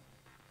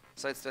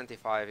 So it's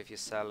 25 if you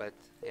sell it.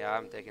 Yeah,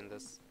 I'm taking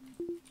this.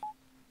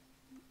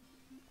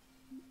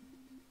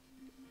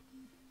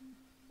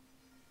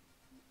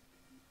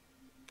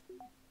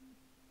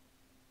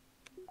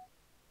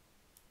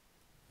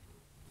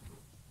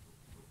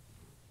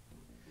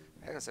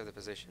 I can save the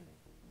position.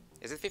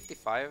 Is it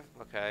 55?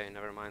 Okay,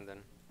 never mind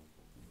then.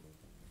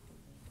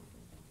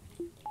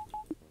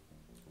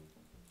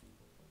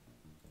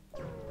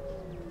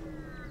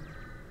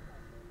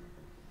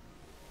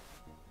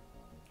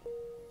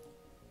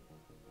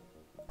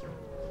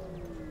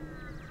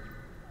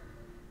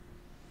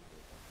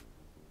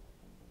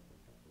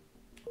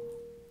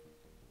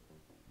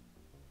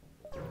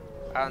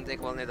 I don't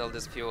think we'll need all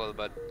this fuel,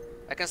 but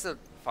I can still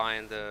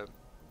find, I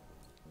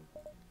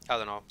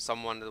don't know,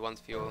 someone that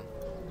wants fuel.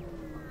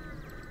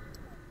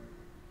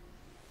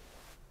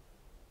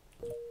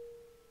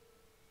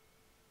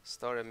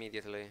 Store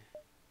immediately.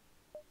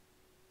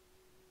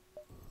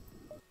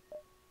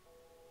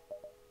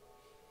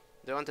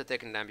 They want to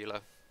take a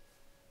Nebula.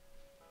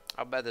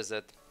 How bad is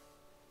it?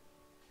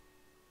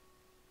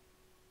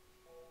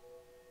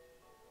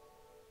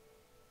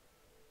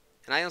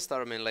 An Ion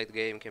Storm in late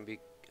game can be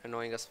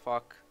annoying as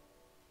fuck.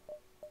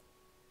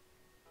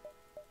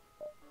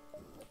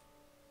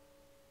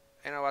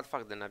 You know what?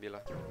 Fuck the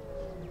Nebula.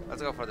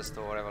 Let's go for the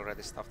store. I have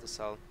already stuff to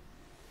sell.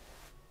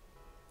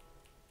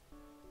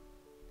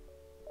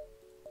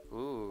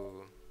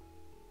 Ooh.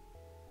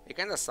 It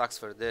kinda sucks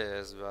for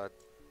this, but...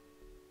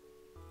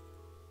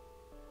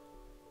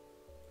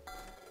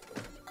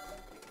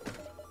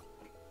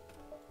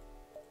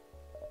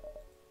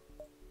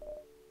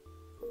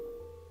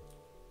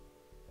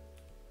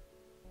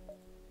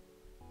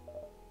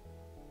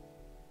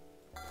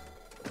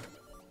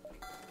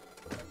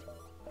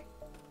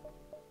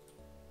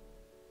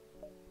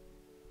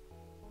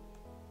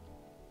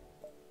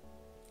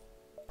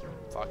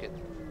 fuck it.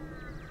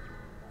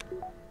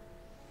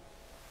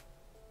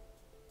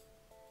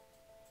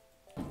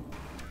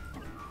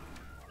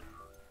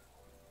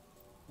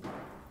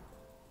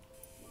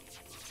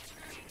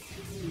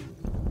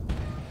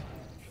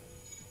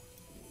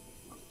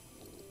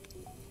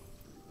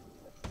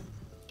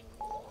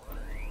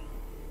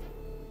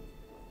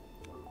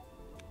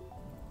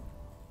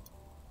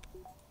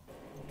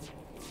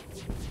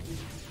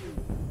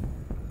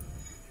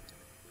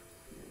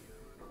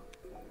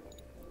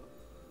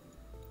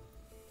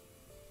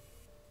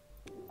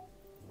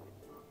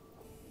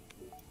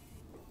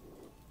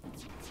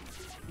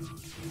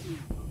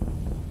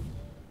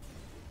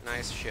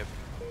 Nice ship.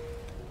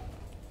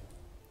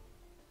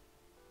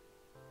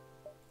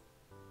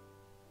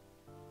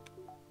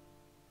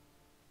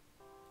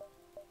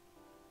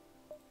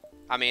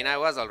 I mean, I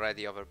was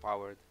already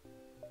overpowered.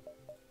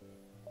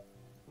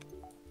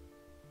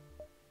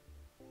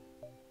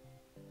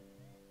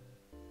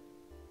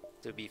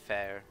 To be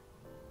fair.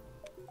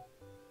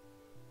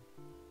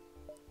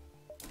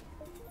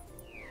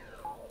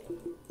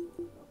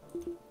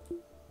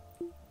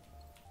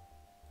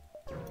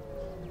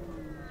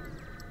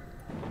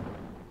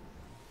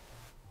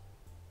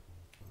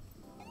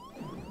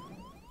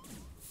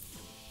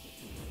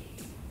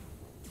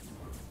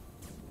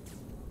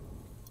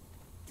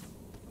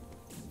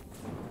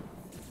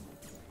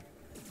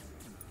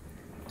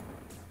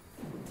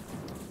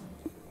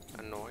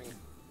 Annoying.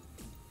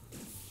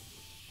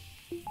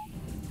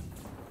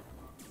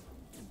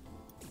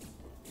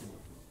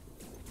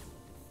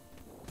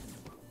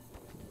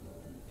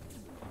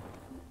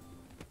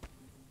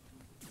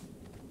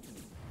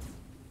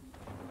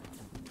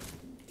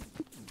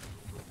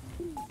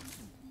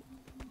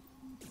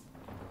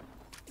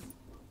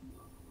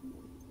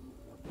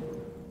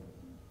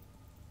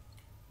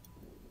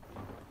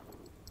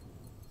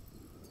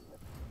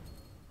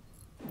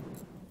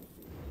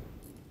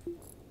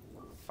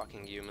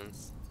 Fucking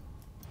humans.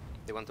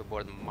 They want to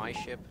board my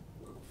ship.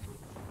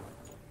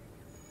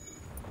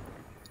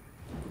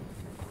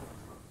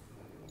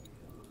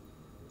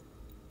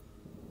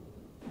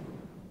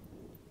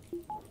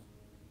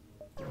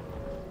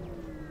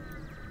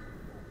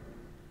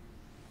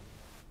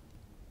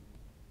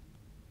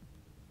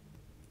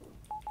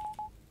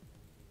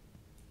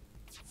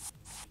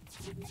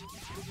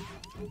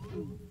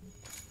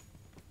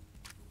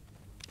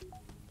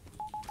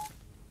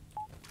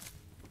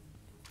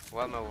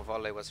 Well, my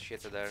volley was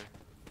shit there.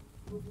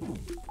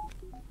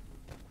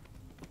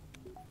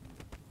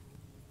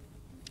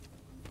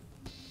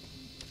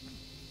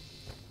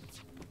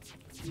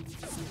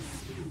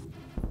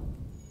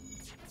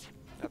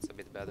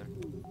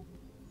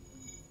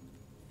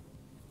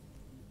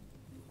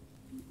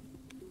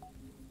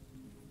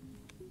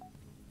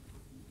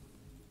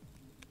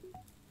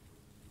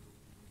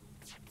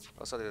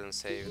 Also didn't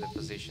save the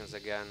positions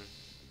again.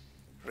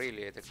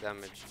 Really, I took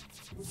damage.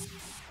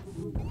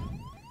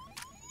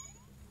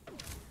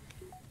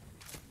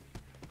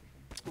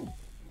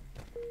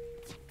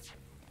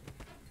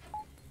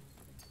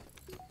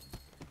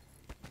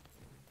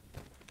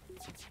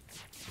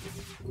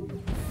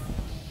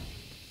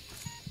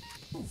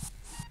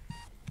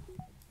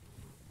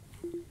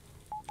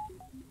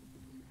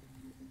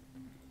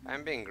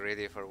 I'm being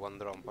greedy for one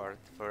drone part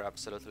for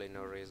absolutely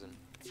no reason.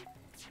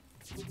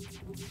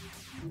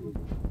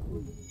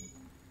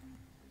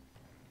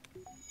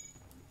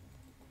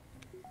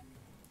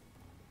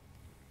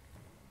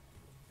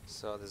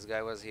 So this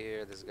guy was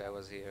here, this guy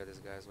was here, this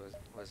guy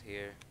was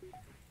here.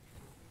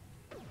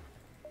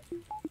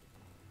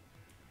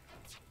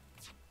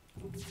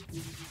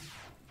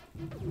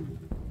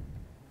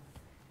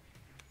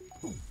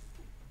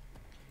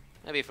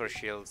 Maybe for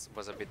shields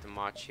was a bit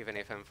much, even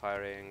if I'm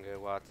firing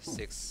what,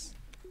 6-9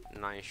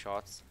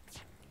 shots.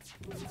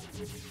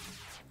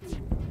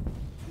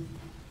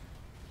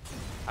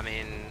 I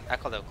mean, I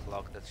could have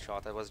clocked that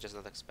shot, I was just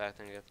not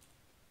expecting it.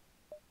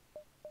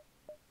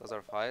 Those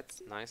are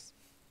fights, nice.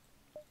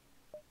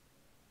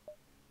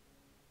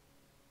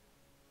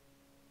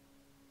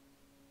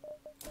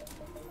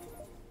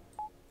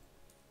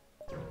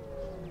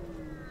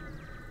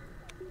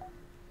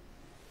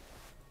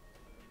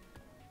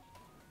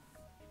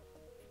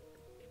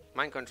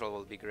 Mind control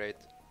will be great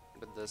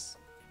with this.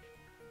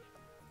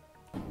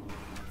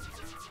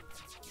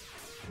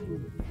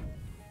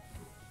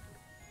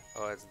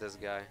 Oh, it's this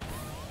guy.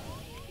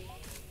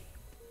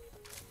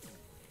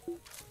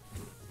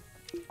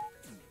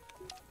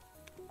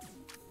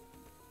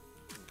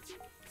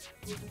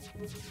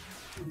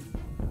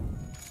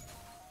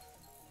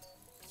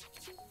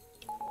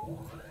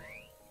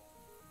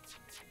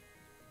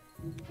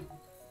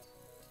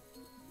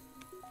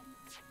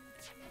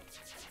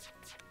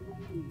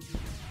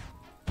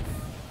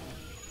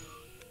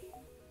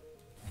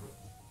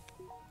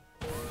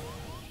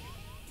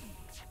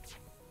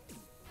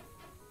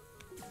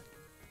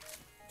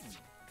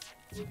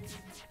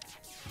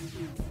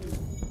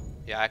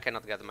 Yeah, I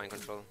cannot get mind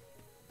control.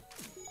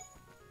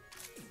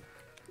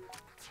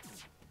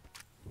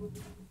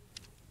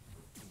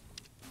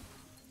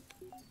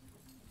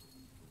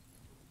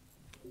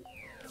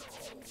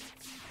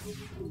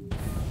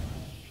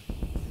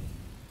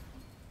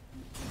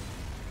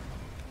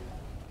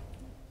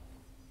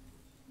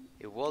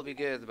 It will be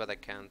good, but I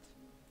can't.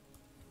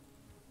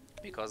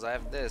 Because I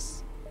have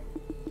this.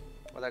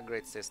 What a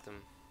great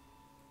system.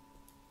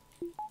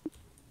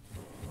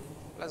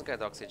 Let's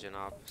get oxygen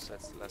up, so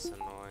it's less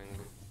annoying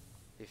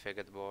if I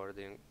get bored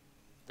in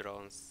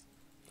drones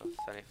of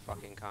any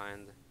fucking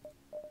kind.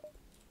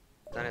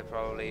 Then I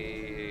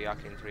probably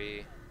Yakin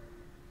 3.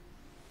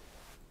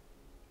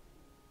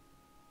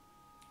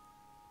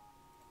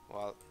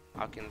 Well,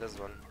 Yakin this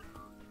one.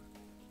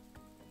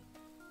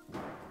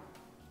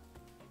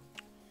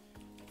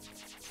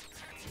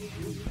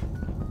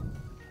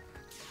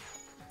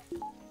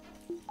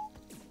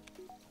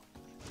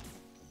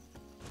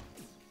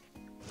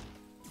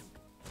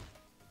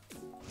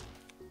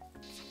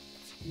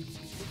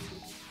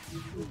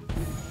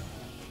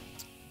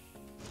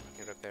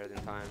 He repaired in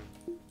time.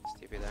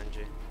 Stupid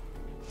Angie.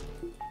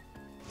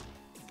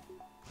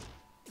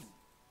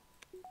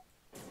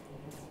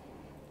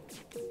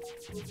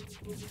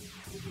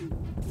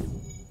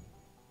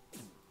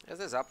 Is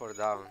this up or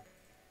down?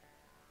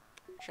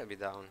 Should be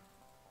down.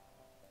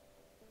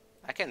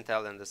 I can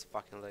tell in this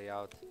fucking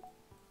layout.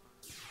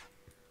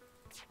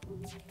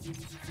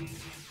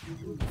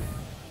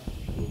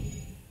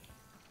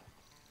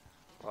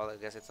 Well, I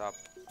guess it's up.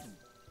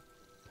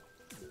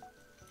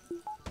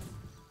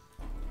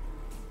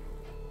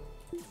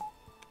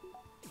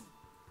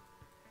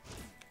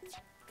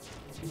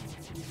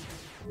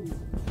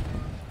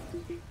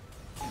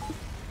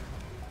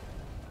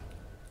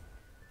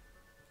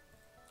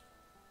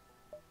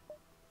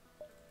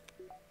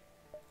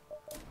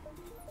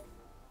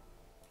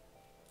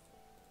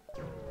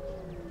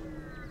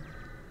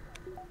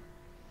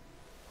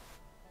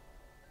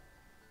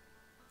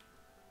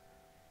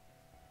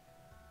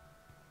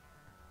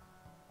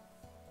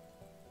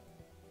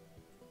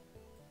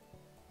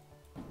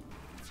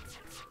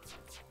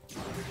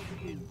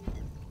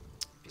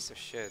 Piece of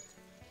shit.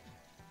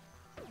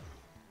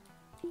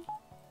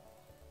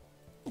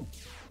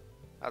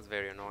 That's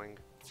very annoying.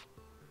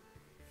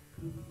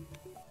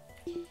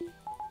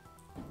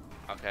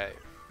 Okay.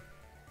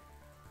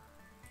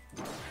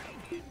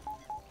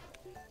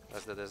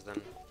 Let's do this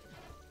then.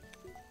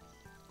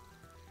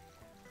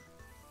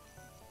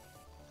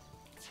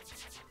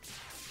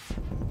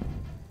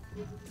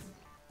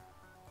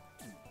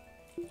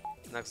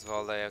 Next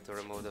vault I have to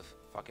remove the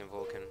fucking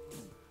Vulcan.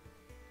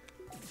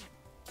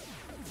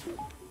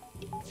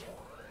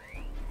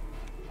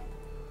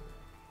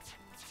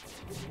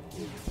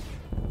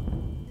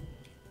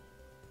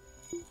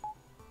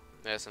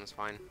 Yeah, seems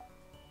fine.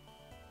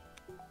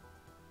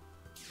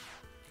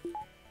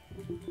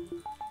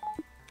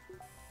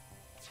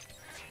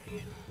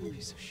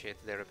 Piece of shit,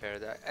 they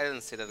repaired that. I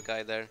didn't see that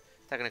guy there.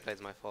 Technically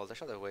it's my fault, I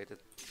should have waited.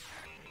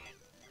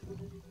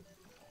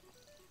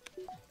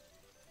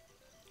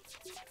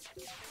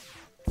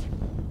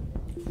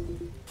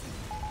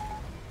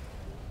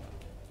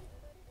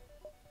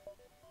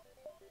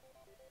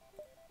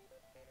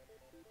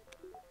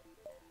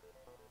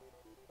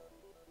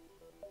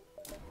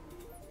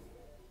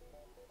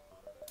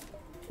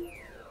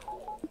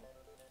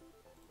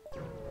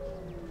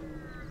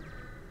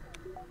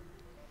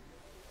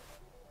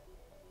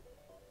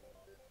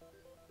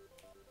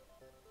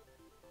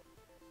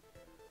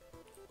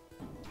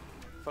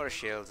 For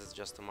shields it's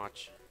just too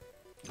much.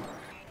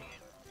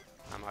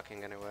 I'm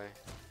hacking anyway.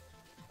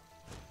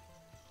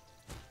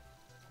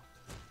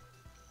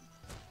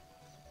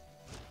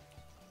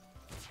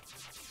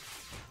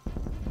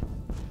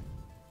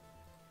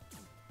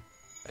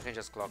 I can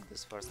just clock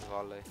this first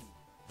volley.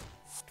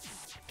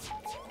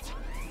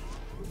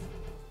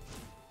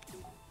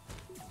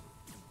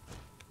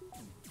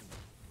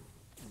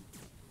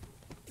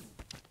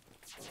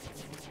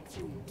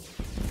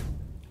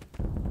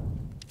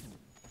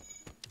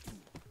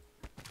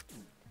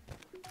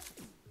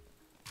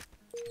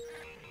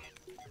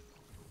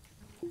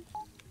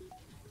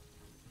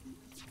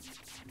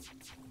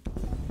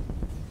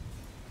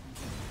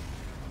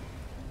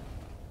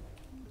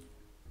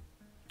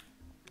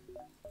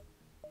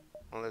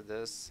 Only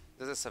this.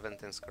 This is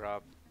 17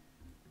 scrap.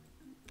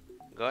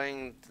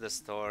 Going to the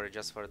store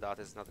just for that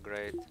is not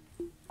great.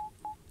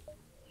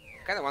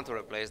 Kinda want to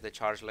replace the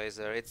charge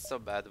laser, it's so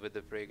bad with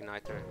the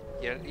pre-igniter.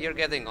 You're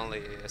getting only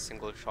a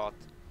single shot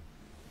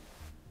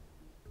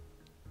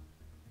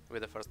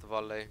with the first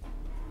volley.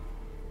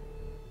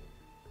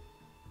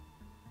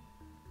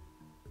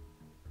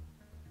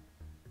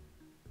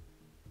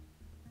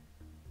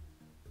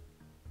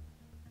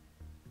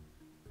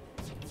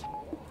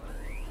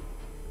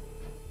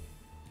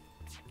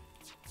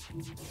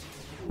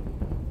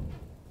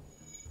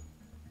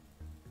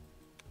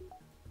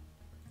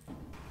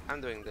 I'm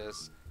doing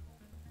this.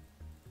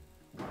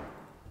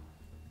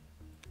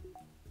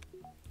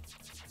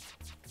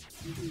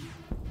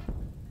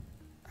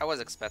 I was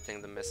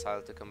expecting the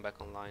missile to come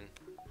back online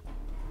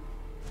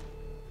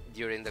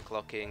during the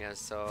clocking, and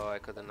so I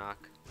couldn't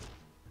knock.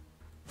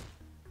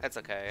 It's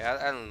okay,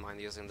 I don't mind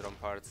using drone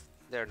parts,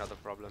 they're not a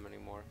problem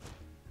anymore.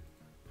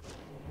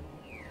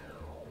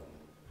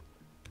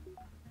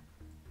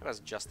 It was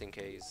just in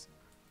case.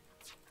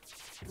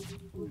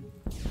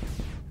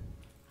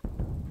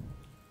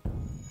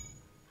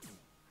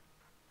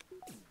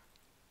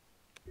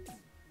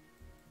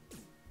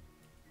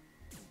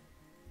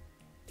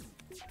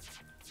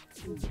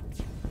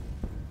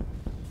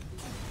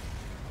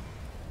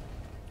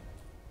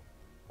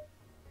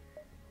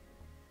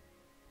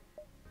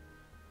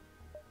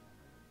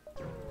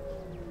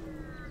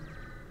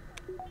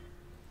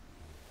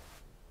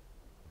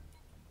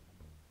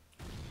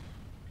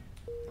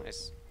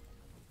 Nice.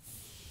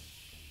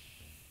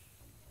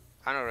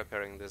 I'm not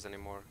repairing this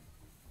anymore.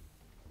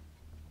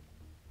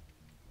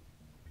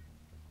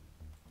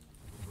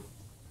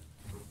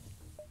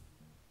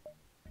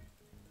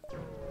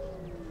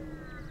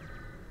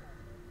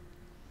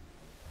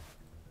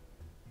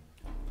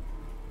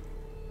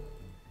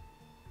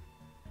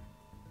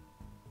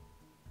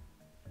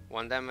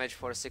 One damage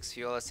for 6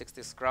 fuel,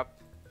 60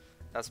 scrap.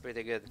 That's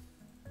pretty good.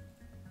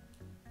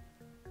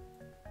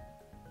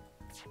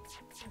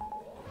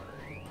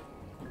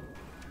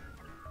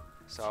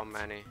 So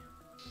many.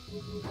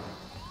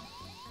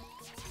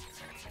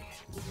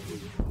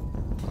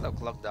 I'll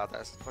clock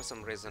that. For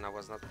some reason I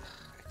was not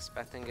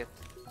expecting it.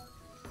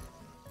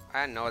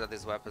 I know that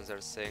these weapons are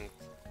synced.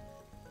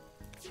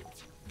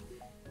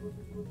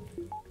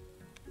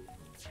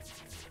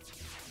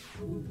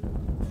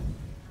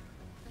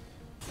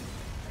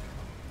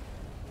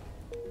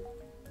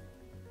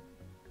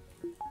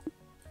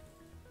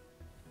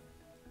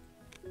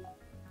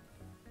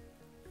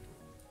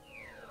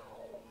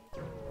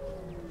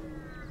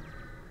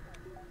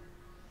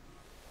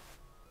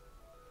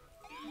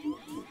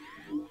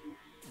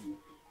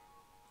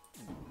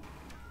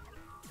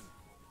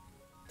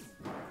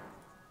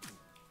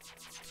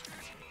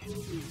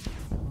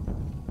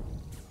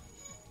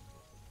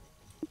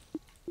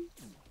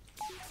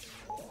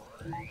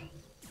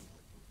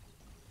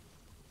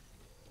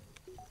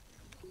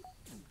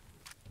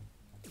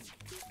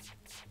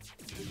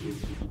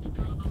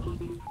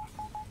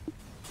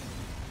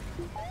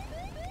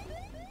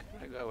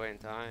 Can I go away in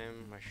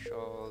time? My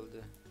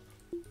shield.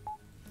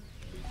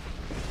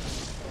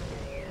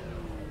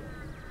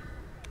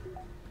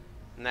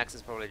 Next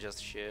is probably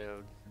just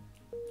shield.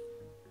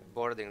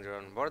 Boarding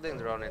drone. Boarding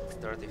drone at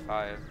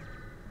 35.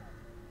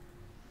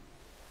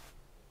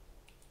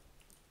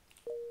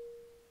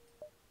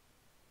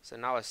 So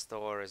now a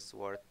store is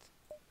worth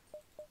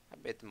a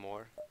bit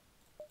more.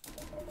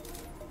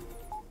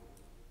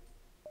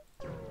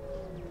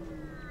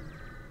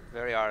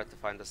 Very hard to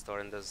find a store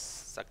in this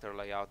sector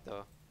layout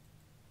though.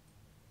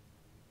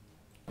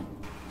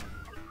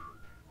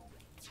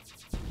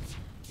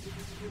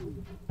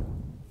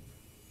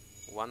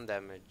 One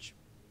damage.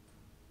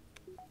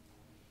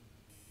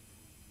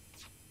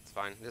 It's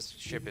fine. This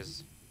ship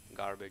is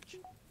garbage.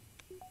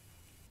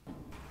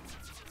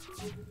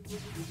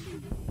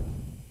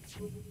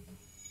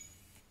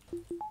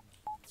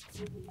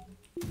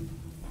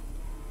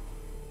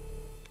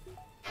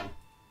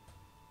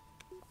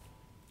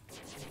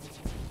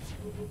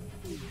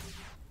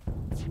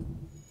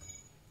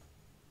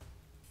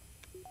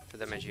 The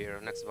damage here.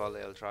 Next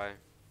volley I'll try.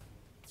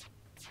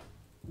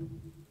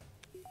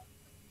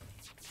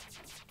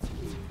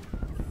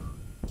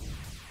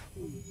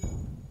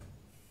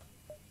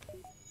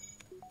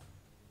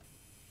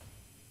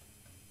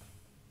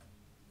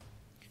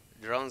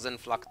 Drones and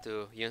Flak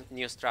 2.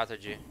 New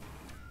strategy.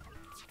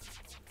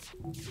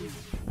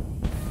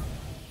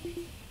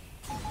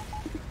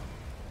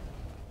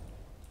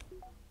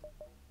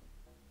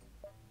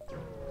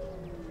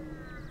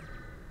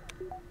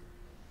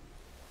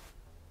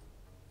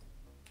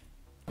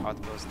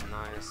 Outpost,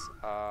 nice.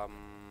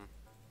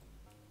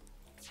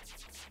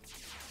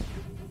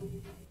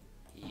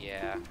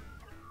 Yeah.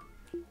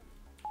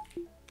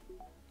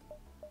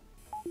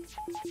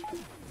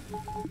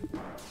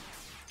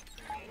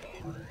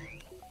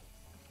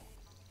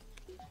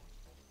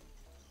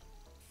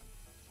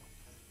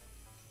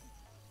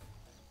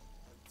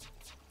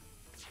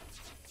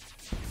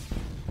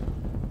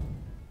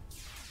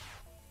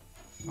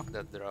 Fuck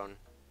that drone.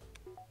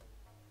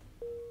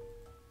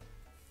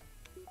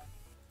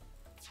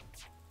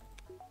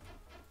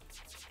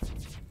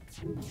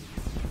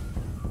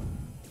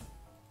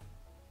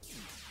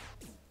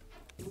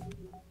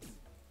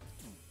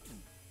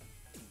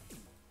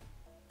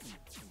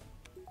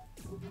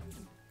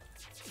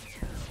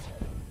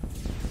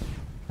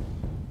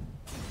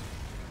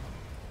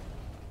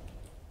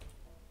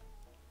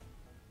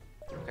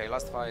 Okay,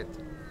 last fight.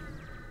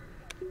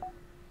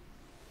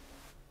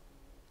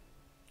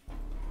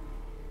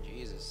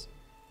 Jesus.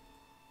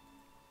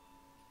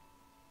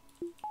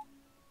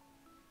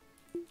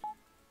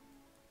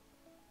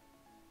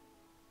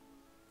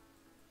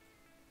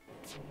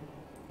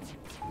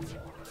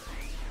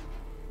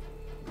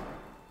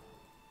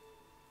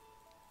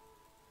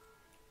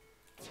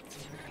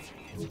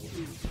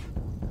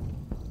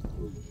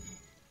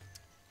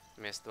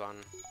 Missed one.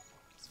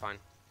 It's fine.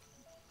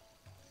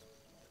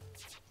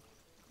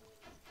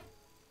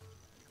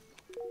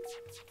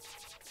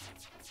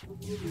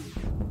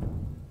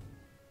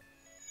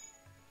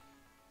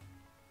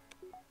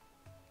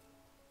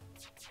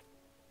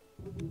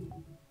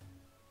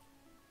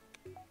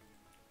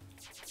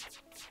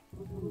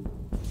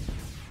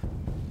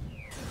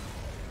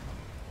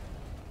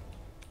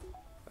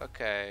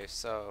 Okay,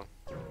 so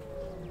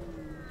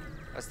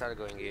let's start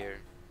going here.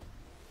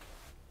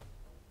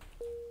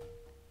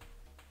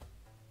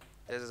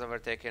 This is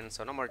overtaken,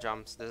 so no more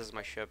jumps. This is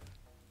my ship.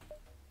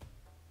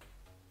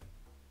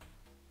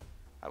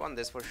 I want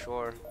this for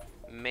sure.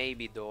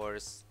 Maybe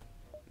doors.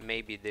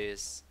 Maybe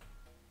this.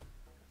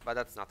 But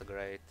that's not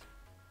great.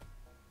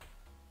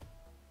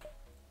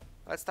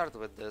 Let's start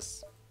with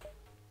this.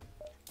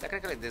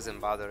 Technically this in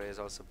battery is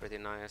also pretty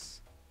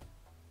nice.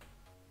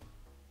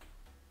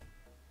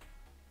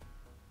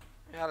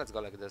 Yeah, let's go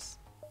like this.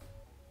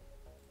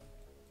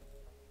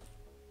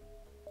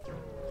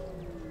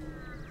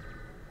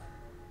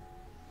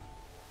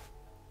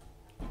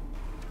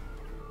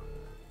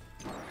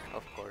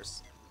 Of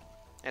course.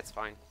 It's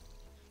fine.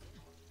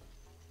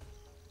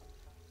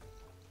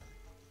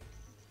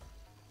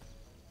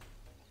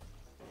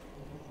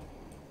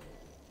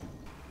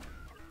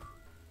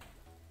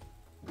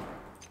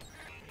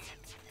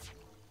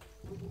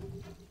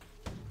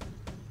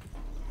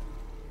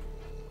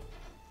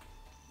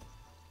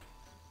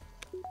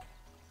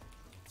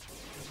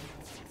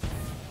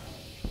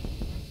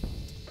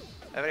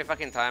 Every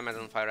fucking time I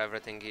don't fire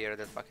everything here,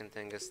 that fucking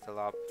thing is still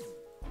up.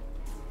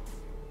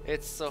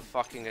 It's so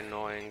fucking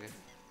annoying.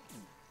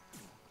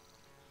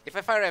 If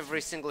I fire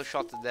every single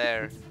shot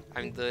there,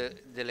 I'm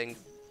dealing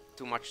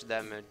too much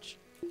damage.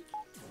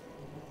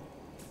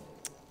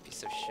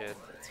 Piece of shit.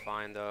 It's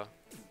fine though.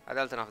 I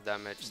dealt enough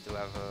damage to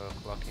have a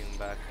clocking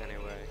back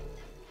anyway.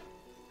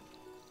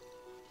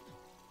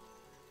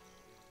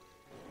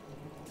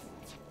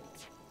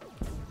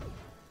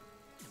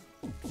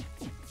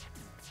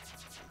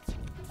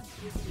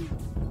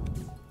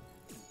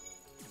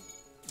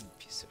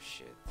 Piece of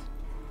shit.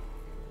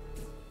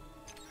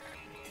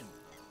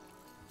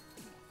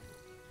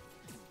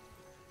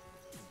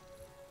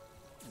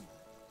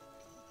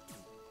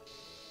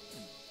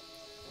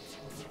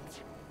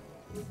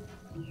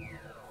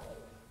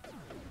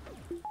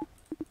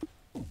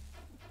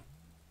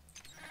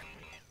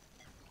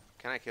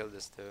 Can I kill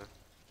this too?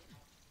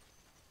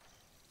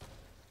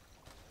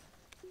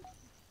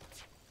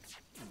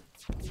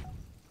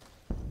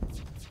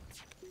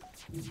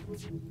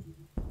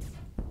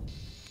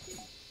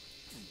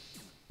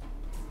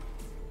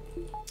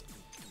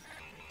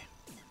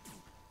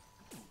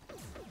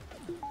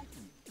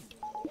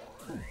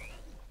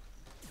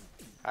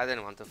 I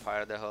didn't want to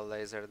fire the whole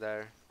laser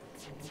there.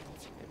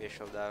 Maybe I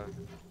should have.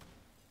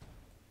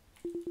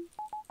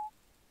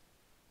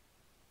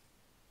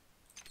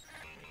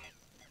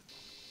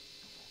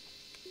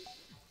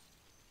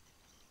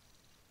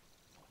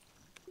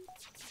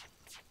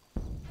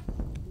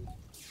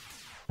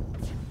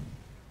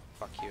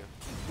 you.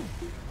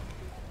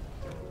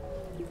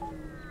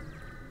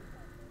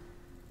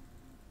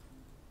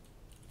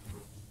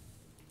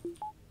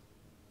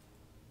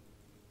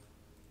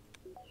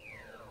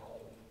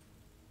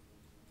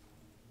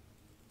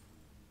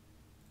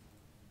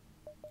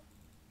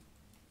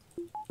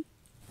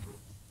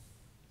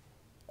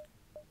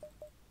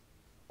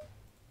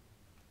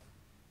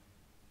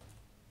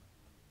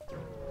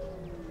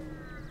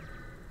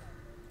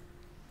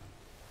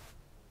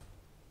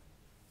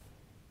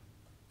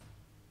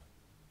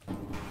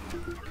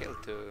 Kill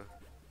 2.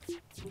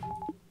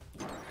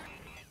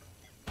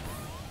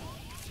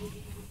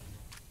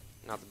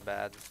 Not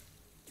bad.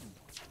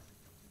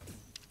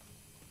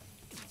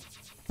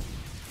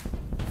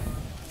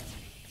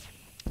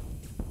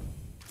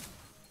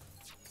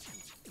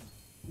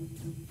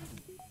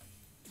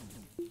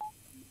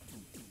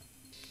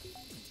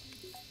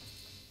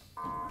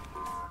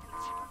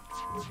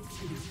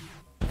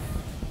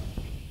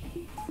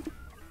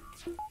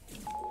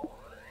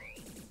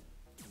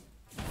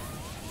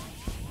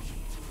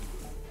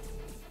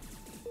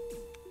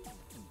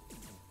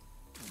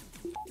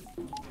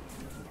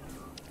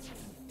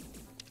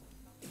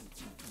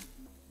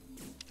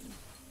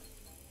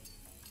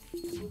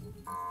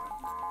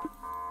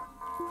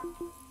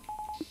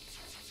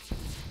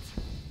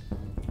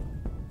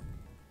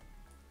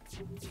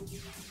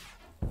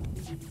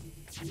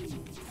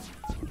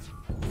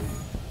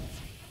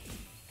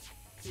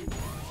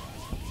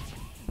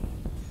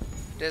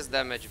 This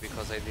damage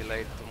because I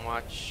delayed too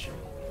much.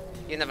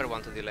 You never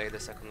want to delay the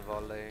second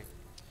volley.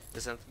 The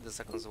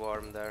second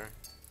swarm there.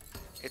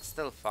 It's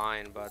still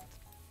fine, but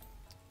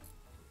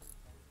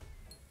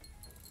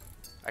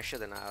I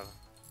shouldn't have.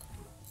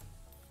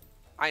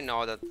 I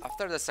know that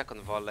after the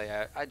second volley,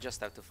 I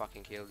just have to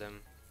fucking kill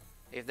them.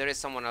 If there is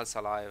someone else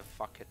alive,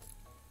 fuck it.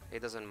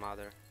 It doesn't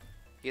matter.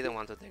 You don't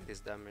want to take this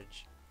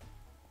damage.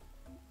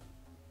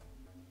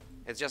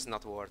 It's just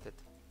not worth it.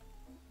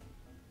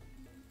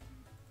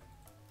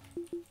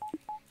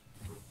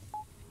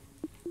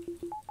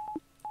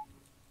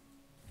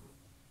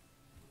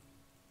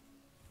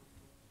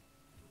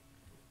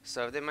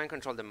 So if they mind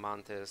control the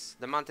Mantis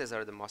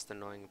are the most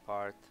annoying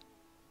part.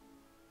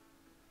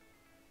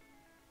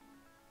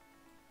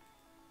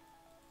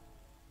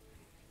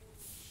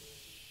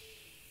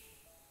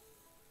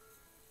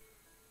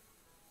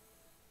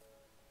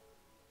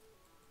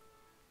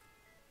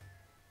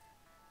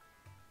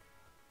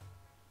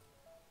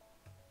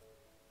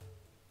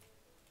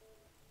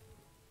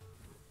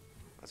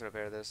 Let's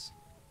repair this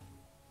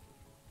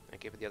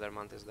and keep the other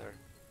Mantis there.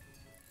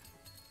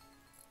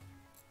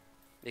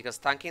 Because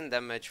tanking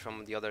damage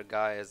from the other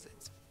guy is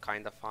it's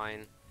kinda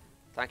fine.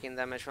 Tanking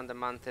damage from the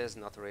Mantis,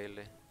 not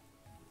really.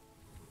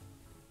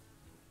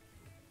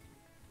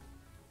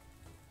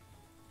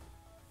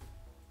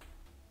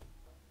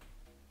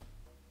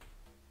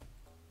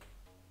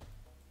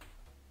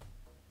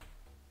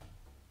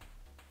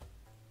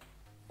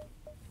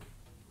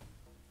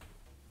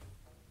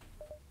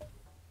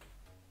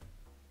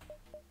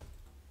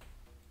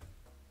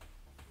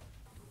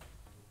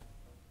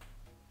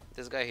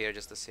 This guy here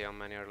just to see how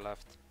many are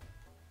left.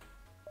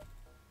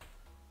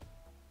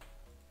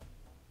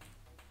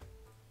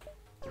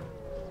 I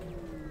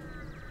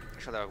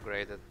should have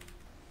upgraded.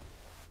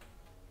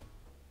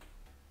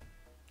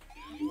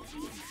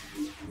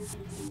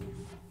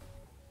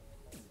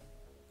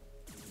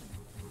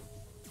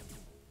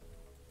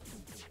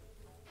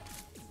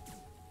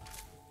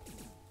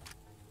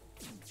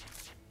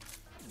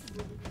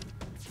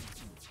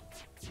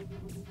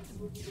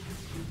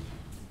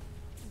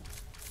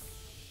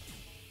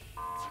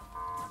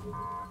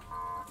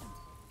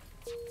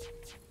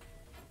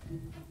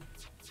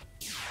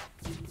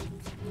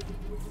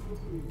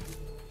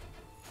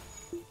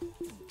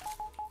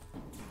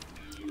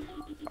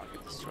 Fuck,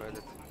 I destroyed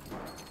it.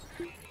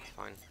 It's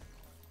fine.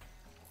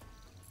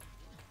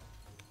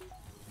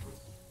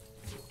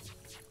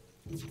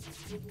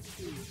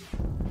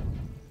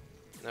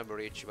 No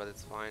breach, but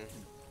it's fine.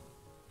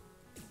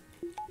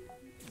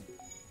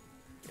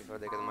 Before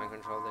they get mind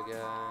controlled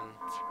again.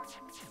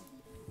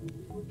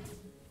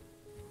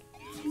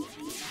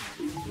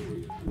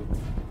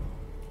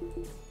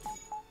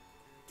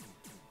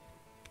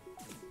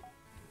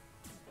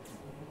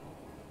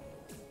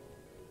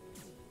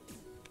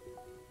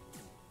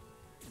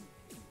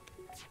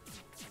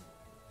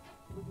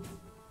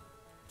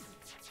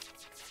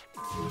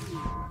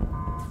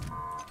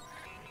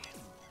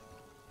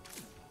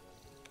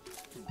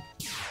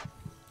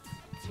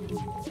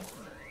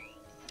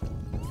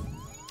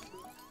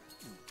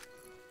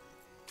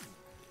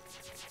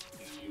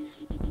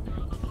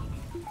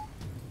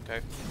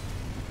 Okay.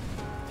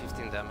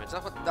 15 damage.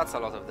 That's a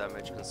lot of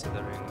damage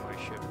considering my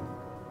ship.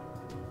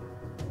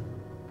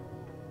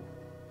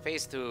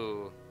 Phase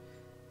 2.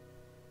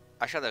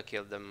 I should have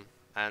killed them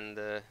and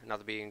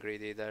not being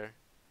greedy there.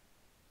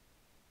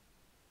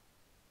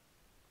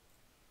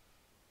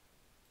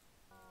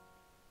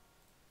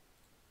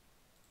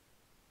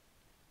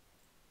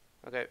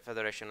 Okay,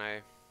 Federation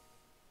A.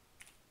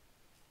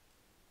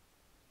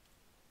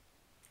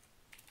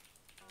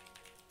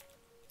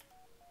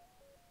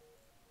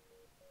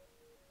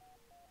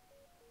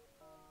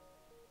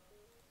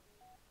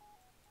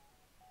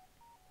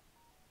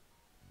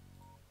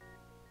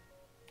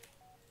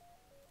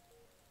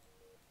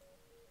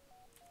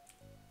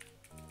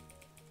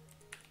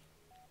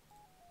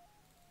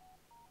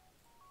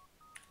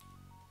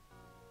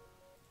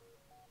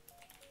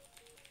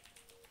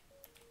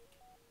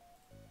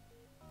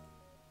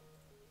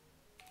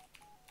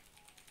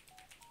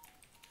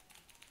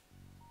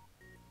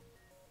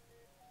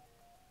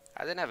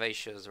 I didn't have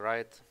issues,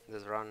 right?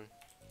 This run.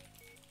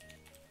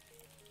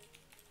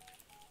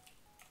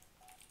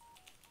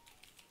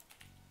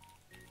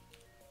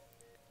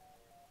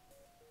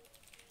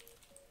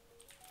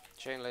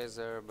 Chain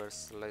laser,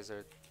 burst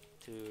laser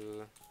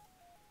 2,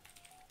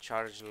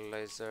 charge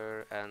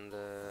laser, and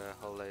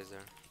hull laser.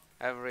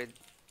 Every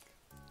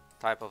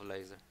type of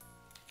laser.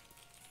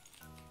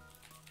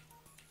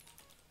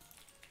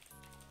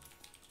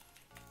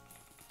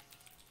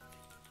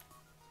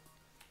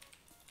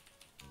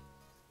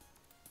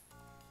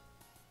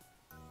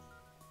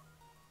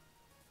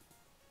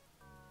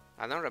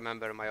 I don't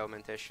remember my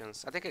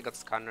augmentations. I think I got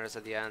scanners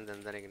at the end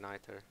and then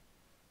igniter.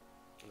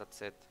 That's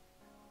it.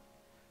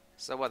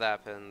 So what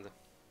happened?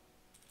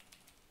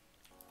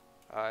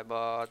 I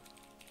bought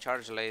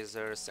charge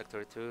laser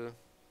sector 2.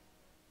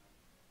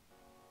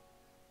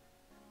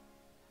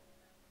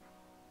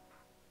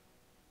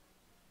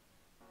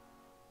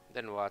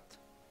 Then what?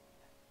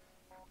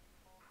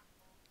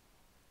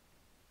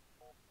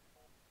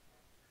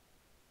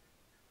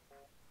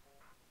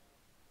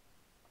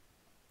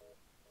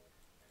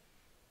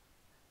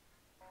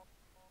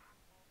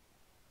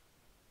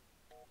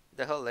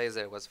 The whole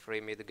laser was free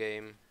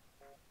mid-game.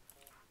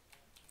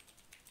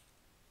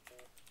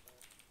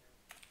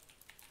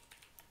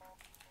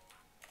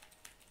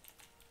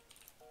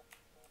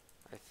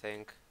 I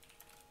think.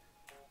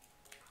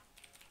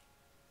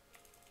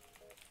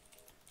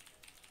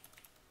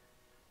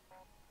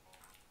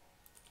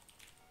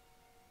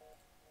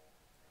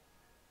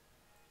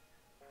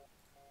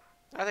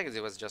 I think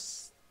it was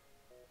just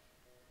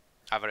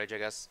average, I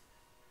guess.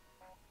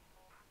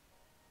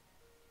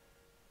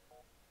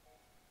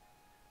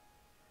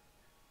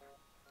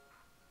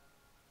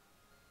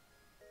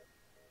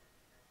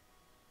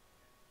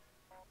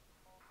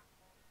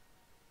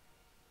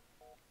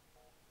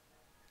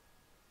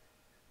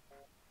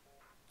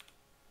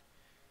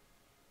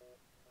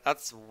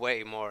 That's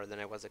way more than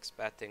I was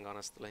expecting,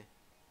 honestly.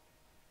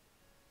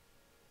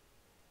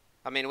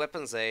 I mean,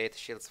 weapons 8,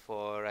 shields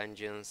 4,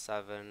 engine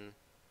 7.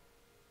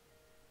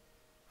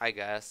 I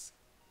guess.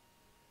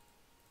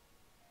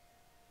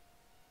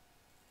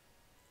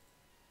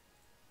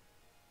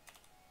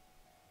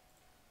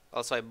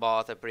 Also, I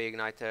bought a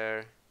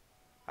pre-igniter.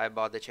 I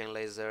bought the chain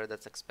laser,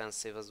 that's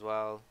expensive as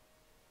well.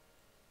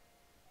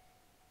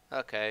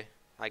 Okay,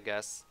 I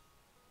guess.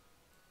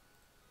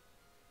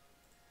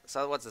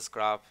 So what's the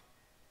scrap?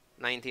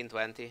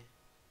 1920?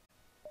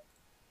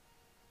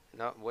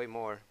 No, way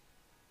more.